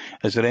thing.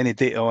 Is there any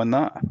data on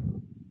that?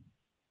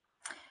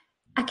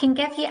 I can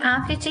give you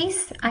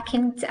averages. I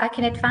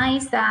can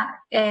advise that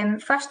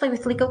firstly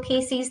with legal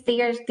cases,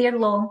 they're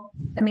long.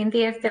 I mean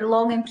they're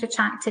long and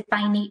protracted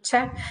by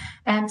nature.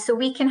 So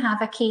we can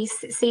have a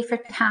case, say for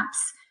perhaps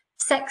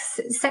six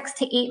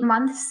to 8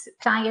 months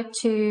prior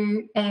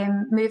to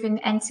moving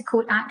into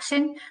court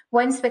action.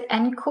 Once we're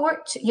in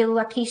court, you'll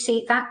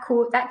appreciate that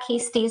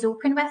case stays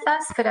open with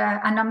us for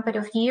a number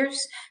of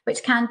years,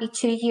 which can be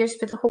 2 years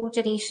for the whole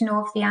duration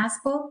of the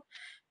ASBO.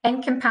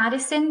 In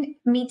comparison,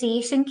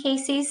 mediation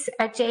cases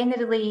are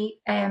generally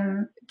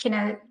kind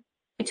of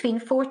between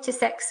 4 to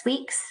 6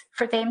 weeks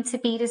for them to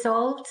be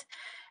resolved.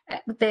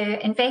 The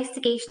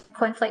investigation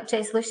conflict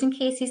resolution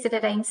cases are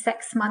around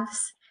 6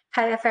 months.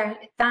 However,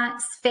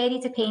 that's very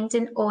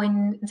dependent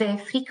on the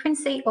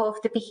frequency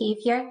of the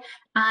behaviour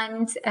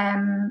and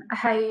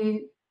how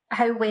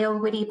how well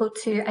we're able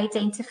to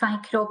identify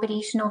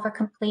corroboration of a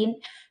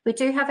complaint. We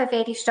do have a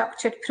very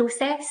structured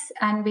process,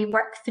 and we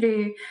work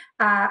through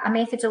a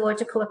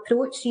methodological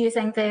approach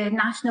using the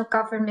national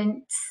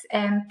government's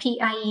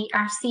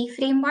PIERC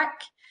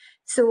framework.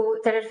 So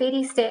there are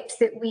various steps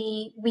that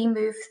we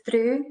move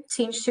through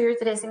to ensure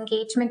there is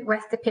engagement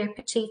with the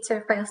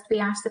perpetrator whilst we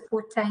are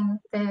supporting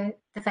the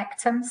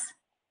victims.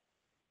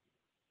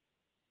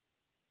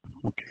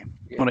 Okay.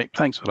 All right.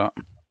 Thanks for that.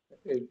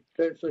 Okay.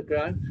 Councillor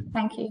Grant.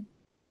 Thank you.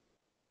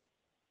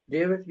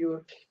 David, you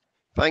were...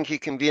 Thank you,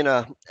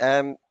 convener.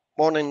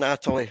 Morning,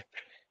 Natalie.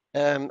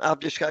 I've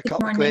just got a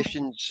couple of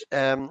questions.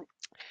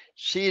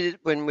 See,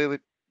 when we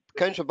would,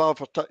 Councillor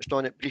Balfour touched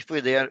on it briefly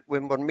there,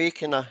 when we're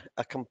making a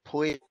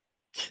complaint,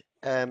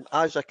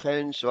 as a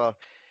councillor,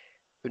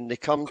 when they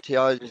come to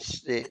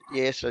us, they,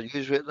 yes, are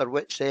usually at their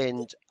wit's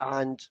end,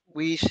 and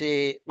we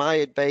say, my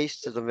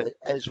advice to them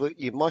is, look,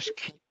 you must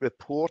keep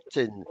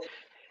reporting,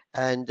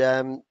 and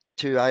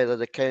to either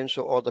the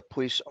council or the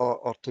police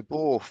or to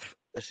both.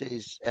 This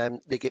is,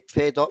 they get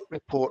fed up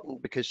reporting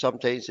because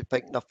sometimes they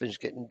think nothing's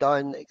getting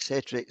done,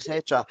 etc.,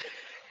 etc.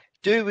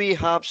 Do we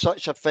have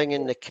such a thing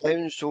in the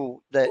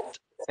council that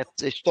if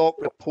they stop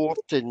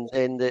reporting,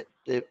 then the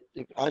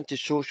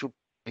antisocial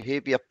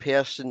behaviour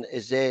person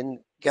is then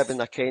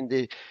given a kind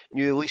of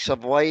new lease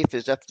of life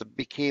as if they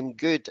became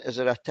good? Is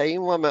there a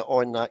time limit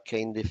on that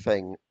kind of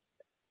thing?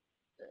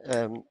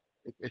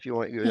 If you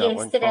want to use that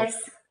one. Yes, there is.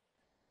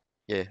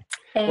 Yeah.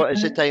 What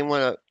is the time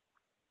limit?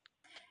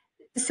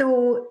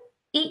 So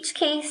each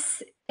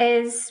case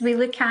is, we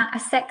look at a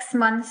 6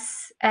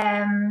 months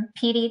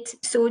period.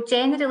 So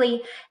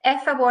generally,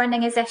 if a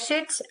warning is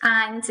issued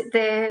and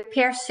the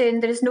person,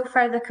 there is no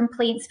further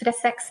complaints for a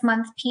 6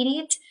 month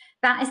period,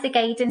 that is the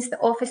guidance that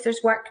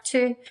officers work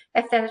to.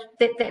 If there,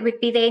 that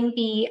would be then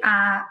be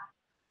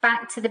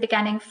back to the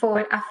beginning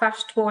for a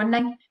first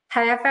warning.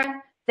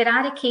 However, there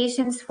are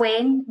occasions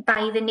when,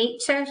 by the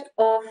nature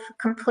of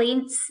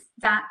complaints,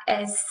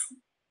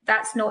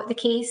 that's not the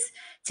case.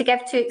 To give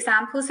 2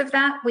 examples of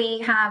that, we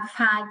have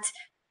had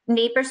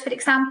neighbours, for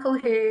example,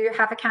 who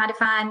have a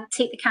caravan,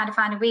 take the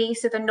caravan away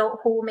so they're not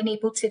home and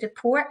able to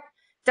report.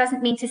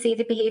 Doesn't mean to say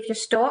the behaviour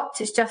stopped,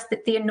 it's just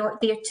that they're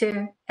not there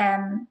to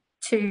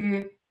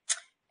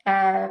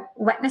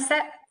witness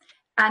it.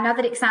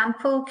 Another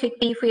example could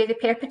be where the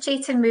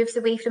perpetrator moves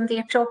away from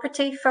their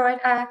property for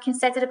a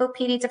considerable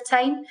period of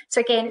time.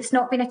 So again, it's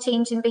not been a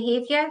change in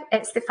behaviour,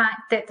 it's the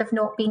fact that they've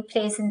not been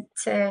present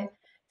to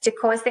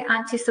cause the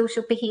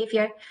antisocial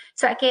behaviour.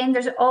 So again,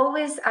 there's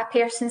always a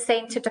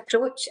person-centred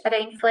approach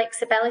around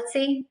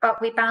flexibility,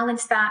 but we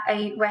balance that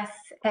out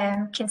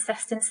with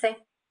consistency.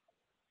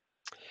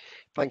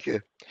 Thank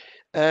you.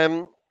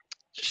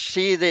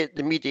 See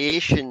the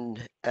mediation,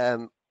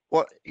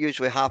 what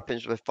usually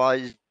happens with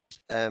us,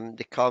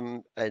 they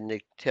come and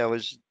they tell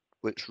us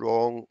what's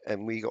wrong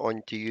and we go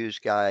on to use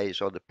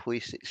guys or the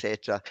police,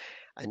 etc.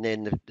 And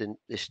then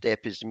the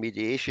step is the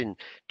mediation.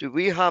 Do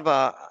we have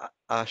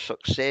a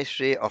success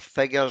rate or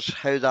figures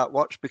how that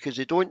works? Because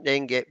they don't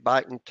then get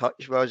back in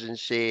touch with us and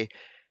say,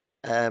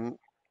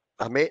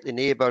 I met the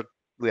neighbour,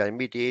 we are in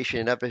mediation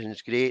and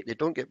everything's great. They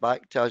don't get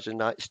back to us in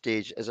that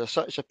stage. Is there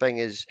such a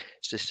thing as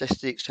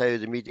statistics how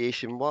the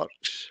mediation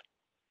works?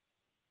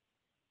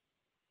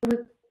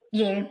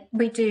 Yeah,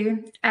 we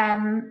do.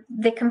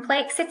 The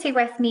complexity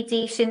with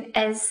mediation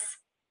is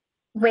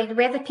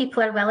whether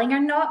people are willing or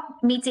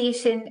not.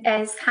 Mediation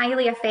is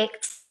highly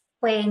effective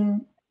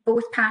when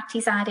both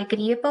parties are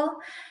agreeable.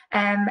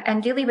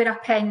 And really we're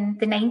up in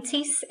the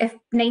 90s. If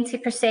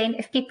 90%,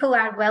 if people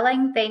are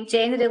willing, then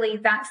generally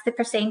that's the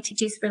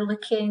percentages we're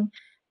looking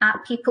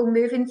at, people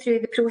moving through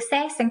the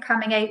process and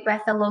coming out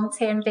with a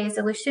long-term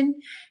resolution.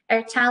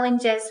 Our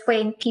challenge is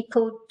when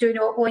people do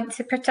not want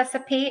to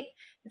participate,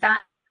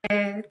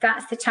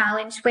 that's the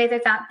challenge, whether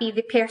that be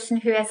the person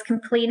who is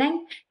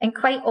complaining, and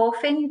quite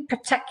often,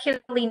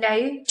 particularly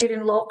now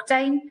during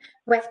lockdown,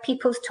 with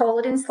people's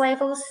tolerance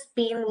levels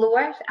being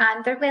lower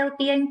and their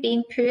well-being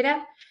being poorer,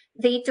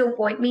 they don't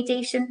want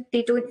mediation,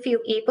 they don't feel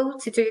able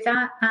to do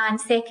that, and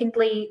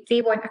secondly,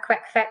 they want a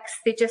quick fix,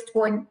 they just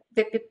want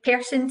the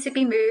person to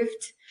be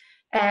moved,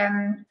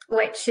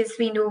 which, as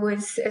we know,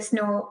 is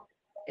not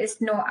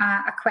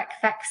a quick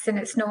fix, and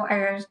it's not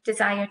our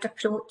desired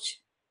approach.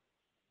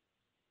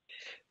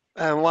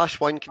 Last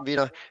one,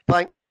 convener.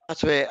 Thanks.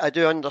 I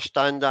do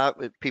understand that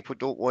people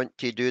don't want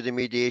to do the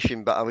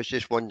mediation, but I was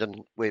just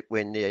wondering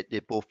when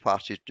the both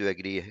parties do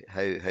agree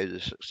how the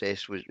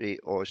success rate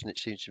was, and it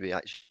seems to be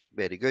actually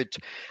very good.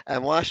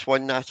 Last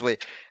one, Natalie.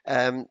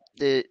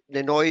 The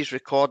noise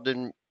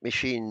recording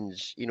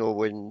machines, you know,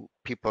 when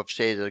people have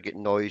said they're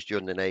getting noise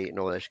during the night and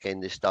all this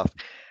kind of stuff,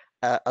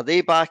 are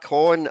they back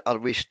on? Are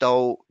we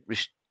still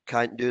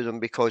can't do them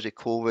because of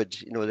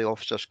COVID? You know, the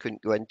officers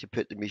couldn't go in to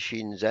put the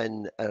machines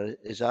in.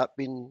 Has that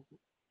been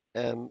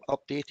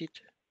updated?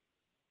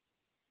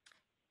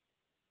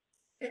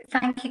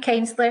 Thank you,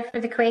 Councillor,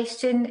 for the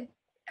question.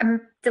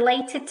 I'm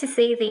delighted to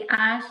say they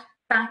are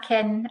back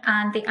in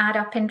and they are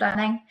up and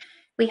running.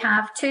 We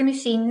have 2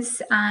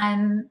 machines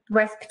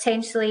with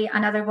potentially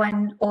another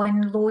one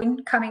on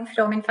loan coming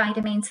from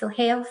Environmental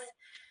Health.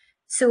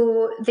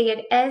 So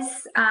there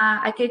is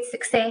a good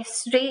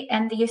success rate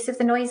in the use of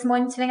the noise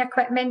monitoring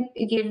equipment.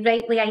 You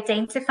rightly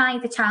identify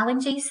the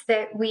challenges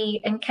that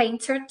we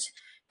encountered,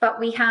 but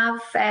we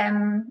have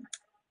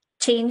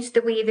changed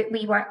the way that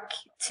we work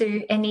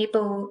to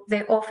enable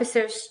the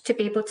officers to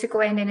be able to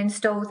go in and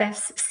install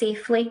this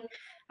safely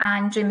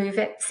and remove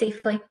it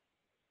safely.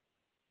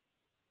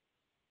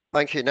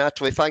 Thank you,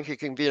 Natalie. Thank you,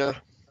 Convener.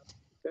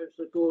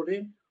 Councillor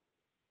Gordy,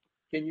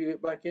 can you get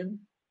back in?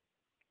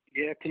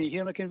 Yeah, can you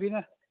hear me,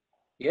 Convener?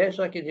 Yes,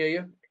 I can hear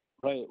you.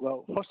 Right,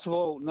 well, first of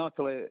all,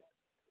 Natalie,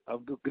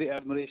 I've got great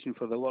admiration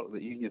for the work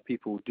that you and your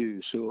people do.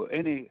 So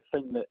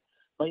anything that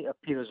might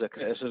appear as a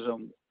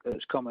criticism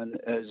that's coming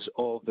is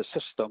of the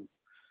system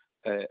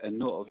and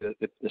not of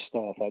the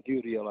staff. I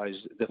do realise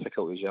the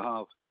difficulties you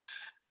have.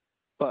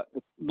 But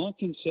my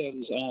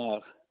concerns are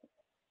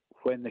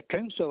when the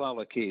council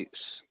allocates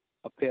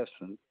a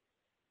person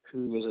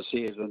who, as I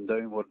say, is on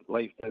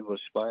life downward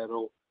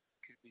spiral,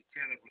 could be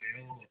terribly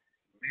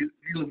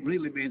ill,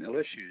 really mental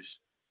issues.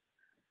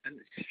 And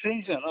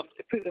strangely enough,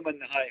 to put them in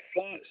the high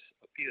flats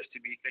appears to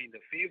be kind of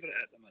favourite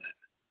at the minute.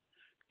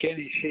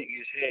 Kenny's shaking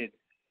his head,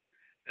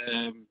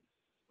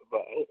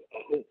 but I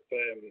hope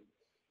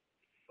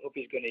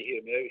he's going to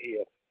hear me out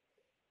here.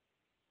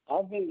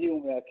 I've been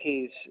dealing with a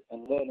case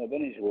in Lorna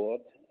Binney's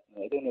ward,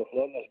 and I don't know if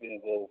Lorna's been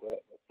involved with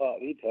it, but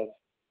Pat Reid has,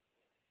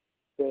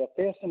 where a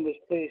person was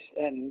placed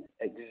in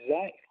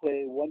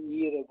exactly 1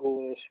 year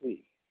ago this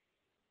week.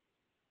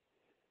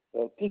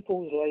 Well,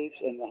 people's lives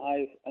in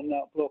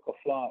that block of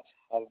flats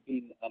have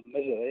been a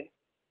misery.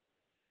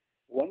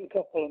 One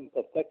couple in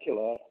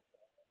particular,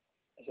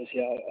 as I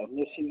say, I've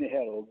not seen the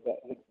Herald, but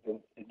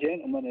the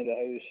gentleman in the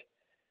house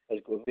has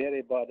got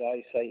very bad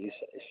eyesight. His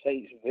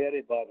sight's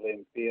very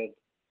badly impaired,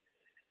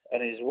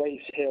 and his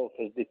wife's health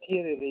has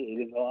deteriorated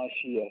in the last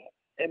year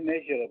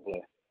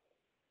immeasurably.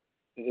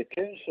 The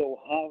council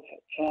have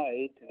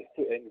tried to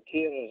put in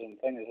carers and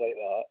things like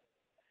that.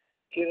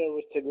 Carer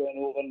was to go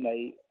in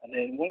overnight, and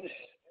then once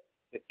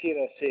the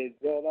carer said,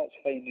 well, that's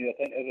fine now, I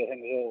think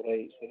everything's all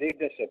right. So they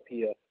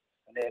disappear,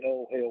 and then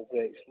all hell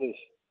breaks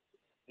loose.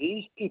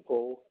 These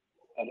people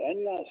are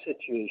in that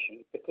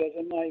situation because,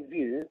 in my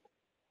view,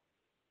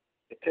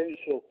 the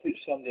council put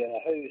somebody in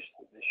a house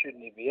that they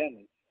shouldn't be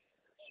in.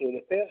 So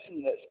the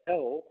person that's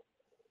ill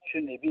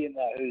shouldn't be in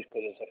that house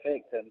because it's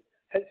affecting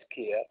his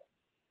care,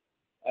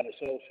 and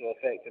it's also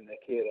affecting the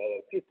care of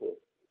other people.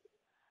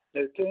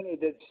 Now, Kenny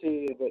did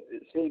say about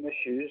the same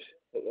issues,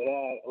 that there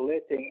are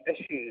letting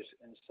issues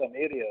in some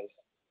areas.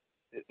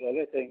 They're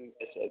letting,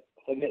 I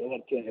forget the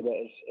word, Kenny, but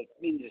it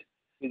means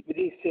we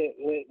do set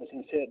lettings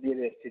in certain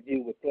areas to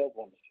deal with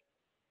problems.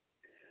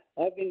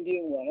 I've been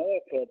dealing with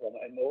another problem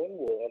in my own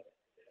ward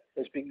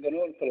that's been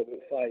going on for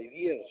about 5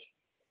 years.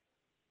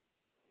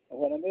 And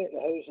when I met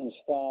the housing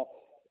staff,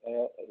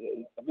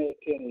 I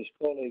met Kenny's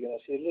colleague, and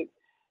I said, look,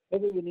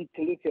 maybe we need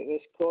to look at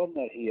this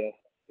corner here,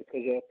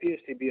 because there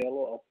appears to be a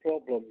lot of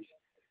problems,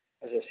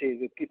 as I say,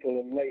 with people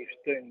in life's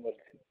downward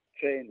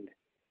trend.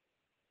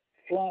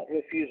 Flat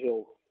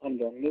refusal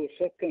under no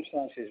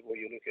circumstances will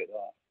you look at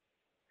that.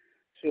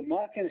 So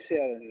my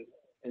concern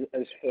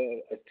is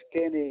for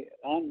Kenny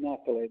and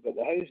Natalie, but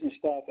the housing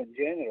staff in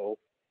general.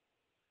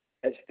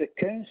 It's the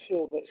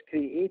council that's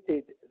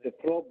created the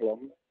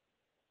problem,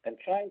 and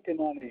trying to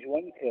manage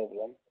one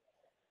problem,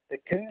 the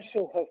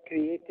council have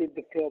created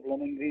the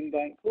problem in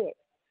Greenbank Court.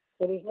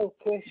 There is no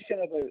question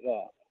about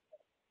that.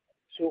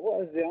 So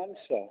what is the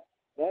answer?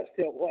 That's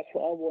what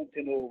I want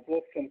to know,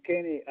 both from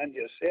Kenny and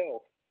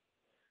yourself.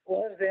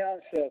 What is the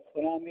answer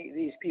when I meet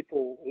these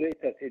people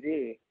later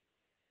today?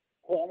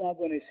 What am I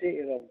going to say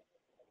to them?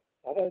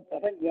 I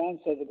think the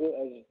answer is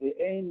the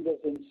end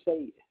is in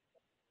sight.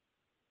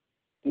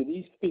 Do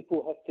these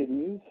people have to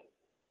move,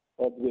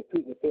 or do we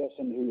put the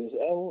person who is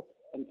ill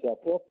into a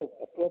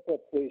proper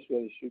place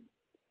where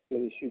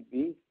he should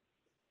be?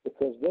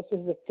 Because this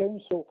is the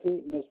council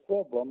creating this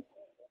problem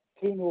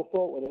through no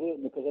fault of their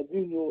own, because I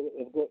do know that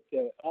they've got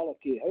to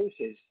allocate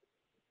houses,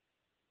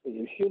 but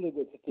you've surely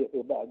got to take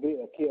a bit of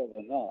greater care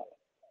than that.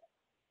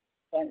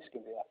 Thanks,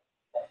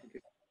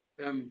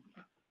 Convener.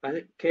 I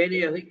think,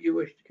 Kenny, I think you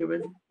wish to come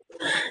in.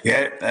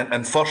 Yeah,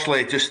 and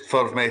firstly, just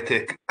for me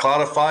to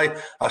clarify,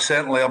 I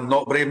certainly am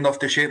not brave enough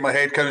to shake my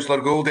head,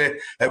 Councillor Goldie.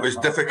 It was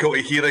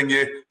difficulty hearing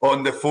you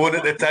on the phone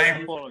at the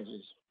time.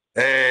 Apologies.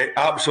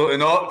 Absolutely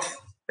not.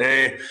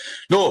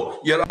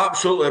 No, you're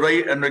absolutely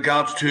right in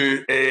regards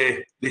to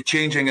the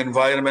changing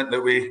environment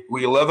that we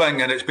live in,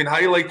 and it's been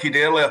highlighted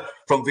earlier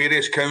from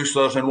various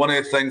councillors, and one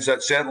of the things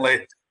that's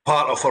certainly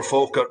part of our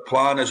Falkirk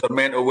plan is our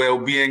mental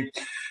well-being.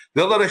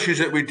 The other issues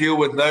that we deal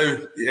with now,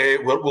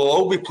 we'll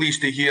all be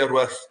pleased to hear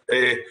with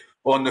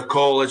on the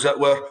call, is that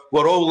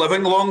we're all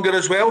living longer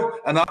as well,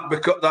 and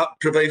that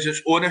provides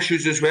its own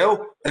issues as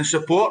well and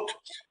support.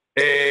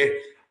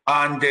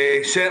 And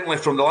certainly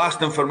from the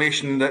last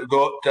information that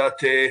got at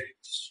the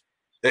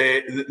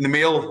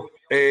Mail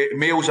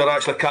males are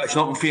actually catching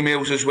up on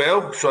females as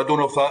well. So I don't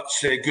know if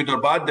that's good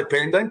or bad,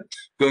 depending,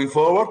 going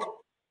forward.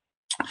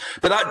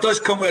 But that does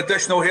come with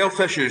additional health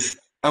issues,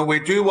 and we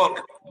do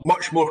work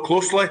much more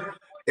closely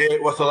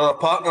with our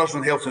partners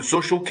in health and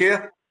social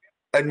care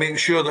and making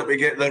sure that we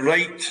get the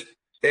right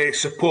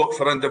support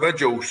for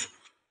individuals.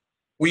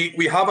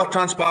 We have a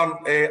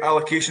transparent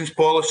allocations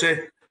policy.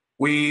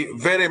 We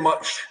very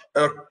much,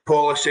 our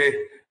policy,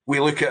 we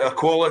look at our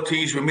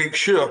qualities, we make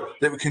sure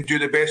that we can do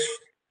the best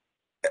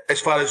as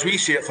far as we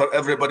see it for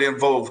everybody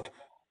involved.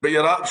 But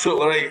you're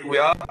absolutely right, we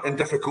are in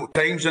difficult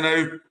times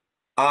now,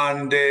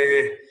 and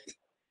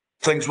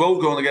things will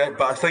go on again,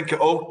 but I think it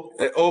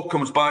all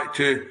comes back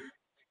to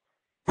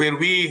where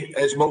we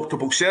as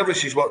multiple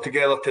services work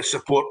together to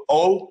support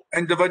all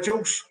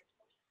individuals,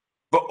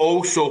 but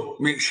also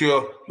make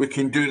sure we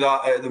can do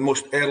that at the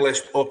most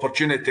earliest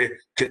opportunity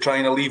to try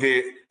and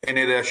alleviate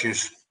any of the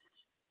issues.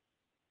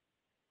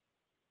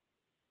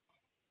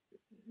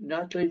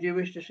 Natalie, do you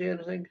wish to say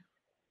anything?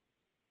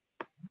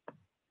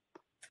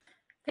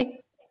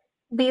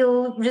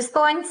 We'll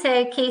respond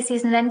to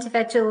cases on an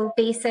individual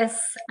basis,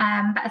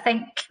 but I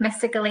think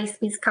Mr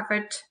Gillespie's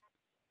covered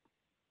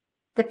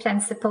the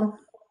principle.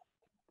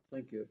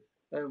 Thank you.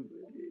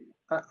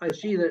 I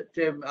see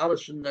that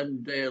Alison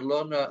and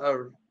Lorna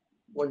are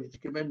wanting to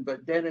come in,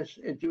 but Dennis,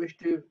 do you wish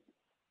to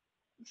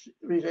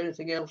raise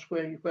anything else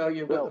while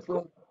you've got the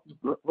floor?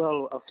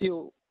 Well, I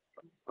feel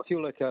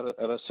like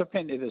a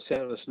recipient of the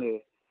service now.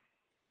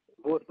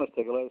 Both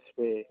Mr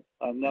Gillespie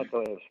and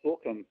Natalie have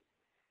spoken,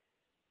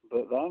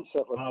 but the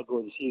answer when I go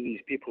and see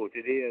these people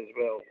today is,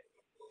 well,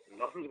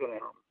 nothing's going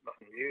to happen,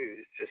 nothing new.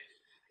 It's just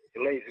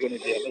your life's going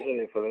to be a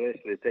misery for the rest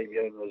of the time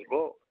you're in this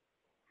block.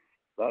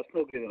 That's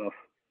not good enough.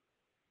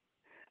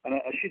 And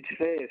I should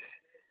stress,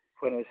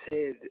 when I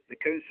said the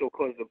council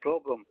caused the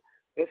problem,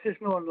 this is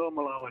not a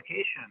normal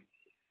allocation.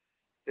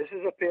 This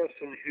is a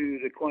person who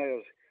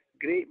requires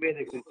great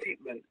medical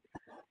treatment,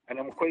 and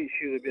I'm quite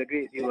sure there'd be a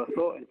great deal of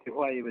thought into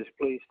why he was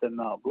placed in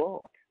that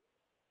block.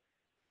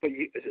 But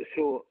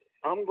so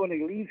I'm going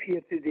to leave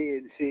here today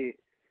and say,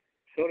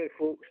 sorry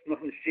folks,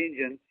 nothing's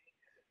changing.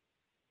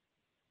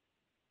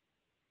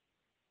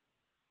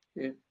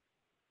 Yeah.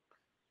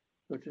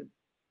 Okay.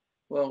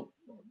 Well,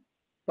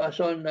 pass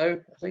on now,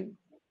 I think,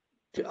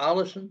 to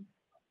Alison.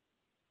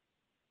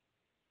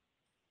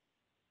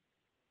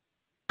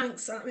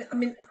 Thanks. I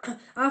mean,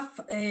 I've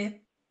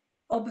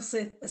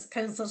obviously as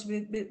councillors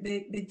we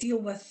deal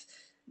with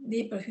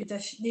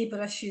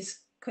neighbour issues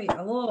quite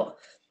a lot,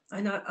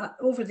 and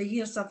over the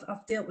years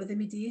I've dealt with the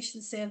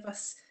mediation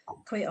service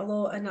quite a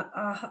lot, and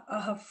I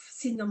have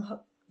seen them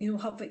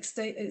have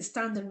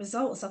outstanding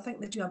results. I think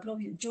they do a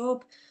brilliant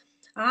job.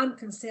 I'm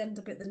concerned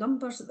about the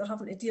numbers that they're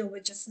having to deal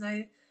with just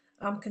now.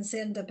 I'm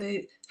concerned about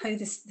how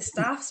the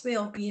staff's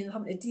well-being,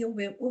 having to deal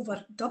with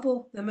over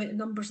double the amount of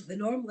numbers that they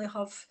normally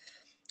have.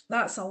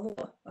 That's a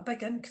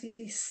big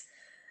increase.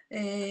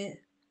 And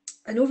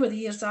over the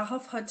years I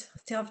have had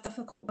to have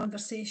difficult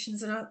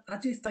conversations, and I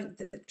do think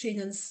that the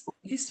training's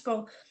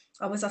useful.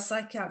 I was a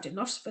psychiatric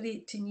nurse for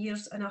 18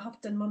 years and I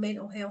have done my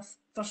mental health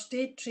first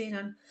aid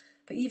training,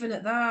 but even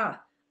at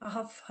that I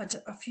have had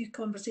a few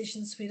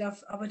conversations where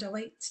I would have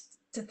liked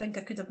to think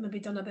I could have maybe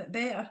done a bit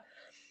better.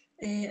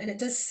 And it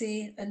does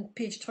say in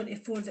page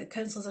 24 that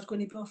councillors are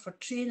going to be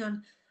offered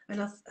training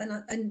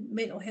and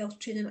mental health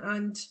training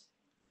and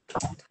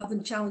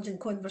having challenging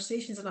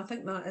conversations, and I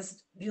think that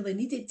is really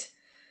needed.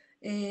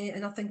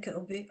 And I think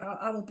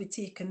I will be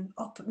taking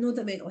up, not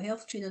the mental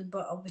health training,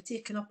 but I'll be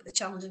taking up the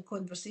challenging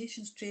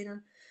conversations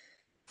training.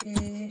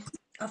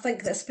 I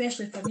think that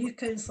especially for new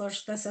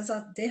councillors, this is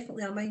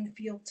definitely a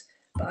minefield.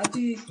 But I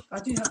do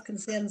have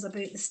concerns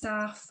about the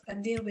staff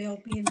and their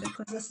well-being,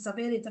 because this is a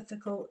very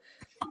difficult,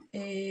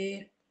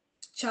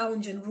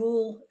 challenging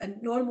role in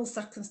normal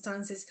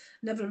circumstances,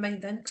 never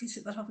mind the increase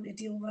that they're having to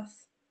deal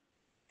with.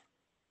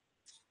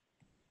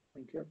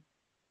 Thank you.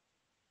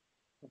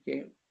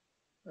 Okay.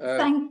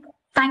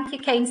 Thank you,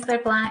 Councillor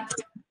Black.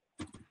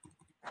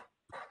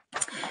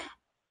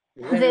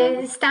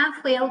 The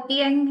staff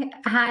wellbeing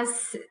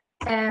has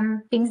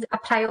been a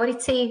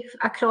priority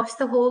across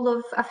the whole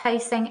of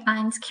housing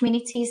and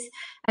communities,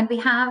 and we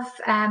have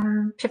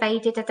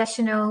provided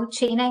additional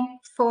training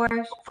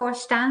for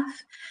staff,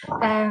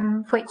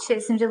 which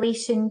is in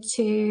relation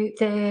to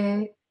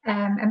the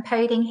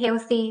Empowering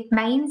Healthy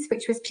Minds,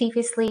 which was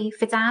previously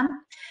FIDAM.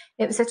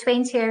 It was a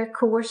 20-hour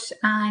course,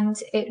 and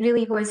it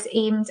really was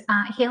aimed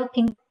at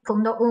helping people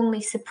not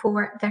only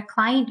support their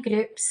client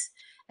groups,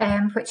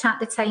 which at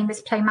the time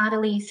was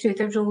primarily through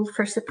the role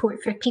for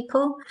support for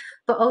people,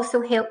 but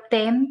also help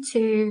them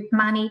to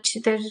manage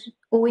their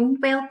own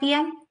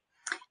well-being.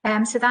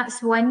 So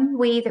that's one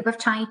way that we've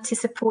tried to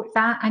support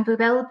that, and we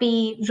will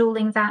be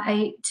rolling that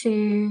out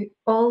to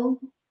all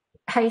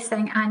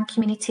housing and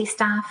community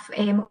staff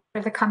over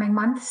the coming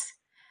months.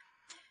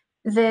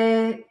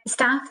 The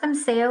staff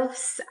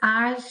themselves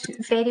are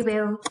very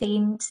well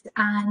trained,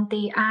 and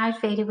they are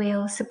very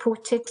well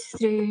supported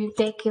through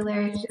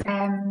regular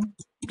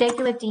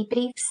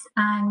debriefs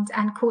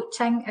and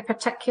coaching,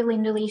 particularly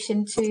in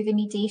relation to the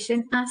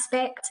mediation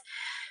aspect.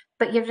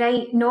 But you're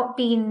right, not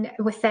being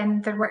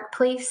within their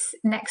workplace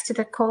next to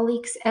their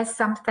colleagues is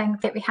something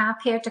that we have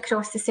heard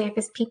across the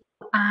service. People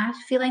are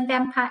feeling the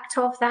impact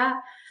of that.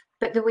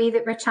 But the way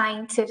that we're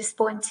trying to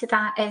respond to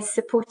that is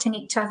supporting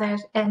each other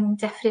in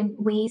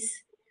different ways.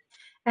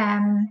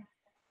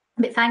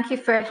 But thank you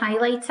for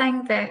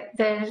highlighting that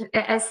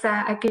it is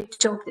a good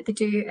job that they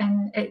do,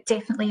 and it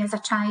definitely is a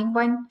trying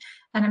one.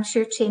 And I'm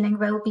sure training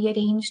will be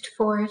arranged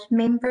for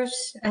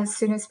members as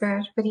soon as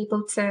we're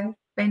able to,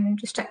 when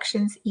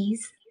restrictions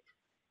ease.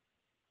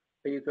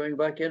 Are you going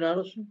back in,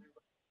 Alison?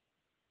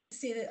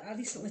 Say that I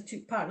recently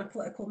took part in a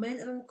political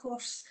mentoring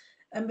course,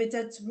 and we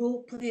did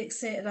role play,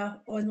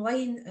 etc.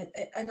 online,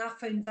 and I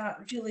found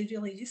that really,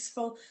 really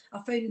useful.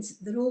 I found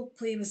the role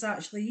play was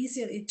actually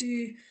easier to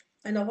do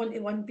on a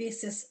one-to-one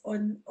basis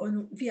on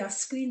via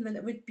screen than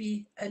it would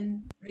be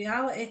in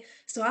reality.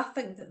 So I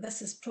think that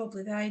this is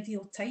probably the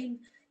ideal time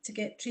to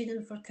get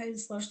training for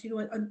counsellors, you know,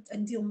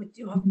 and dealing with,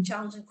 you know, having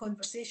challenging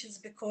conversations,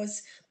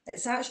 because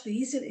it's actually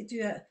easier to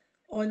do it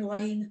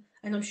online,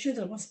 and I'm sure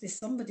there must be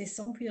somebody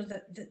somewhere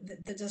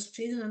that does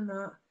training on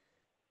that.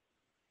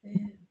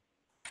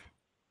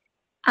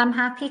 I'm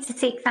happy to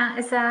take that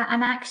as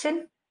an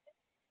action.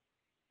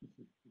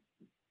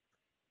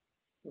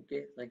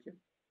 Okay, thank you.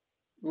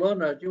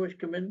 Lorna, do you wish to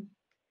come in?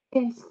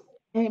 Yes,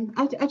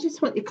 I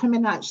just want to come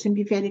in actually and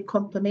be very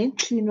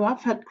complimentary. You know,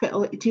 I've had quite a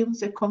lot of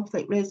dealings with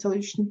conflict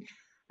resolution,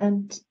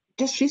 and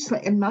just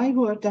recently in my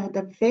ward, I had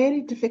a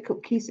very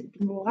difficult case that had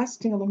been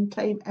lasting a long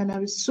time, and I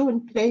was so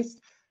impressed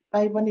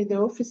by one of the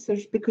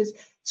officers, because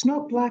it's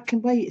not black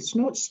and white, it's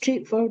not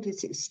straightforward,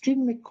 it's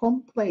extremely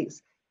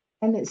complex,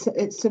 and it's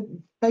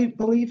about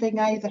believing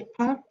either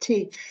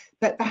party.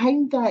 But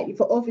behind that, you've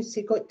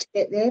obviously got to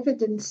get the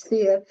evidence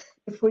there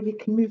before you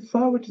can move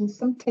forward, and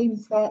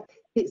sometimes that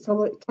takes a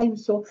lot of time.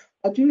 So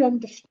I do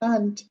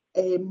understand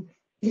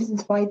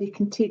reasons why they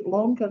can take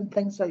longer and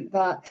things like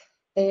that.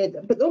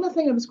 But the only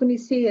thing I was going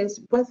to say is,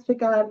 with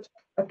regard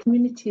our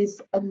communities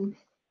and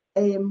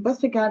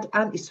with regard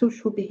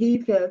antisocial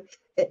behaviour,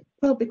 it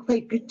will be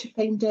quite good to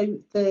find out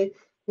the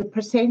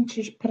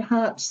percentage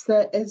perhaps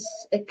that is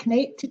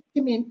connected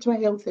to mental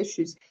health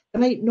issues. It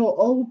might not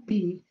all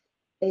be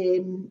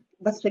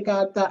with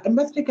regard that, and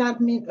with regard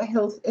mental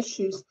health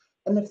issues,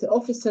 and if the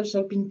officers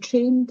have been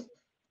trained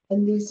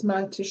in these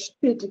matters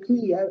to a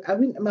degree, I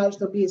wouldn't imagine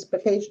they'll be as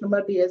professional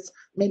maybe as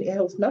mental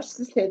health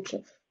nurses,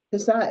 etc.,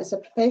 because that is a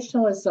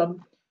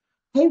professionalism.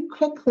 How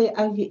quickly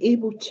are you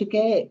able to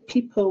get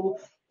people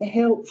the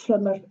help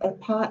from our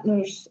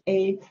partners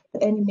for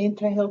any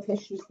mental health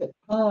issues that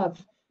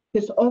have?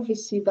 Because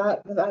obviously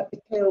that would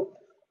help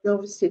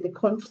obviously the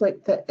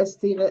conflict that is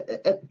there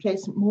at the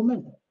present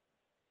moment.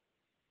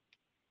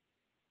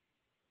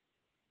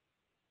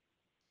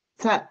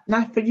 Is that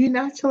not for you,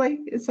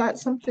 Natalie? Is that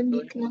something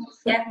you can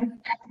answer? Yeah.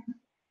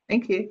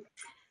 Thank you.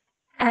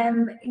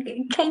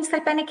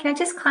 Councillor Binney, can I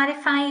just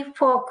clarify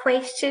what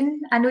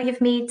question? I know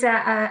you've made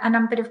a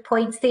number of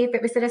points there,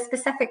 but was there a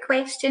specific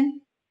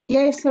question?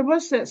 Yes, there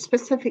was a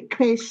specific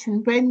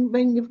question.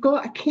 When you've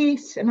got a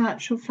case, in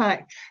actual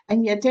fact,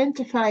 and you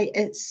identify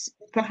it's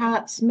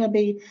perhaps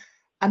maybe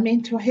a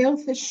mental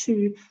health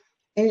issue,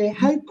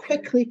 how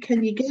quickly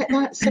can you get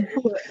that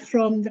support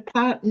from the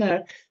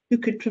partner who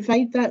could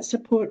provide that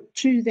support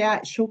to the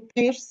actual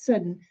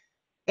person?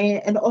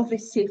 And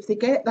obviously, if they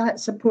get that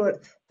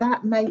support,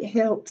 that might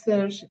help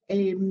their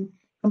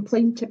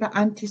complaint about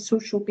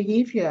antisocial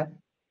behaviour.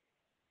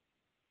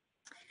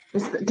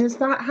 Does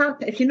that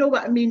happen? If you know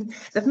what I mean,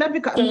 they've maybe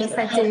got a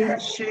mental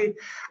health issue,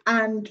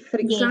 and for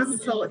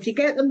example, if you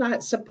get them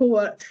that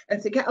support,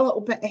 if they get a little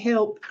bit of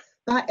help,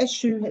 that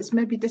issue has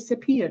maybe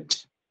disappeared.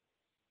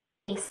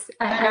 Yes,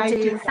 I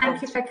do.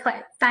 Thank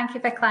you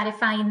for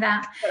clarifying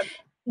that.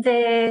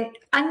 The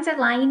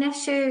underlying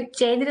issue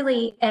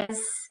generally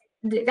is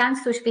the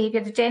antisocial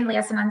behaviour. There generally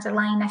is an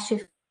underlying issue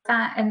for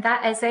that, and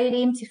that is our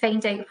aim, to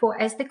find out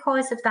what is the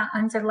cause of that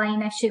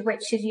underlying issue,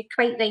 which, as you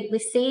quite rightly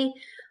say,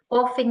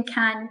 often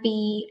can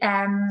be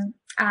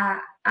a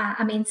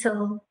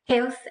mental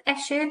health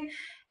issue.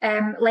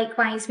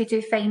 Likewise, we do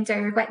find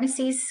our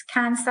witnesses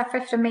can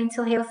suffer from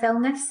mental health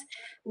illness.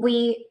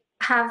 We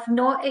have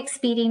not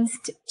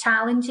experienced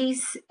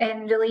challenges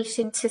in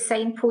relation to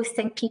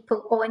signposting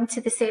people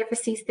onto the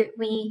services that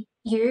we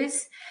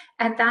use,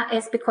 and that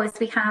is because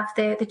we have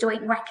the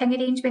joint working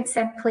arrangements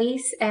in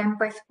place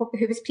with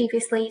who was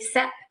previously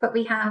SIP, but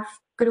we have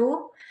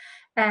GROW.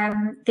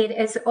 There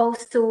has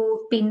also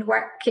been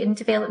work and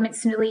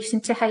developments in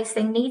relation to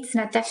housing needs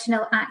and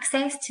additional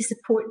access to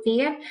support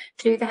there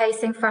through the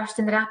Housing First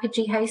and the Rapid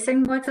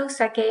Rehousing model.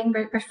 So again,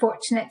 we're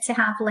fortunate to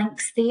have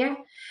links there.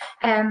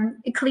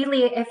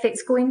 Clearly, if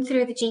it's going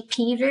through the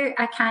GP route,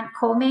 I can't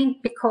comment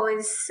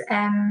because,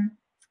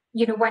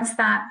 you know,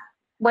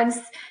 once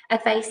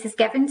advice is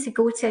given to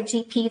go to a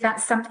GP,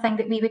 that's something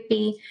that we would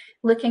be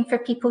looking for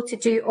people to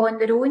do on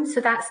their own.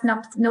 So that's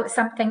not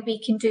something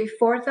we can do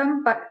for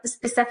them, but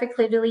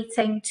specifically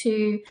relating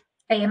to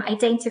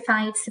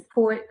identified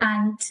support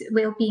and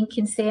wellbeing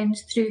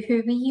concerns through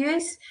who we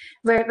use.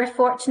 We're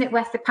fortunate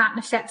with the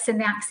partnerships and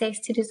the access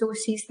to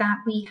resources that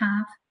we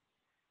have.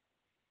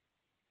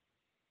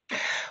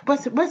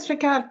 With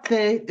regard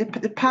to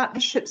the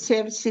partnership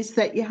services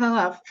that you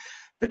have,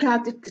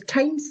 regarding the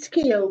time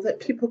scale that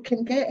people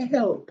can get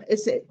help,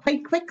 is it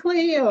quite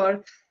quickly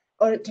or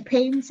it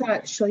depends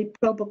actually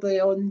probably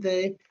on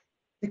the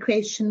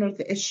question or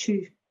the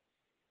issue?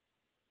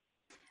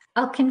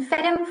 I'll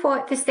confirm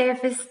what the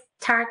service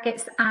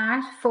targets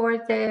are for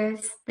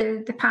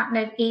the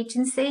partner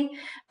agency,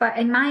 but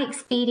in my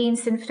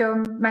experience and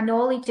from my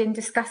knowledge in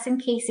discussing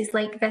cases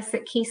like this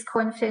at case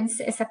conference,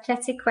 it's a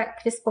pretty quick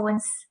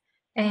response.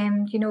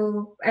 You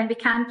know, and we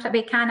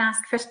can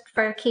ask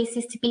for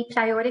cases to be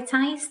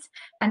prioritised,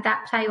 and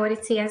that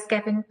priority is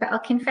given. But I'll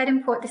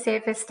confirm what the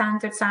service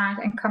standards are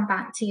and come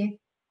back to you.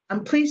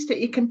 I'm pleased that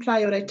you can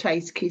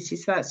prioritise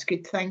cases. That's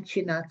good. Thank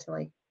you,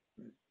 Natalie.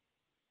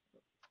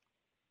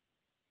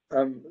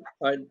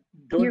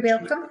 You're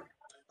welcome.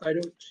 I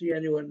don't see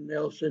anyone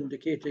else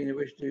indicating they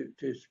wish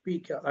to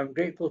speak. I'm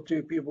grateful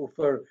to people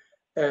for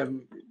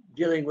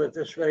dealing with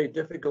this very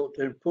difficult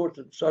and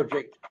important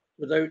subject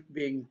without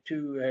being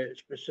too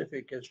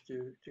specific as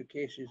to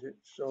cases.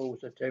 It's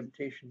always a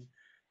temptation.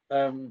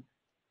 I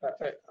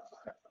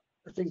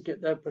think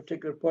at that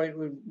particular point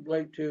we'd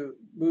like to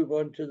move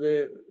on to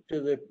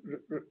the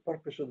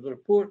purpose of the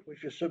report,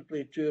 which is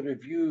simply to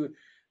review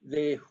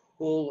the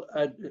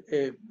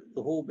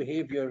whole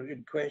behaviour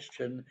in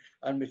question,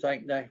 and we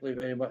thank Natalie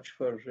very much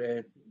for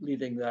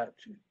leading that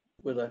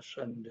with us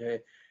and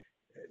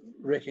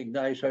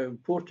recognise how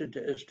important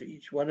it is to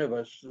each one of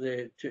us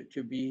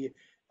to be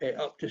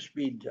up to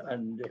speed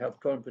and have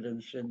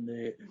confidence in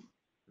the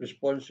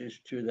responses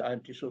to the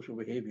antisocial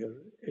behaviour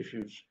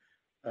issues.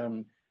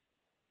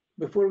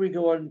 Before we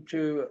go on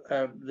to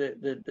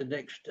the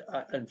next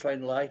and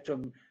final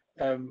item,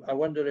 I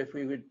wonder if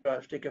we would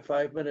perhaps take a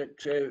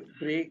 5-minute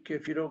break,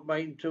 if you don't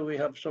mind, till we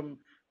have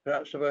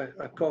perhaps have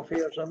a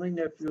coffee or something.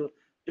 If you'll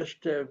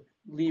just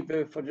leave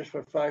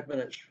for 5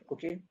 minutes,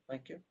 okay?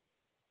 Thank you.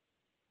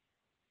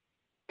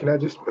 Can I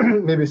just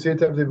maybe say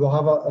to everybody, we'll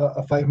have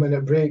a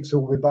 5-minute break, so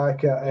we'll be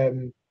back at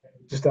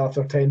just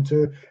after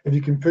 10:02. If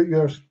you can put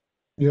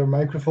your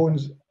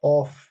microphones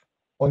off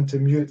onto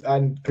mute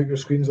and put your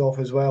screens off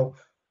as well,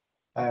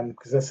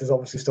 because this is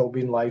obviously still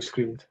being live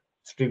streamed.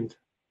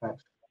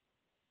 Thanks.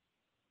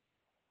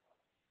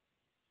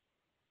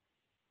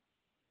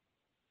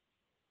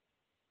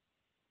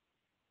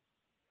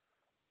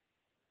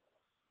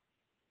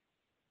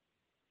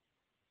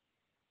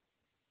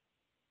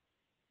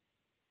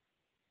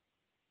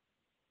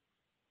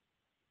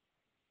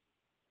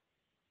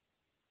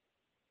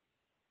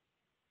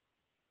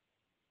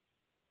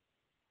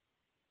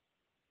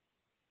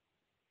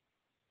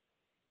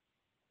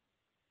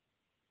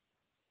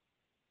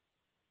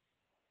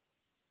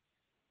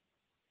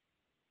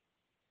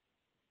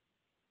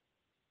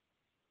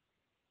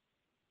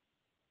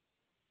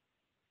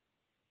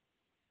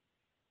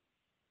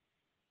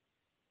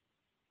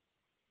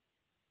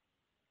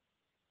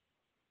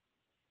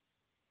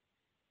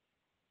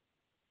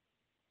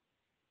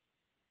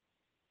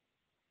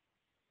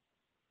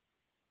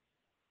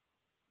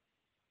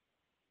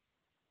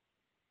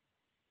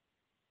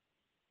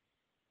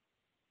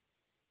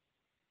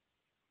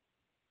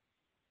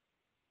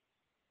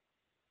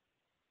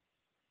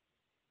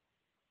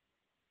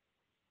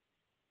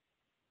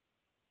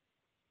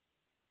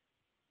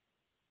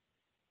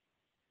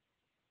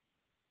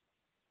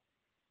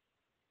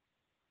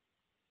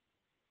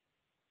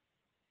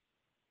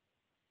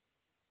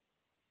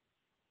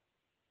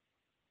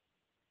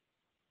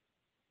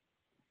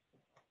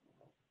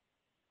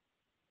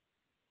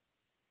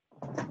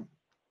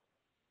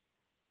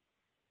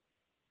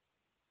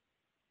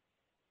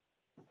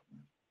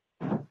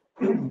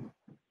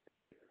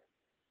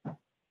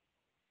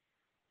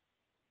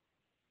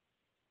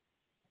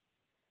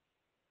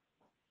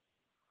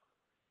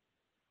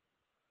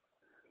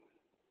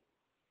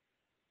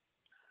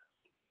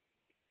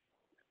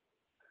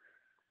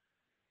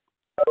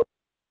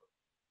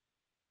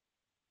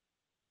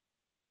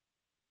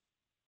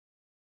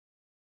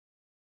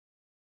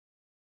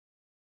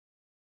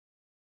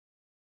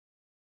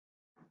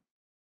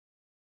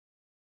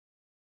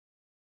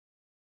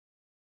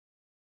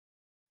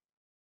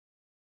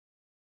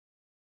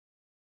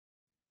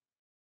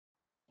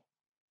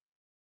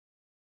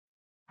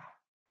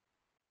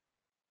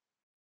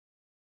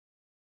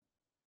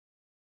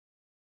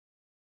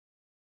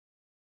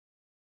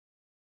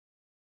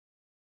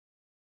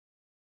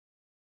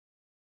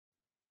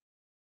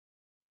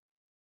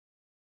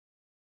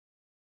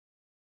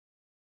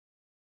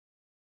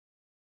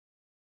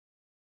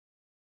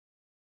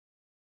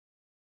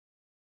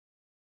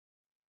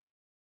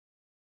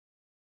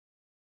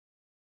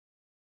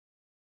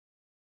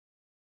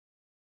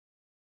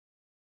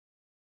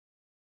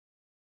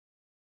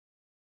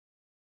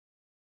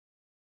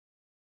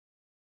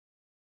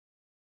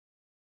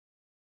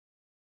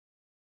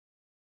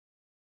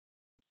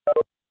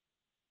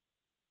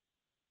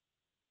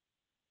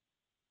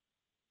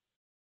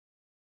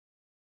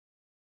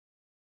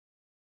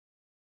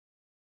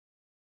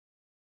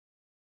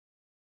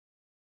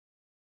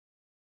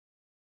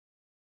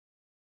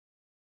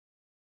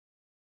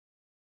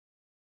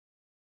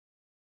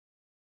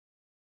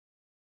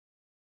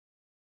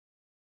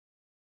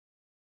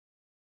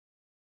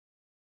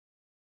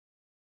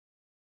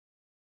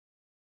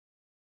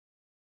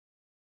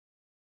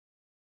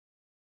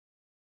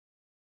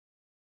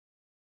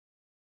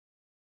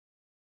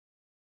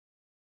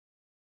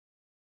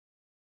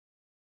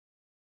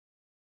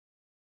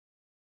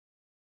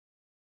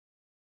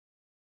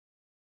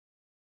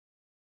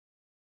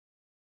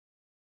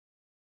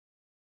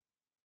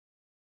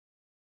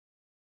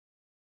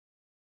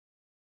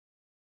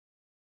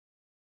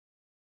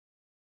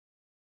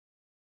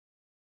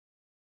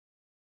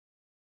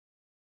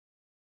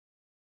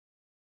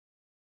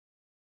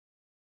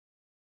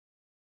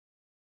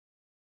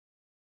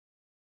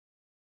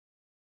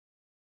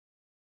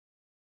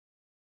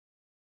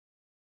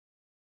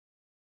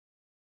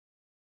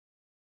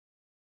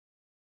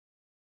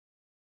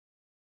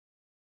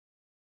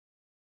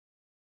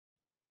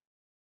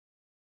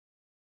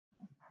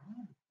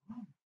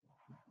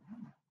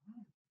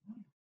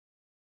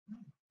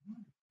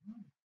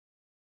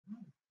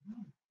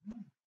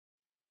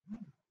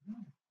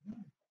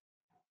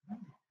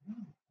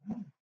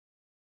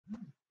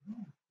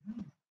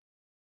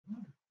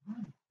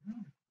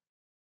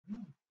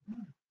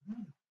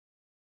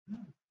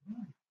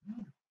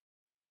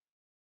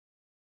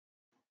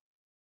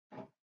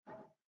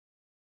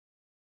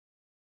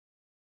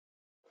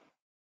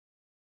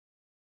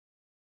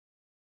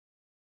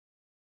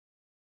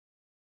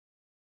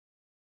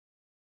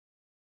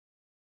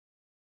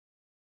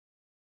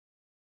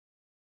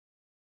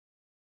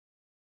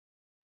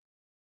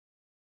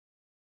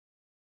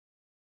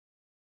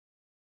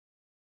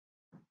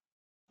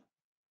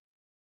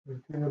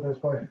 That's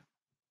fine.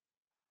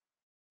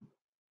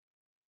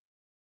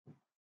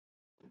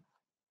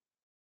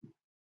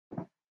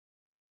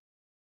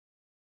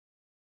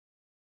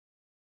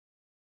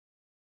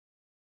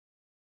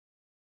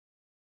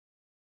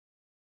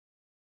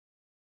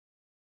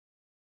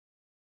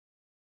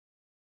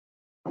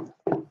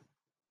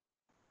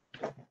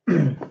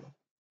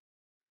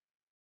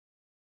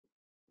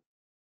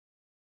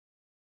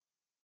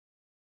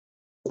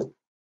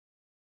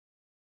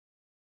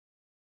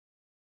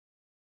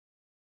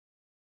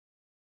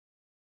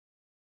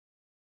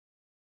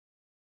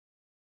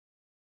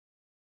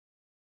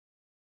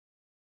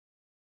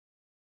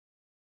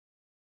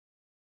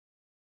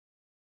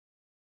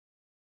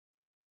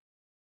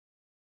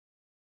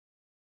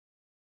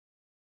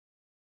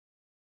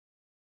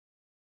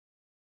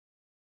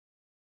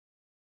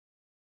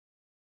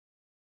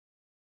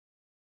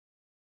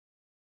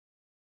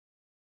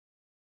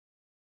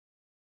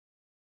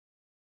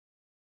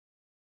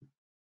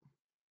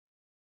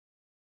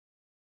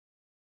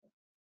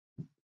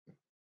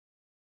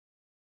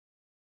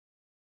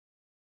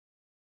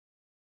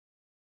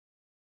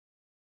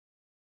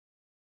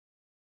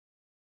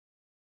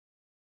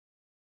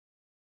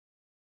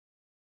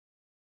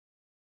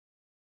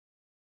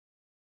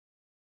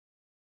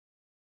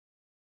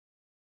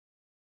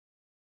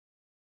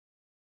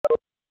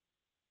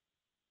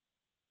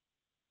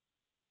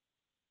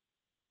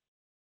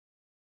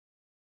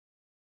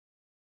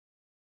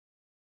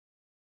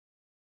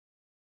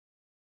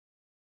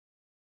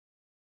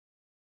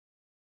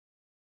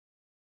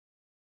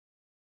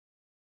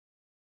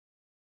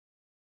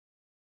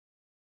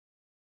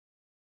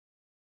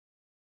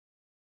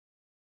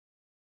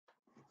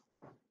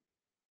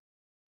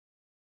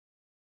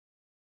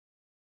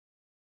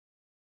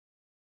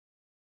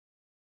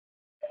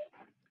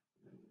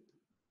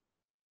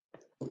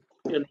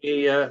 Can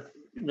we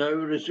now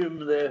resume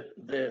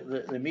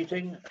the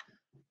meeting?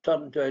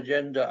 Turn to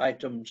agenda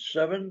item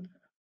 7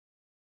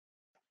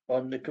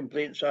 on the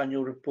complaints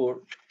annual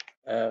report,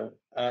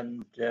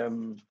 and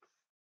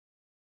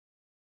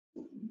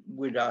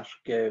we'd ask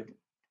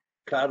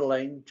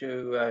Caroline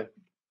to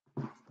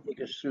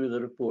take us through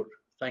the report.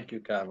 Thank you,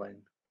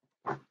 Caroline.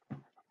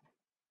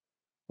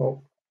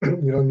 Oh,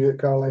 you're on mute,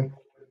 Caroline.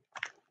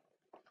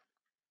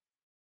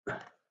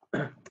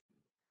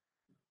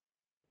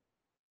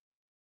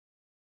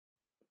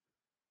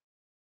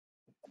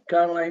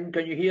 Caroline,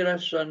 can you hear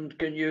us, and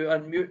can you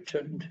unmute?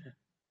 And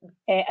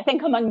I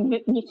think I'm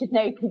unmuted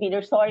now,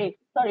 convener. Sorry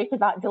for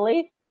that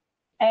delay.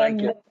 Thank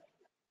you.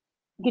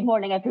 Good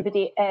morning,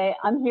 everybody.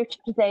 I'm here to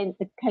present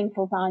the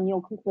Council's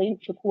annual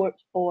complaints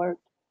report for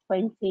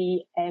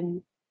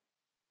 2019-20.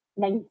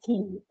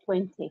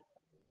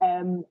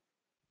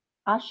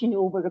 As you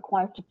know, we're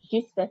required to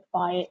produce this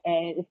by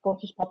the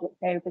Scottish Public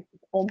Service's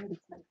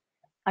Ombudsman,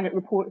 and it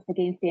reports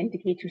against the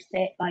indicators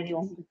set by the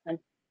Ombudsman.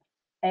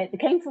 The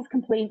Council's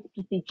complaints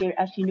procedure,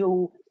 as you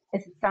know,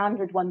 is a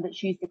standard one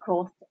that's used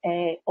across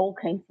all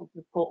councils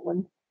in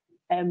Scotland,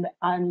 and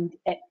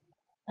it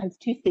has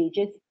 2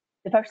 stages.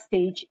 The first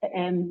stage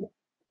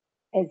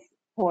is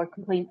for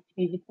complaints to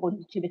be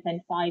responded to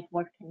within 5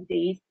 working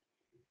days.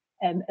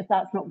 If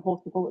that's not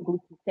possible, it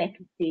goes to the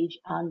second stage,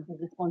 and the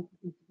responses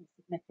need to be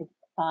submitted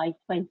by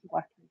 20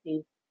 working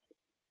days.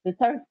 The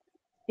third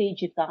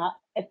stage of that,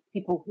 if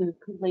people who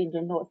complained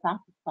are not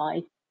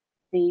satisfied,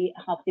 they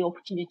have the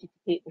opportunity to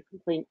take their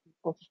complaint to the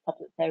Scottish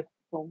Public Service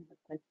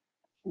Ombudsman.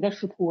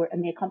 This report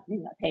and the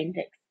accompanying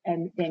appendix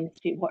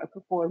demonstrate what our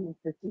performance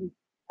has been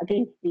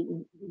against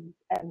the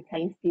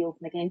timescales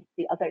and against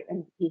the other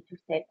indicators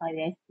set by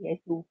the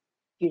SPSO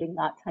during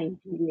that time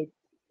period.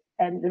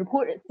 The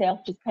report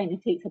itself just kind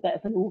of takes a bit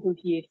of an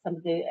overview of some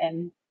of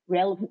the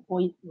relevant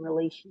points in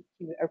relation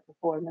to our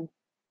performance,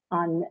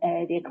 and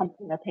the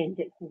accompanying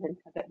appendix is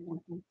into a bit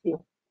more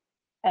detail.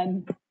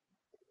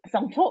 So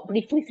I'll talk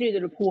briefly through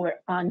the report,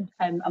 and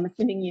I'm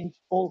assuming you've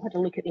all had a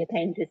look at the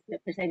appendix, and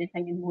if there's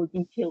anything in more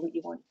detail that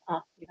you want to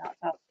ask me,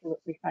 that's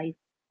absolutely fine.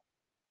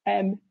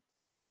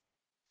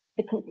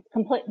 The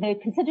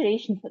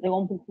considerations that the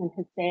Ombudsman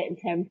has set in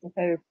terms of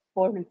our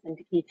performance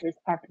indicators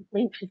are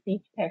complaints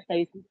received per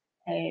 1,000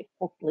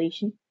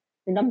 population,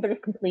 the number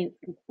of complaints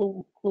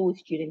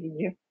closed during the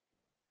year,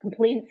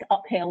 complaints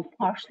upheld,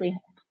 partially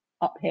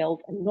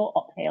upheld and not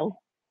upheld,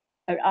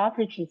 our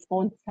average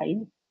response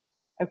time,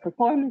 our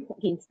performance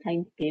against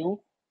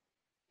timescales,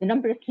 the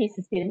number of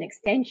cases where an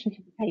extension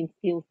to the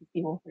timescales has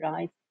been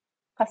authorised,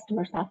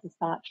 customer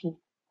satisfaction,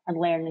 and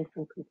learning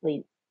from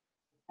complaints.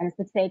 And as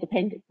I said,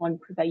 Appendix 1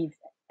 provides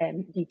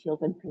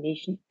detailed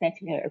information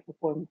setting out our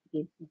performance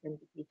against these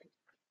indicators.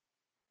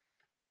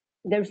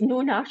 There's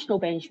no national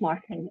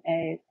benchmarking,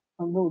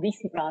 or no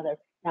recent rather,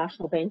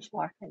 national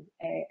benchmarking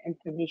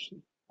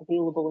information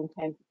available in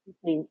terms of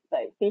complaints, but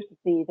it's fair to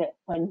say that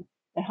when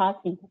there has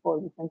been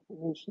performance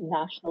information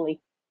nationally,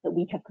 that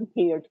we have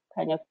compared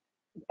kind of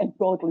in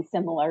broadly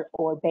similar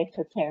or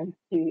better terms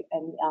to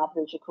the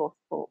average across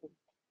Scotland.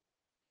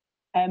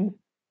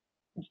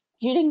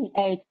 During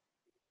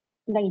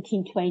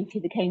 1920,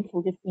 the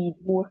council received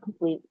more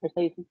complaints per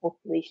 1,000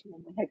 population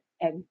than we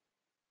had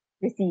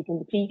received in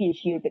the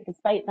previous year, but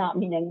despite that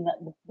meaning that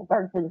the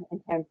burden in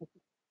terms of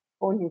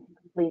responding to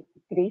complaints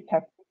is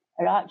greater,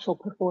 our actual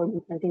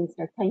performance against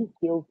our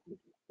timescales is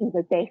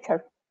either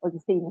better or the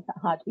same as it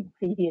had been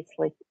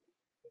previously.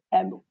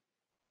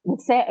 We've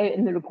set out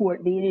in the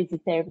report the areas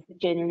of service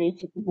that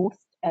generated the most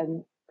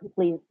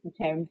complaints in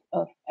terms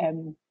of, I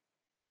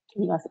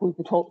suppose,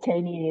 the top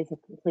 10 areas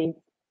of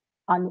complaints.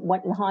 And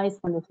the highest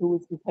one of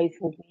those was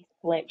household waste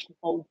collection,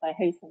 followed by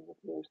housing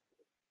repairs.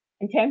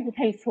 In terms of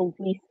household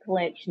waste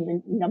collection,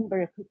 the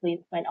number of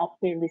complaints went up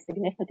fairly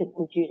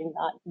significantly during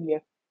that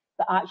year,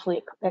 but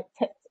actually it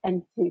tipped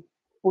into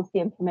both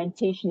the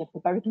implementation of the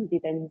burgundy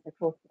bins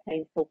across the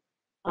council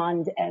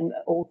and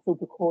also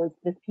because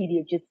this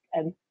period just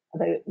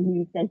about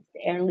moved into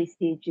the early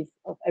stages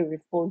of our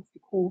response to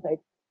COVID,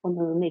 when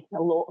we were making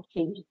a lot of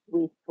changes to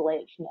waste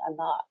collection, and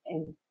that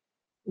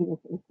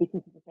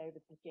because of the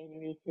services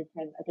generated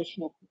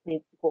additional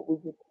complaints of what we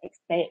would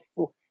expect.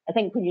 So I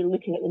think when you're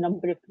looking at the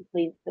number of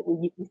complaints that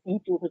we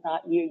received over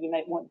that year, you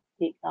might want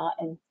to take that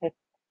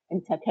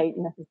into account.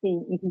 And as I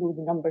say, even though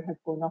the number has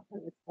gone up, our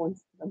response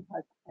to them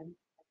has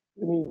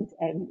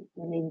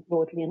remained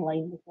broadly in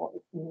line with what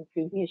we've seen in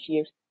previous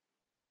years.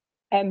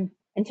 In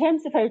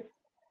terms of our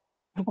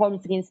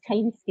performance against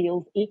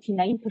timescales,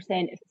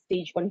 89% of the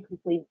stage 1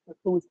 complaints were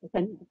closed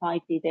within the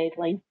 5-day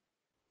deadline,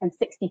 and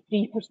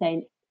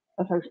 63%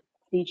 of our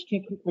stage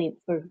 2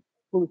 complaints were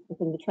closed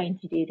within the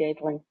 20-day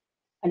deadline.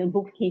 And in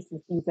both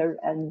cases, these are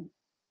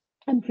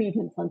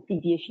improvements on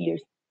previous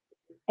years.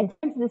 In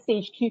terms of the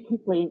stage 2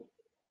 complaints,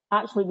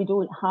 actually we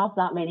don't have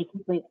that many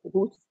complaints that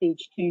go to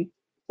stage 2.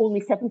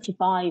 Only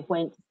 75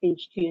 went to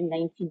stage 2 in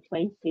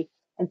 1920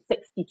 and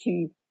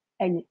 62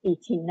 in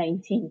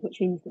 1819,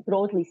 which means that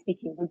broadly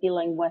speaking, we're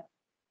dealing with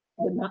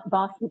the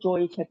vast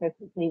majority of our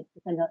complaints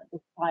within the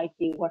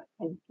 5-day work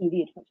time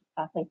period, which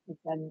I think is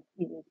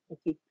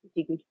pretty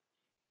good.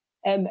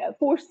 At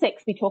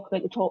 4.6, we talk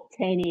about the top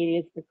 10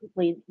 areas for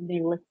complaints, and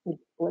they're listed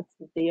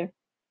there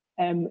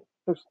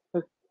for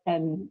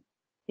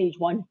stage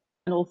 1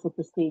 and also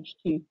for stage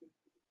 2.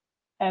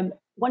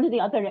 One of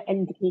the other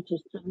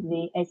indicators from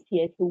the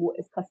SPSO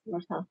is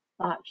customer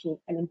satisfaction,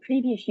 and in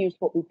previous years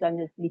what we've done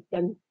is we've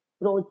done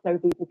broad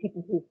surveys of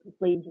people who've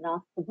complained and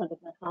asked them whether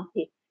they're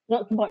happy,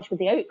 not so much with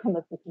the outcome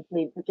of the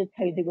complaint, but just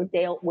how they were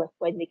dealt with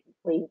when they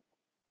complained,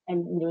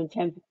 and in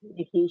terms of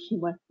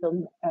communication with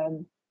them,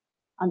 and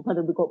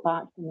whether we got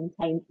back to them in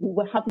time.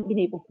 We haven't been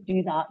able to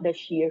do that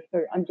this year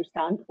for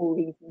understandable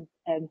reasons.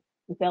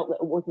 We felt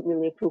that it wasn't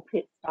really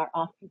appropriate to start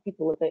asking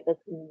people about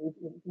this when we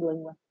were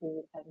dealing with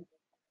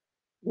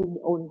the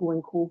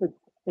ongoing COVID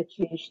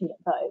situation,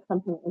 but it's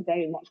something that we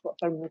very much got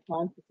firmly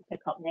planned to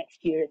pick up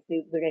next year.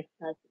 We recognise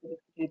that we have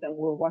to do a bit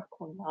more work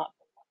on that.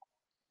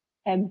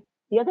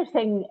 The other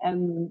thing,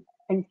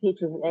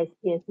 indicator that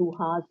SPSO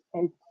has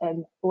is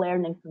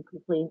learning from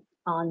complaints,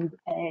 and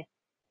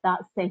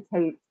that's set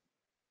out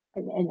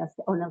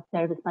on a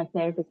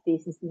service-by-service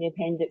basis in the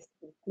appendix to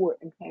the report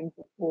in terms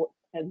of what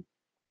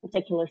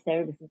particular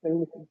services are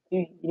looking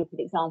to do. For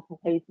example,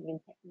 housing and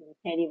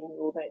Terry will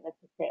know about this,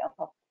 to set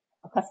up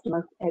a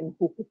customer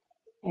focused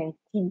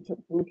team to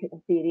look at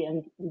this area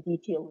in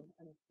detail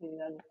and to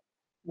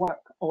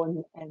work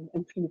on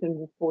improving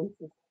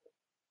responses.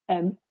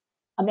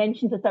 I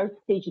mentioned the third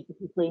stage of the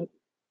complaint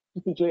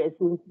procedure is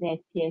going to the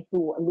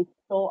SPSO, and we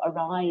saw a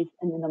rise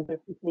in the number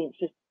of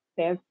complaints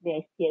referred to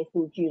the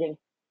SPSO during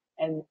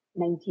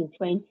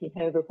 1920.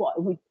 However, what I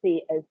would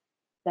say is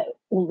that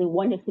only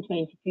one of the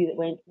 22 that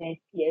went to the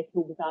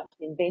SPSO was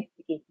actually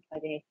investigated by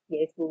the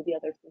SPSO. The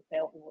others were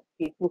felt not to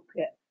be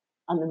appropriate,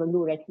 and there were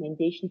no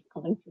recommendations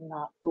coming from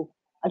that. So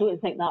I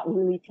don't think that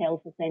really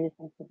tells us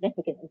anything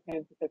significant in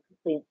terms of their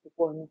complaints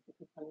performance,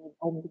 because when the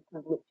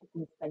Ombudsman looked at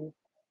these things,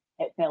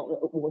 it felt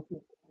that it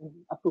wasn't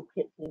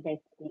appropriate to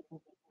investigate them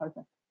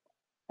further.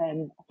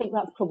 I think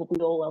that's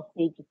probably all I'll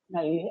say just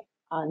now,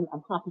 and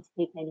I'm happy to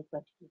take any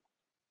questions.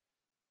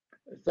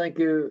 Thank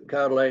you,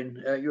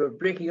 Caroline. You were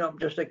breaking up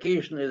just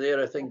occasionally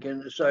there, I think, in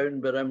the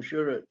sound, but I'm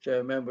sure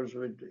that members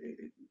would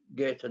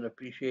get and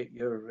appreciate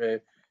your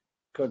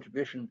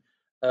contribution.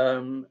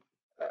 I'm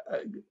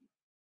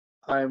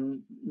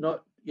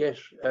not, yes,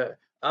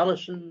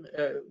 Alison,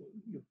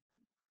 you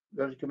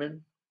want to come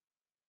in?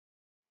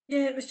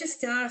 Yeah, it was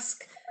just to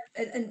ask,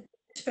 in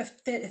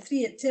 33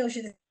 it tells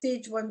you the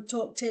stage 1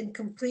 top 10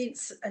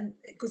 complaints, and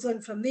it goes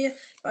on from there.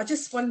 But I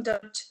just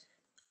wondered,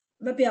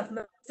 maybe I've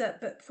missed it,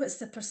 but what's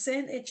the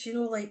percentage,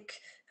 like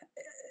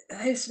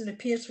house and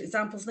repairs, for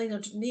example, is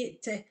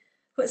 980.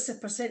 What's the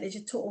percentage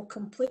of total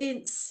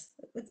complaints?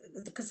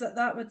 Because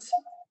that would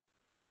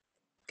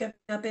give me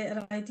a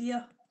better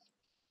idea.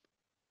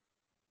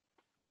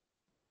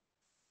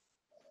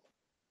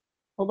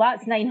 Well,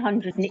 that's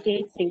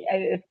 980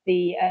 out of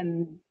the,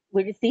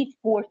 we received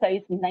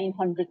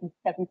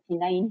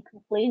 4,979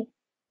 complaints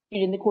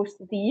during the course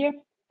of the year,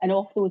 and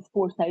of those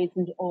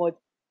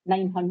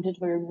 4,900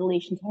 were in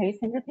relation to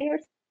housing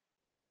repairs.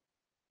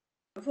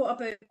 What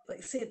about,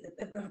 like, say,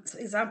 for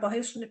example,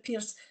 house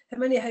repairs? How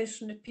many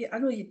house repairs? I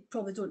know you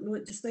probably don't know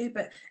it just now,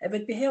 but it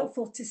would be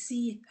helpful to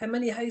see how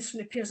many house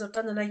repairs are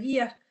done in a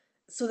year.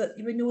 so that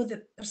we know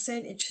the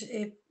percentage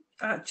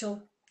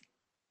actual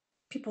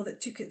people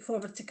that took it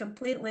forward to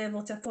complaint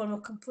level, to a formal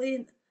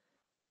complaint.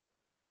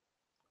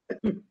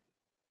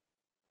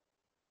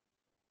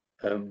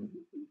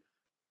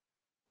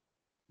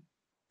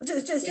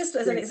 Just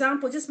as an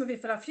example, just maybe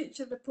for a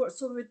future report,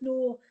 so we would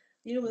know,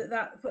 you know,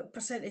 that what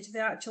percentage of the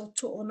actual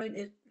total amount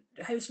of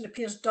housing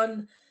repairs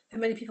done, how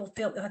many people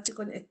felt they had to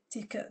go and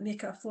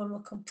make it a formal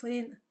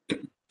complaint. I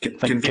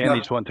think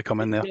Kenny's wanting to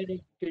come in there.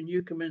 Kenny, can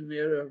you come in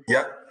there?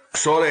 Yeah,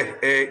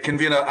 sorry,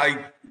 convener.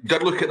 I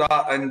did look at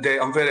that, and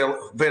I'm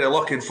very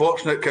lucky and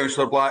fortunate,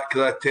 Councillor Black,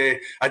 that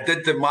I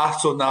did the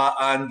maths on that,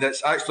 and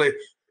it's actually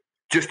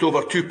just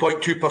over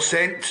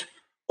 2.2%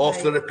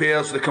 of the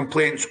repairs, the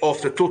complaints,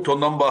 of the total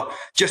number,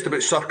 just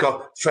about circa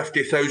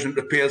 50,000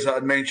 repairs that I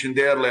mentioned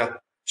earlier.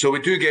 So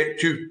we do get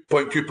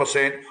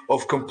 2.2%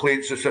 of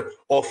complaints of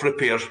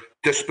repairs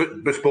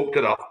bespoke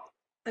to that.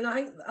 And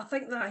I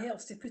think that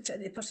helps to put it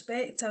into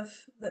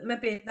perspective, that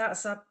maybe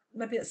it's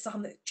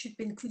something that should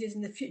be included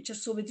in the future,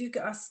 so we do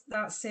get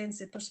that sense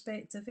of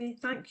perspective.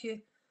 Thank you.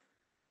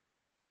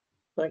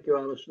 Thank you,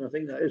 Alison. I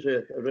think that is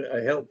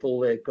a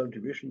helpful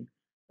contribution.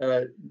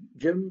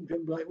 Jim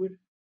Blackwood.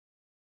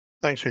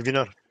 Thanks,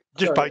 Convener.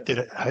 Just back to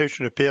the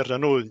housing repairs, I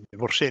know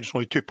we're saying it's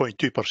only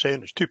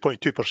 2.2%. It's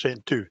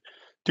 2.2%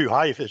 too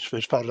high as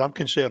far as I'm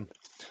concerned.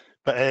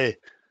 But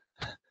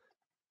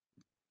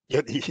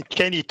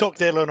Kenny, you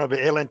talked earlier about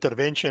early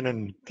intervention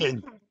and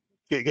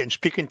getting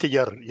speaking to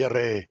your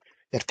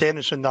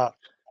tenants and that.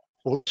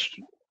 Will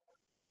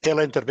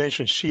early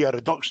intervention see a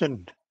reduction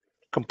in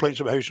complaints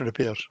about housing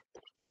repairs?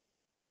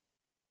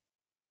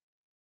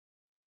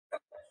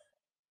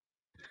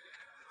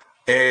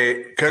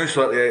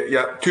 Councillor,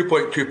 yeah,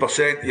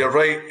 2.2%, you're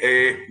right,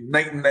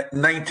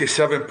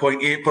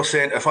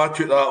 97.8%. If I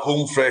took that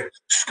home for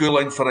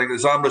schooling for an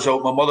exam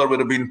result, my mother would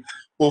have been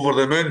over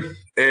the moon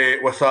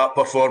with that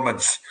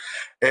performance.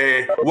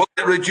 Will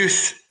it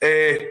reduce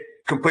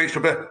complaints?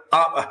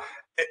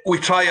 We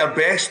try our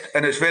best,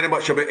 and it's very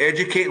much about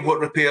educating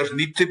what repairs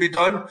need to be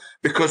done,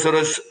 because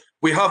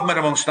we have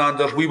minimum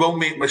standards, we will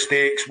make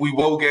mistakes, we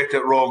will get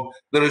it wrong.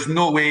 There is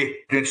no way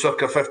doing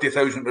circa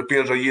 50,000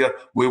 repairs a year,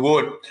 we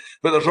won't.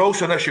 But there's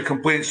also an issue of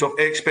complaints of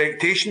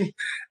expectation,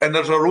 and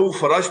there's a role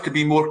for us to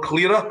be more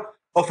clearer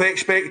of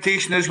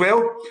expectation as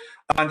well.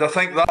 And I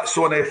think that's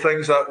one of the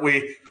things that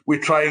we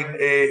try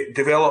and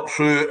develop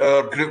through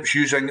our groups,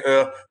 using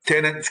our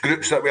tenants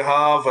groups that we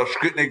have, our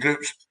scrutiny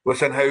groups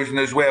within housing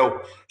as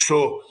well.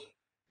 So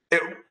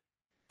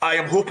I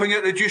am hoping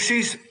it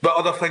reduces, but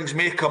other things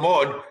may come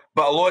on.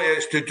 But a lot of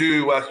it's to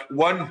do with,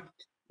 one,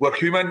 we're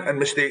human and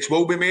mistakes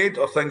will be made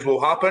or things will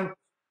happen,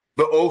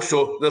 but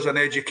also there's an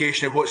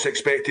education of what's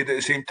expected at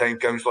the same time,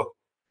 Councillor.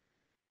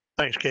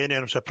 Thanks, Kenny.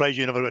 I'm surprised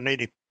you never got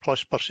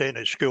 90+%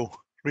 at school.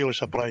 Really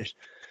surprised.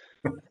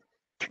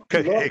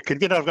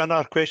 Convener, I've got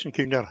another question,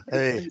 Convener.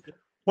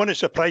 One that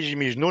surprises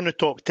me is not in the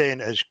top 10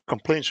 is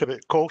complaints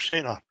about call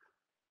centre.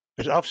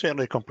 Because I've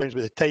certainly complaints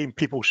about the time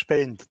people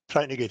spend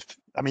trying to get.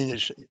 I mean,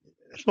 it's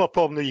not a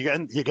problem that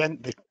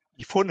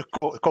you phone the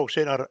call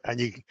centre and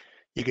you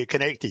get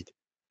connected.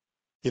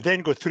 You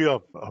then go through a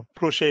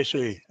process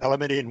of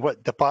eliminating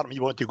what department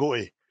you want to go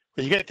to.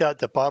 When you get to that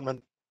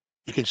department,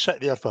 you can sit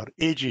there for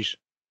ages.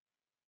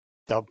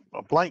 A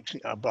blank,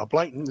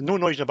 no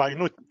noise in the back,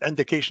 no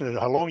indication of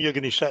how long you're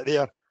going to sit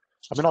there.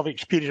 I mean, I've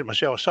experienced it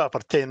myself. I sat for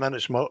 10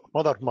 minutes. My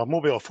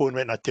mobile phone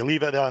went, and I had to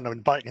leave it there, and I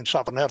went back and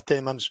sat for another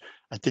 10 minutes.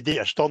 And today,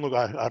 I still not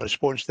got a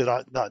response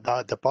to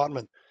that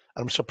department.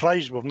 I'm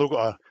surprised we've not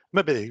got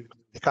maybe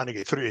they can't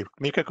get through to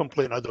make a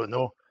complaint. I don't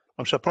know.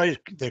 I'm surprised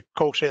the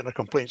call centre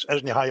complaints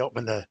isn't high up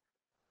in the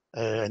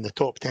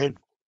top 10. I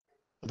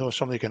don't know if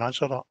somebody can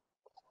answer that.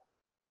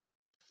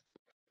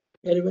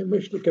 Anyone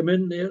wish to come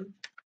in there?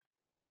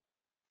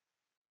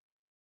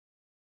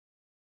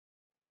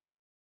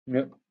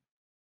 No.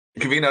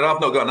 Convener, I've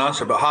not got an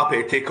answer, but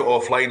happy to take it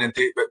offline and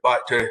take it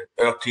back to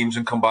our teams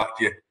and come back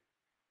to you.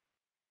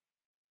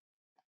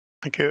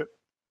 Thank you.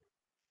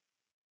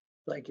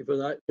 Thank you for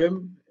that,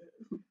 Jim.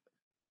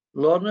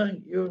 Lorna,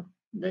 you're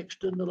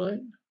next in the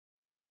line.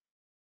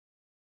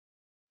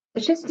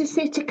 Just to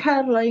say to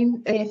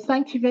Caroline,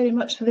 thank you very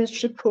much for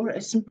this report.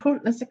 It's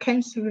important as a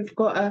council we've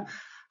got a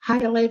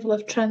higher level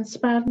of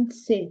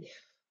transparency.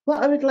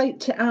 What I would like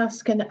to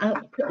ask, and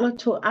I'll put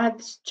little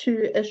adds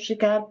to as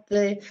regard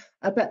I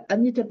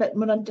need a bit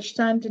more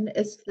understanding,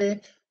 is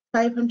the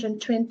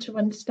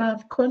 521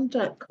 staff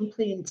conduct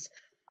complaints.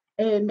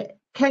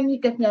 Can you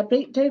give me a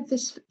breakdown of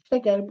this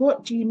figure?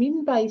 What do you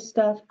mean by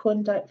staff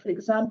conduct, for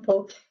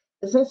example?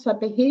 Is this a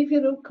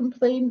behavioural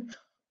complaint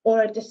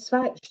or a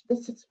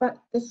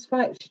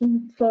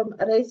dissatisfaction from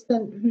a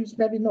resident who's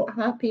maybe not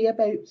happy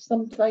about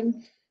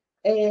something?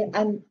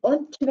 And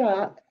on to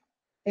that,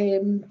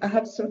 I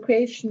have some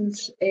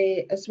questions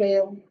as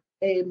well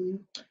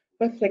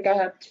with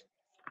regard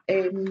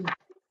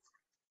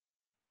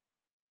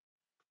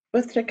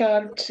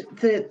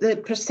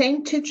the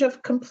percentage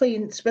of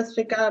complaints with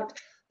regard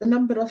the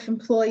number of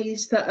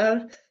employees that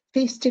are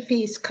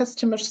face-to-face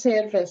customer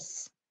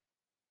service.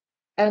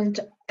 And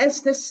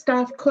is this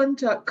staff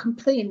conduct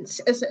complaints,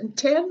 is it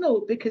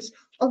internal? Because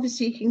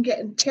obviously you can get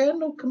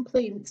internal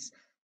complaints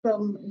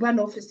from one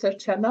officer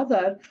to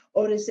another,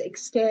 or is it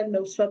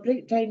external? So I'll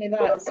break down of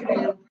that as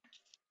well.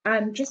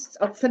 And just,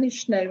 I'll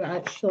finish now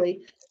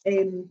actually.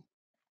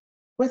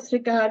 With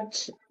regard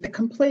to the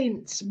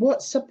complaints,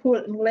 what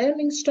support and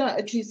learning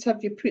strategies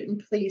have you put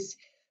in place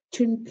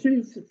to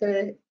improve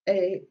the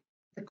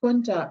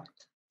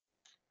conduct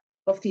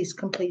of these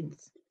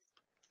complaints?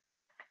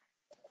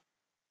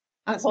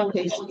 That's my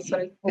question,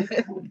 sorry.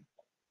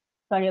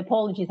 Sorry,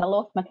 apologies. I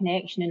lost my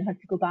connection and had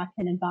to go back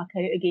in and back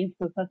out again.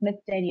 So if I've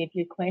missed any of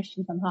your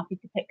questions, I'm happy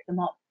to pick them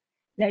up.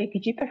 Now,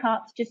 could you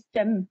perhaps just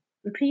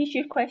reprise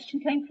your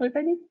question, Councillor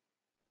Binney?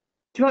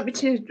 Do you want me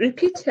to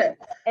repeat it?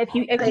 If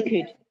you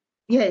could.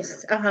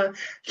 Yes.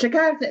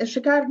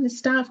 Regarding the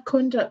staff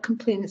conduct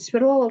complaints,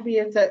 we're all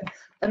aware that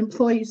our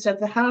employees are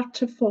the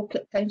heart of folk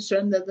at council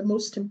and they're the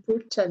most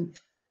important.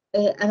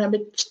 And I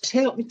would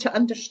help me to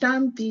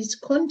understand these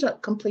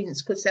conduct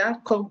complaints, because they are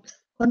called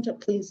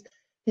conduct complaints.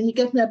 Can you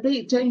give me a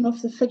breakdown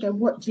of the figure?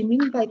 What do you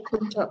mean by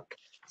conduct,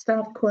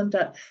 staff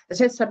conduct? Is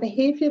this a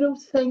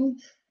behavioural thing?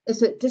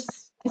 Is it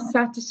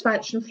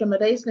dissatisfaction from a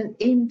resident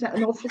aimed at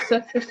an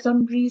officer for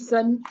some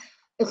reason?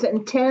 Is it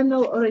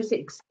internal or is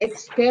it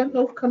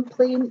external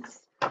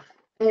complaints?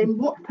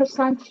 What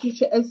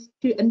percentage it is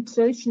in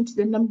relation to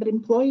the number of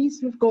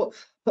employees we've got,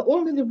 but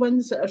only the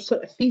ones that are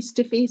sort of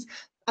face-to-face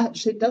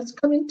actually does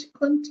come into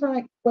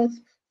contact with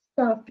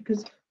staff,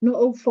 because not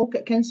all folk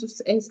at council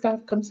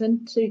staff comes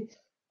into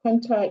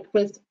contact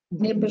with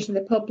members of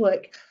the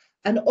public.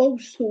 And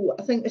also,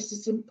 I think this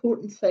is an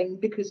important thing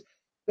because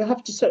we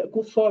have to sort of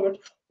go forward.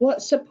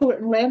 What support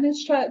and learning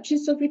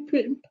strategies have we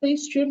put in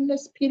place during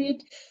this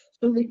period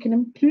so they can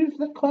improve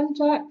the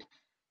contact?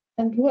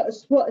 And what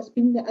has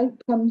been the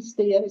outcomes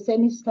there? Has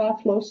any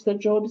staff lost their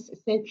jobs,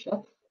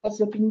 etc.? Has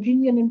there been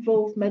union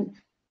involvement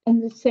in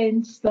the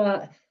sense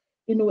that,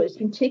 you know, it's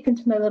been taken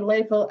to another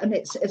level and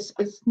it's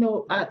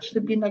not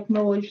actually been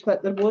acknowledged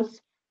that there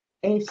was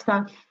a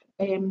staff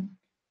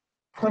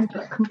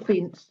conduct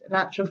complaints in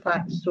actual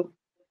fact? So.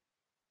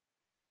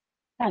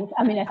 Thanks.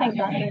 I mean, I think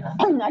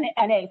that's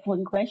an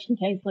excellent question,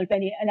 Councillor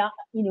Binney, and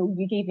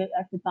you gave it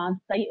an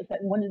advanced sight of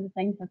it. And one of the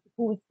things I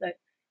suppose that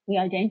we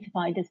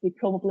identified is we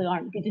probably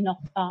aren't good enough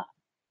at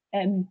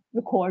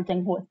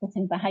recording what's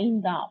sitting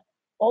behind that.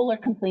 All our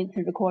complaints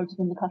are recorded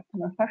in the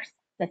customer first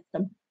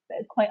system, but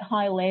it's quite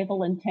high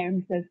level in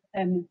terms of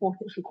what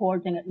it's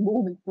recording at the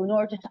moment. So in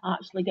order to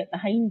actually get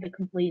behind the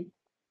complaints,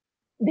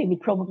 they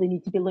would probably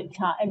need to be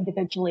looked at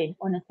individually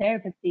on a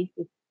service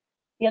basis.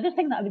 The other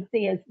thing that I would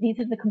say is these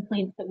are the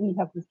complaints that we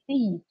have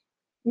received.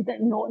 These are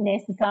not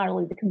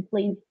necessarily the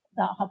complaints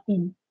that have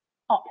been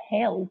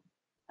upheld,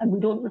 and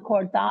we don't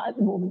record that at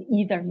the moment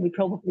either, and we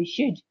probably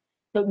should.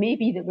 So it may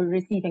be that we're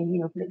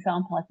receiving, for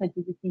example, I said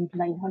we received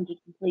 900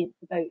 complaints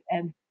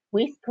about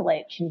waste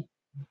collection.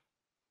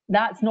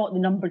 That's not the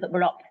number that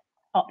were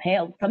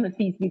upheld. Some of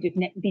these would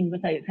have been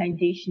without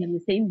foundation, and the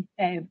same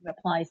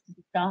applies to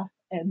the staff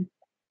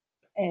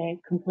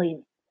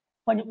complaints.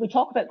 When we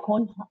talk about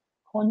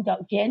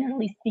conduct,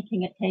 generally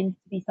speaking, it tends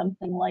to be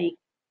something like,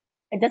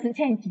 it doesn't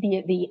tend to be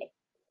at the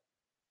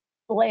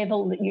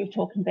level that you're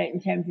talking about in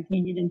terms of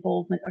union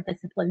involvement or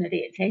disciplinary.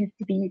 It tends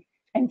to be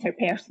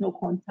interpersonal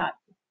contact.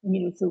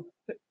 So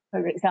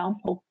for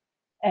example,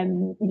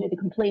 the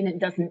complainant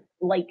doesn't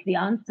like the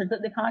answer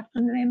that they've had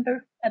from the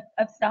member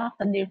of staff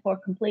and therefore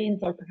complains,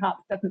 or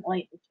perhaps doesn't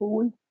like the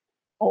tone,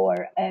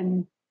 or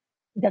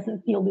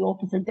doesn't feel the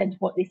officer did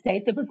what they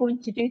said they were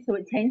going to do. So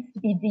it tends to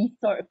be these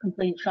sort of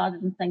complaints rather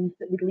than things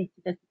that would lead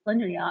to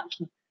disciplinary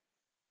action.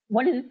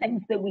 One of the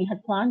things that we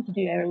had planned to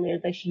do earlier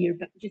this year,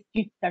 but just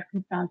due to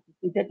circumstances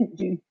we didn't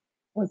do,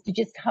 was to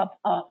just have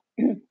a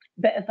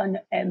bit of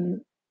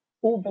an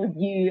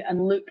overview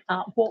and look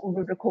at what we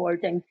were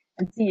recording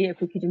and see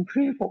if we could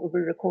improve what we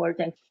were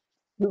recording.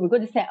 We were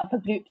going to set up a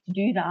group to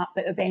do that,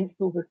 but events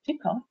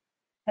overtook us.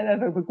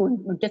 However,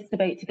 we're just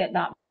about to get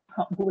that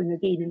going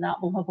again, and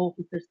that will have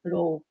officers from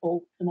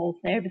all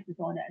services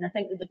on it. And I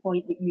think that the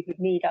point that you have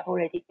made, I've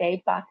already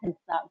fed back into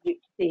that group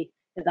to say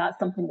that that's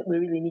something that we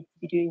really need to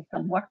be doing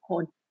some work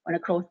on a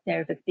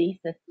cross-service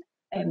basis.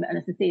 And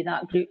as I say,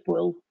 that group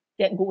will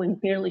get going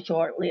fairly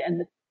shortly, and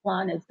the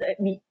plan is that it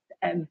meets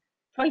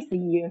twice a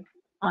year,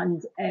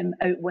 and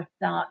out with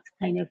that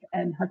kind of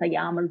has a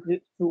Yammer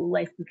group, so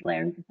lessons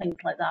learned and things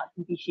like that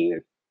can be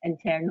shared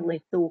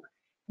internally. So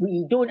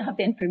we don't have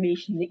the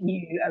information that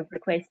you are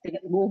requesting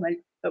at the moment,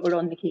 but we're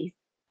on the case.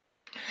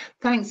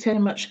 Thanks very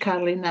much,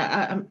 Caroline.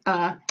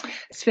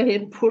 It's very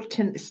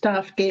important the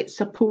staff get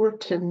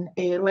support and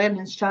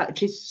learning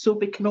strategies so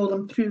we can all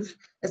improve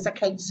as a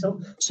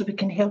council, so we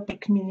can help our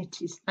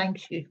communities.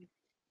 Thank you.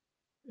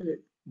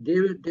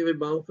 David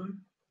Balfour.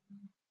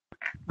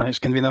 Thanks,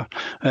 convener.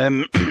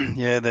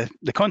 Yeah,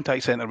 the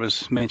contact centre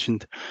was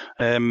mentioned.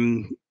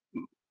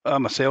 I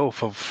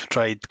myself have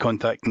tried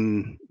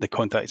contacting the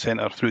contact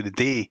centre through the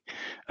day,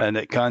 and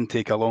it can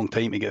take a long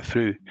time to get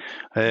through.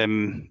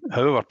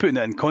 However, putting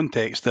it in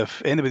context,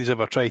 if anybody's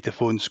ever tried to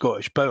phone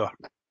Scottish Power,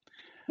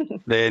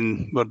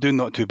 then we're doing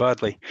not too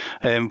badly.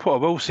 What I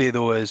will say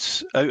though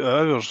is, out of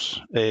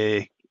ours,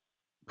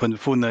 when we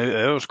phone the out of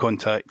hours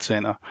contact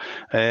centre,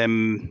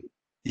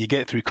 you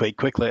get through quite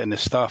quickly, and the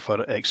staff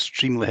are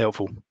extremely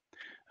helpful.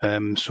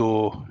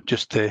 So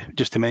just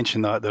to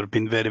mention that, they've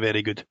been very,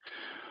 very good.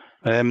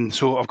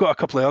 So I've got a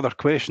couple of other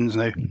questions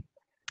now.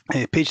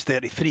 Page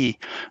 33,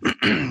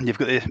 you've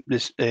got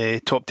this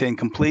top 10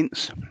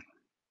 complaints.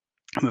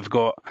 We've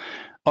got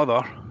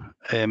other,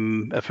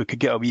 if we could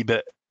get a wee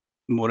bit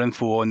more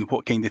info on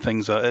what kind of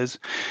things that is.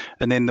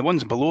 And then the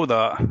ones below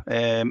that,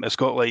 it's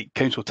got like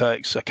council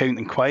tax account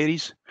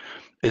inquiries.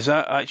 Is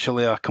that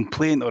actually a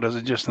complaint, or is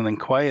it just an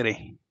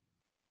inquiry?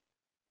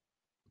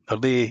 Are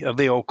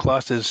they all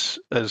classed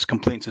as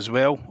complaints as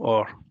well,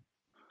 or?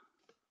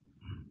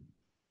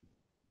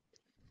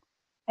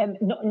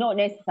 Not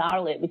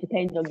necessarily. It would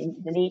depend on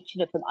the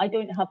nature of them. I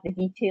don't have the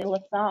detail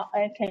of that,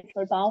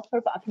 Councillor Balfour,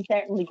 but I can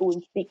certainly go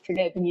and speak to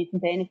Revenues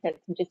and Benefits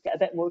and just get a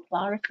bit more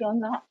clarity on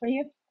that for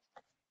you.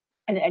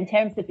 And in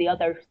terms of the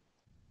others,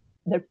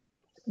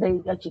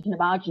 as you can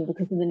imagine,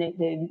 because of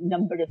the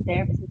number of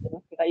services that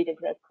were provided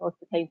across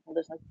the council,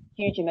 there's a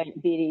huge amount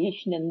of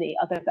variation in the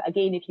other. But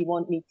again, if you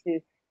want me to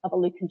have a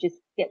look and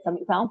just get some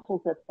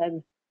examples of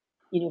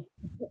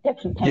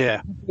different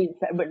types of complaints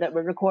that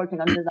we're recording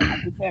under that,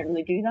 I can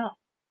certainly do that.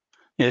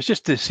 Yeah, it's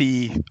just to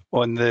see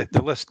on the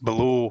list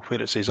below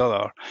where it says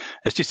other,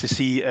 it's just to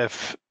see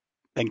if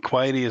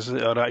inquiries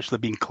are actually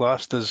being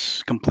classed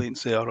as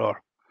complaints there,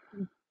 or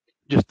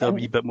just a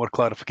wee bit more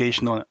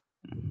clarification on it.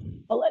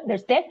 Well,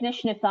 there's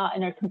definition of that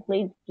in our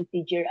complaints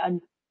procedure, and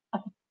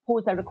I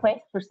suppose a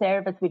request for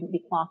service wouldn't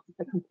be classed as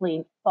a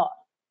complaint, but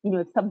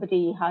if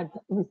somebody had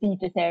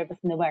received a service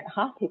and they weren't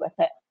happy with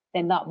it,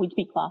 then that would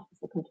be classed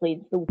as a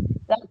complaint. So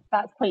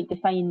that's quite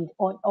defined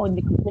on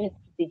the complaints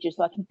procedure.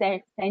 So I can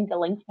send a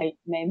link out to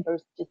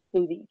members just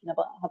so that you can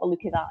have a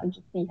look at that and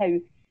just see how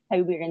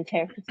we're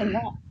interpreting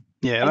that.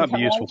 Yeah, that'd be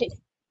useful. To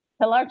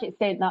a large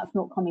extent, that's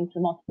not coming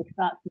from us because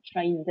that's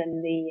enshrined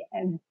in the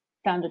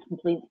standard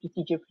complaints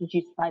procedure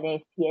produced by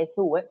the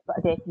SPSO. It's got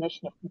a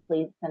definition of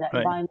complaints in it,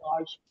 and by and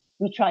large,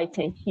 we try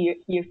to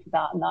adhere to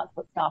that, and that's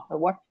what staff are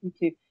working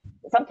to.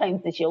 But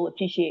sometimes, as you'll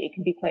appreciate, it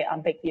can be quite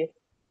ambiguous.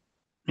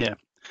 Yeah.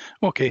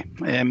 Okay.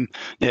 Yeah,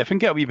 if I can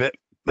get a wee bit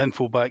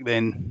info back,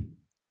 then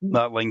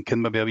that link,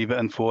 and maybe a wee bit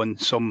info on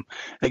some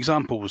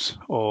examples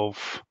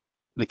of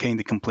the kind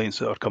of complaints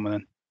that are coming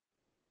in.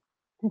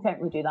 Can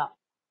certainly do that.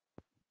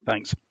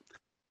 Thanks.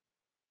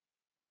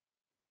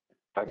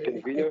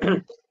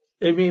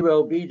 It may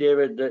well be,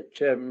 David,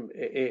 that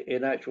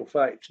in actual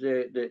fact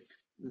the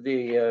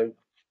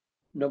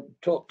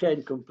top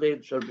 10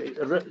 complaints are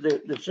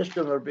the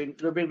system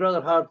they're being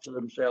rather hard to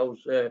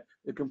themselves. The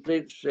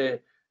complaints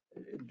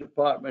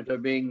department are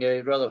being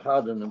rather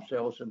hard on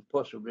themselves, and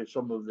possibly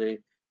some of the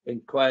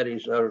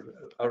inquiries are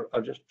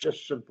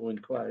just simple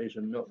inquiries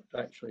and not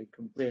actually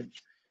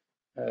complaints.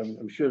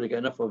 I'm sure they get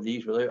enough of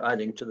these without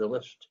adding to the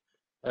list.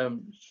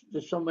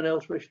 Does someone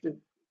else wish to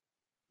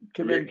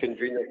come in?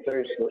 Convener,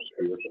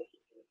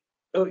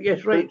 Oh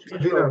yes, right.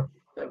 Convener,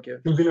 thank you.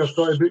 Convener,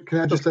 sorry, but can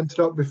I just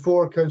interrupt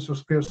before Councillor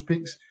Spears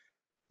speaks?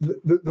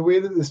 The way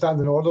that the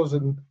standing orders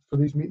for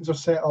these meetings are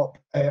set up,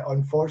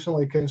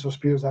 unfortunately, Councillor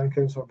Spears and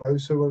Councillor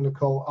Bowes, who were on the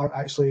call, aren't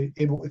actually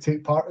able to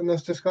take part in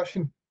this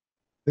discussion.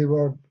 They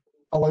were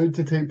allowed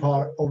to take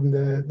part on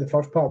the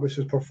first part, which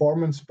is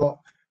performance, but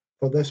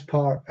for this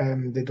part,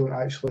 they don't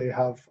actually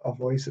have a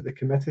voice at the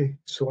committee.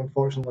 So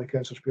unfortunately,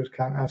 Councillor Spears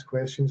can't ask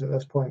questions at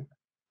this point.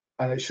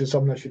 And it's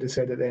something I should have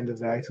said at the end of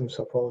the item,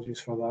 so apologies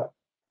for that.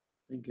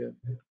 Thank you.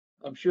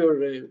 I'm sure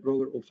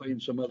Robert will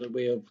find some other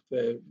way of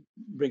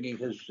bringing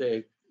his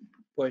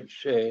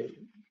points to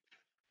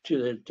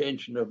the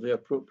attention of the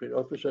appropriate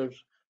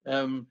officers.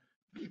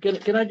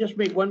 Can I just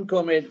make one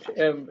comment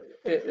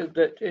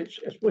that I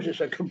suppose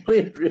it's a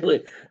complaint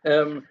really.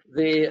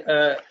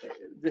 The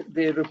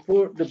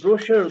report, the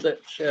brochure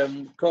that's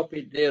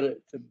copied there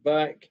at the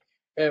back,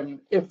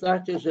 if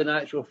that is in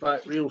actual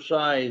fact real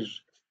size,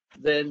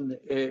 then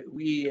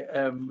we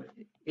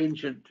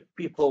ancient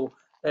people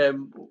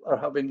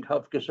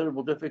have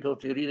considerable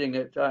difficulty reading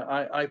it.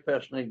 I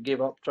personally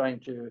gave up trying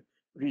to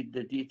read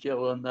the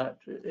detail on that.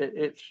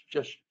 It's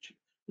just,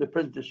 the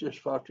print is just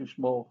far too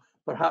small.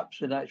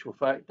 Perhaps in actual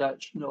fact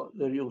that's not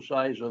the real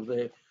size of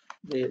the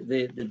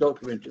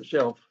document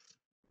itself.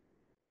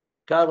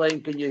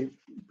 Caroline, can you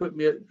put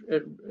me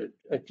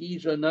at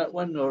ease on that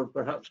one, or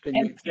perhaps can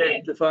you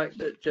accept the fact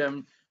that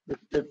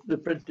the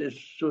print is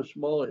so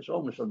small it's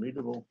almost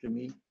unreadable to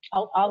me?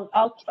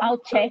 I'll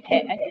check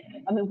it.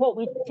 I mean, what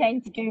we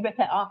tend to do with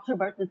it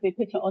afterwards is we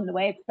put it on the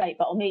website,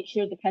 but I'll make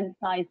sure the print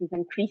size is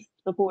increased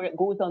before it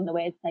goes on the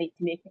website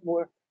to make it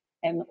more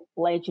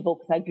legible,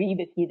 because I agree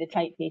with you, the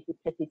typeface is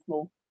pretty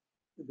small.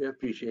 Be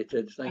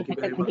appreciated. Thank you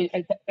very much.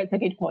 It's a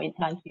good point.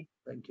 Thank you.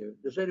 Thank you.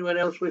 Does anyone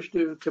else wish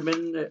to come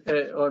in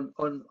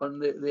on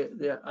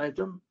the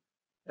item?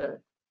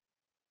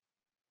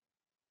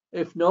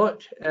 If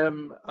not,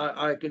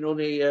 I can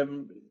only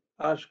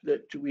ask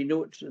that we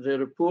note the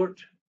report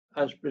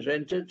as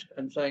presented,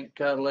 and thank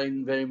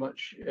Caroline very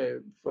much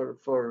for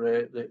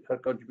her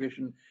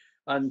contribution,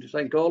 and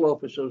thank all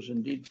officers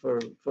indeed for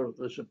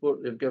the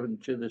support they've given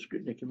to the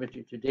Scrutiny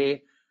Committee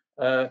today,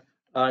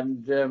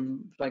 and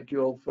thank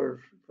you all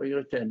for your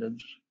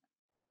attendance.